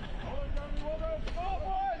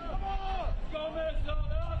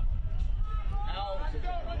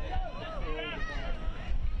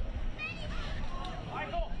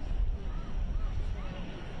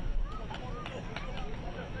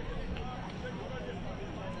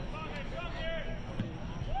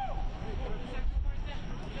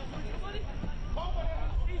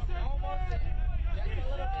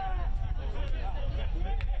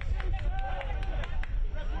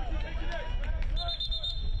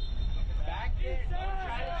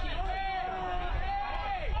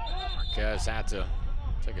 Marquez had to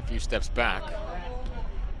take a few steps back.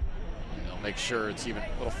 And they'll make sure it's even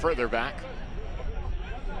a little further back.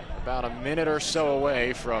 About a minute or so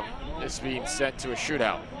away from this being set to a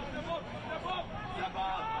shootout.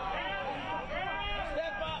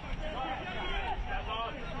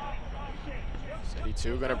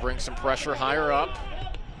 CITY2 going to bring some pressure higher up.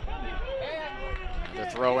 And the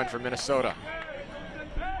throw in for Minnesota.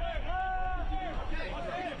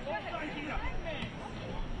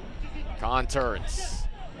 Khan turns.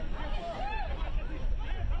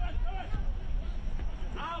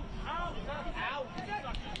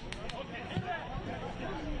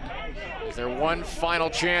 Is there one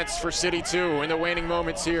final chance for CITY2 in the waning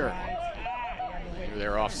moments here?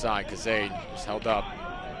 They're offside. Kazane just held up.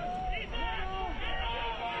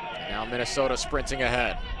 And now Minnesota sprinting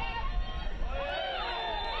ahead.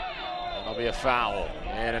 That'll be a foul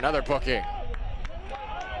and another booking.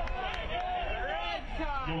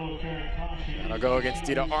 And I'll go against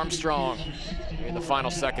Dita Armstrong in the final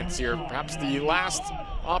seconds here. Perhaps the last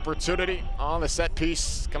opportunity on the set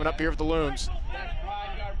piece coming up here with the Loons.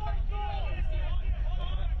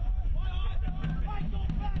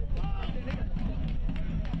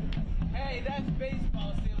 Hey, that's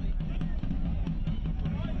baseball, silly.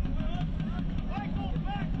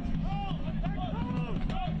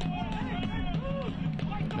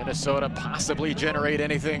 Minnesota possibly generate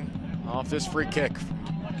anything off this free kick.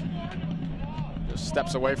 Just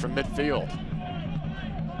steps away from midfield.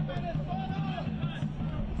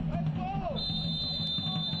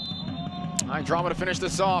 High drama to finish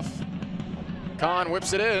this off. Kahn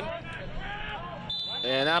whips it in.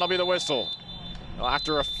 And that'll be the whistle. Well,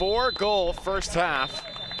 after a 4-goal first half,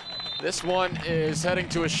 this one is heading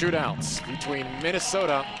to a shootout between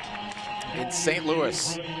Minnesota and St.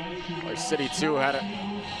 Louis. Where City2 had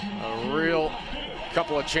a real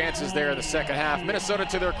couple of chances there in the second half. Minnesota,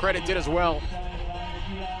 to their credit, did as well.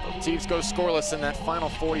 Both teams go scoreless in that final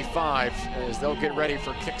 45 as they'll get ready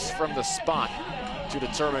for kicks from the spot to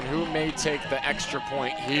determine who may take the extra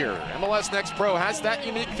point here. MLS Next Pro has that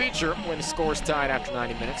unique feature when the score's tied after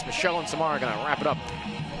 90 minutes. Michelle and Samara are going to wrap it up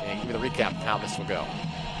and give me the recap of how this will go.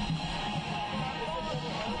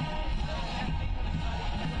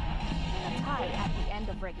 Tie at the end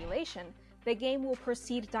of regulation, the game will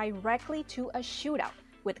proceed directly to a shootout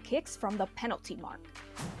with kicks from the penalty mark.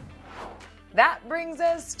 That brings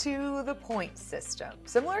us to the point system.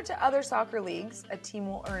 Similar to other soccer leagues, a team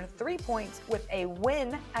will earn 3 points with a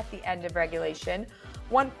win at the end of regulation,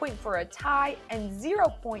 1 point for a tie, and 0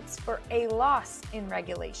 points for a loss in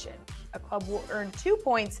regulation. A club will earn 2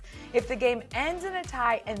 points if the game ends in a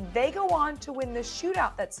tie and they go on to win the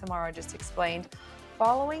shootout that Samara just explained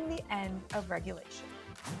following the end of regulation.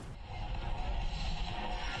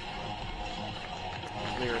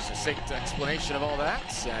 Clear, succinct explanation of all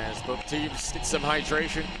that as both teams get some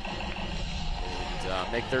hydration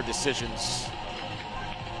and make their decisions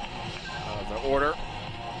of the order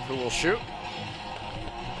who will shoot.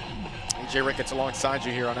 AJ Ricketts alongside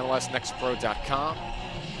you here on MLSNextPro.com.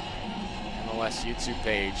 MLS YouTube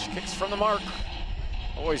page. Kicks from the mark.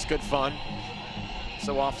 Always good fun.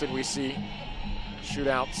 So often we see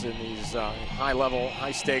shootouts in these high-level,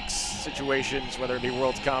 high-stakes situations, whether it be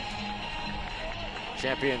World Cup,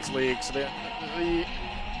 Champions League. So the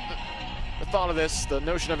thought of this, the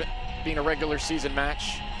notion of it being a regular season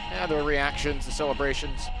match, the reactions, the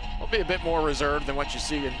celebrations will be a bit more reserved than what you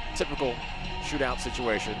see in typical shootout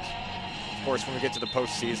situations. Of course, when we get to the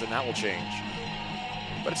postseason, that will change.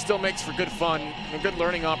 But it still makes for good fun, a good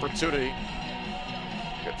learning opportunity,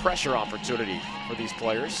 good pressure opportunity for these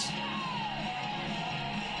players.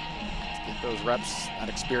 To get those reps, that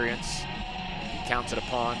experience, be counted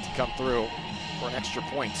upon to come through for an extra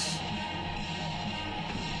points.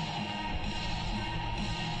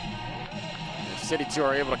 If City2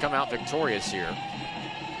 are able to come out victorious here,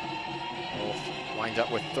 we'll wind up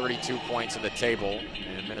with 32 points in the table,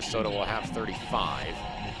 and Minnesota will have 35.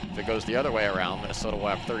 If it goes the other way around, Minnesota will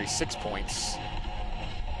have 36 points,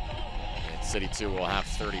 and City2 will have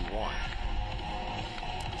 31.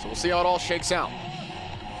 So we'll see how it all shakes out.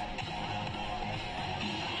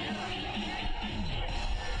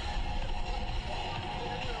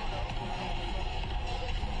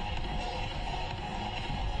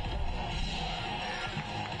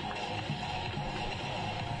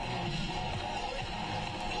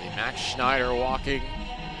 Max Schneider walking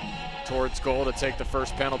towards goal to take the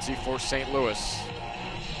first penalty for St. Louis.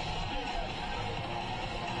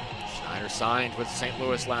 Schneider signed with St.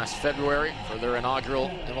 Louis last February for their inaugural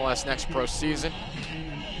MLS Next Pro season.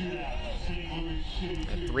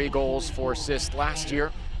 And 3 goals, 4 assists last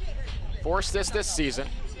year. 4 assists this season.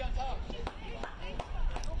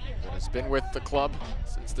 But has been with the club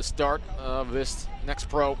since the start of this Next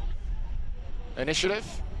Pro initiative.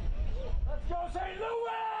 Let's go St. Louis!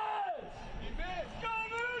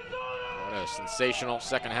 What a sensational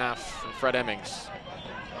second half from Fred Emmings.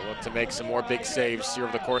 They'll look to make some more big saves here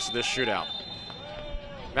over the course of this shootout.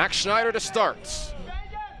 Max Schneider to start.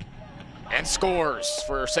 And scores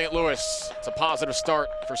for St. Louis. It's a positive start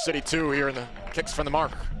for City2 here in the kicks from the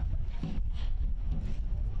mark.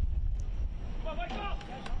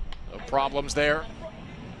 No problems there.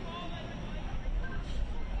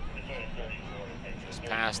 Just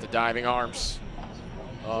past the diving arms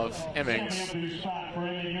of Emmings.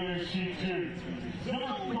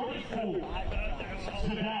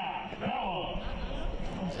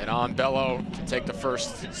 And on Bello to take the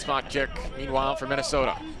first spot kick, meanwhile, for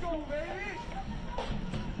Minnesota.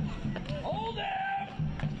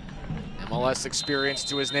 MLS experience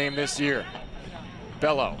to his name this year.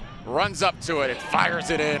 Bello runs up to it and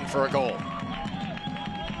fires it in for a goal.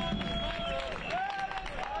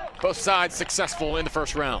 Both sides successful in the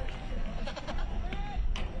first round.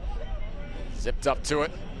 Zipped up to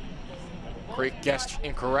it. Creek guessed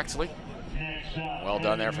incorrectly. Well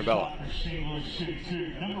done there for Bello.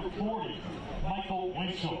 Number 40, Michael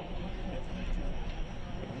Wenzel.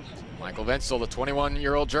 Michael Wenzel, the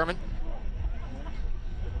 21-year-old German.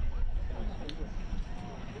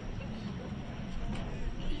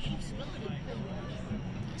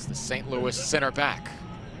 It's the St. Louis center back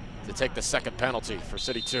to take the second penalty for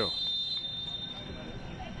City2.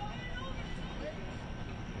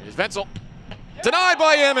 Here's Wenzel. Denied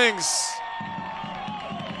by Emmings.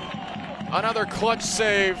 Another clutch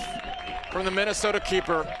save from the Minnesota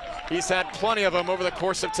keeper. He's had plenty of them over the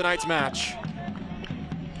course of tonight's match.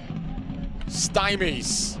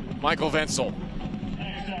 Stymies Michael Wenzel.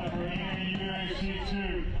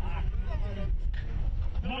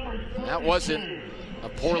 That wasn't a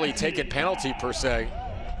poorly taken penalty per se.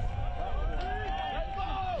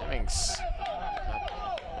 Emmings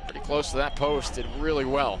got pretty close to that post, did really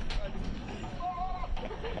well.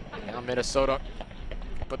 Now Minnesota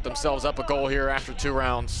put themselves up a goal here after 2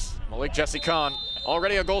 rounds. Malik Jesse Khan,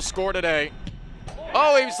 already a goal scored today.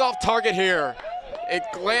 Oh, he was off target here. It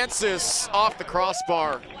glances off the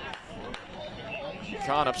crossbar.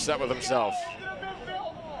 Khan upset with himself.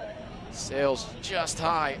 Sails just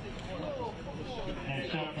high.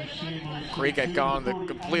 Creek had gone the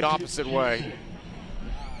complete opposite way.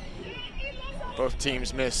 Both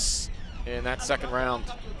teams miss in that second round.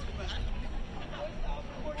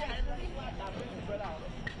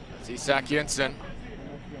 It's Isak Jensen.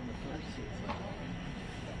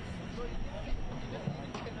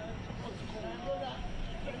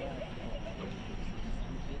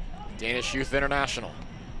 Danish Youth International.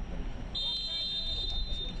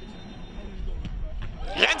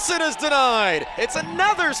 Jensen is denied. It's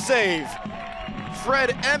another save.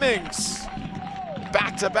 Fred Emmings.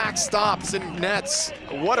 Back-to-back stops and nets.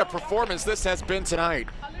 What a performance this has been tonight.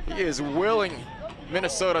 He is willing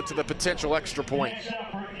Minnesota to the potential extra point.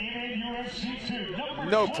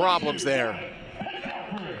 No problems there.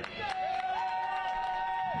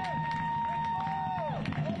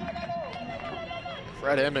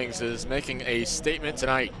 Fred Emmings is making a statement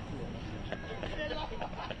tonight.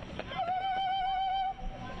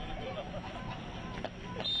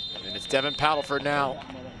 And it's Devin Paddleford now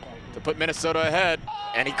to put Minnesota ahead,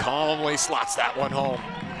 and he calmly slots that one home.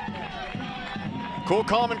 Cool,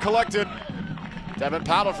 calm, and collected. Devin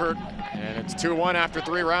Paddleford, and it's 2-1 after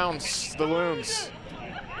 3 rounds, the Loons.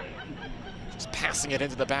 Just passing it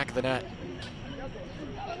into the back of the net.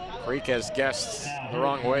 Creek has guessed the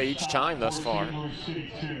wrong way each time thus far.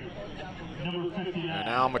 And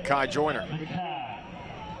now Makai Joyner.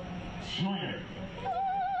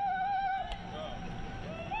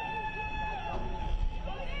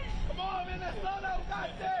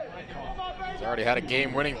 He's already had a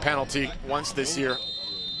game-winning penalty once this year.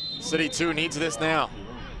 City 2 needs this now.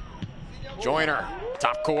 Joyner,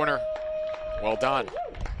 top corner. Well done.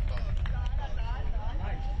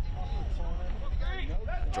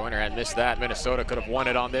 Joyner had missed that. Minnesota could have won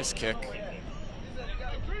it on this kick.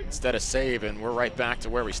 Instead of save, and we're right back to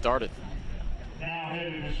where we started. Now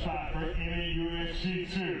heading the spot for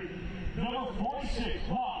MNUFC2, number 46,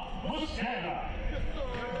 Juan Mosquera.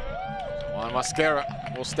 Juan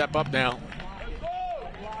Mosquera will step up now.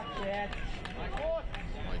 Well,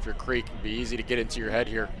 if you're Creek, it'd be easy to get into your head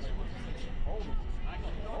here.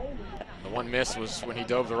 The one miss was when he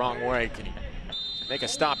dove the wrong way. Can he make a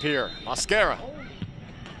stop here? Mosquera.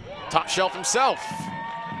 Top shelf himself.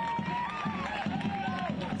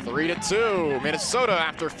 3-2, Minnesota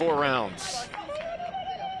after 4 rounds.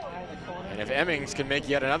 And if Emmings can make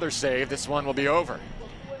yet another save, this one will be over.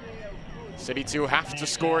 City 2 have to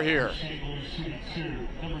score here.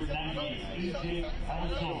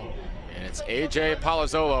 And it's AJ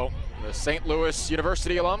Palazzolo, the St. Louis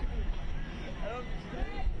University alum.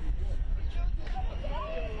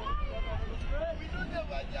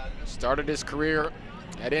 Started his career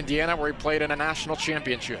at Indiana, where he played in a national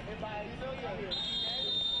championship.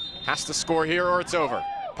 Has to score here or it's over.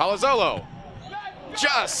 Palazzolo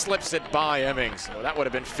just slips it by Emmings. Well, that would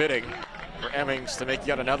have been fitting for Emmings to make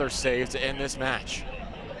yet another save to end this match.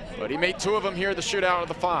 But he made 2 of them here, the shootout of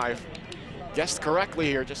the 5. Guessed correctly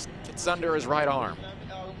here, just gets under his right arm.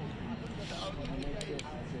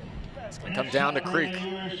 It's gonna come down to Creek.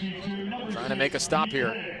 Trying to make a stop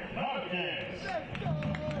here.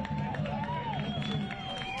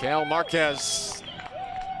 Cal Marquez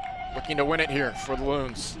looking to win it here for the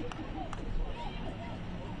Loons.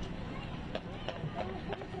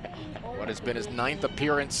 What has been his 9th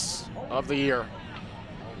appearance of the year.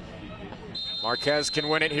 Marquez can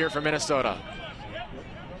win it here for Minnesota.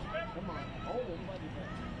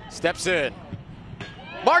 Steps in.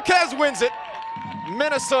 Marquez wins it.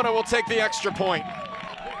 Minnesota will take the extra point.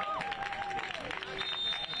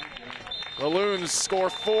 The Loons score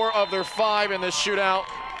 4 of their 5 in this shootout.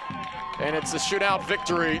 And it's a shootout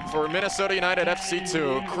victory for Minnesota United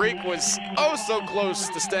FC2. Creek was oh so close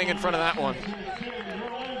to staying in front of that one.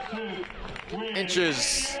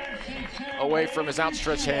 Inches away from his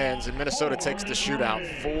outstretched hands, and Minnesota takes the shootout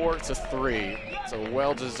 4-3. It's a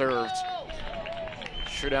well-deserved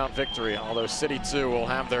shootout victory, although City 2 will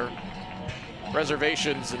have their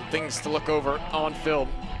reservations and things to look over on film.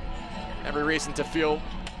 Every reason to feel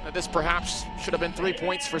that this perhaps should have been 3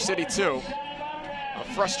 points for City 2. A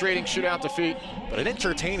frustrating shootout defeat, but an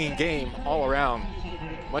entertaining game all around.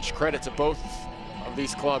 Much credit to both of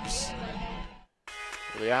these clubs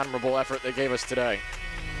for the admirable effort they gave us today.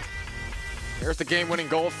 Here's the game-winning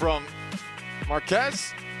goal from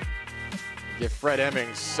Marquez. Give Fred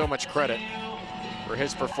Emmings so much credit for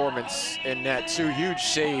his performance in net. 2 huge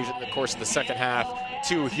saves in the course of the second half,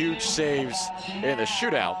 2 huge saves in the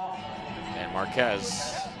shootout. And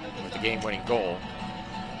Marquez with the game-winning goal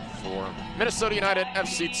for Minnesota United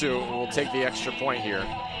FC2, who will take the extra point here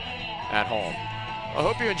at home. I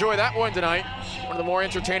hope you enjoy that one tonight. One of the more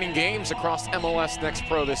entertaining games across MLS Next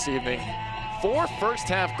Pro this evening. 4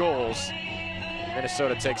 first-half goals.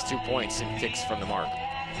 Minnesota takes 2 points and kicks from the mark.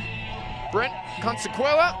 Brent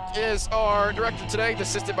Consequela is our director today,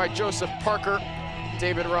 assisted by Joseph Parker,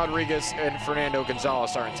 David Rodriguez, and Fernando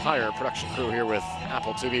Gonzalez, our entire production crew here with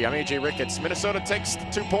Apple TV. I'm AJ Ricketts. Minnesota takes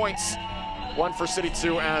 2 points, 1 for City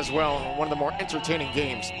 2 as well. One of the more entertaining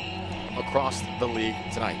games across the league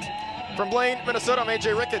tonight. From Blaine, Minnesota, I'm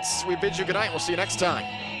AJ Ricketts. We bid you good night. We'll see you next time.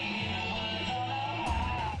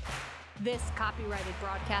 This copyrighted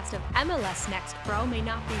broadcast of MLS Next Pro may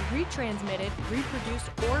not be retransmitted, reproduced,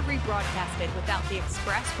 or rebroadcasted without the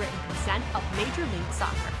express written consent of Major League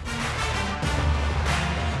Soccer.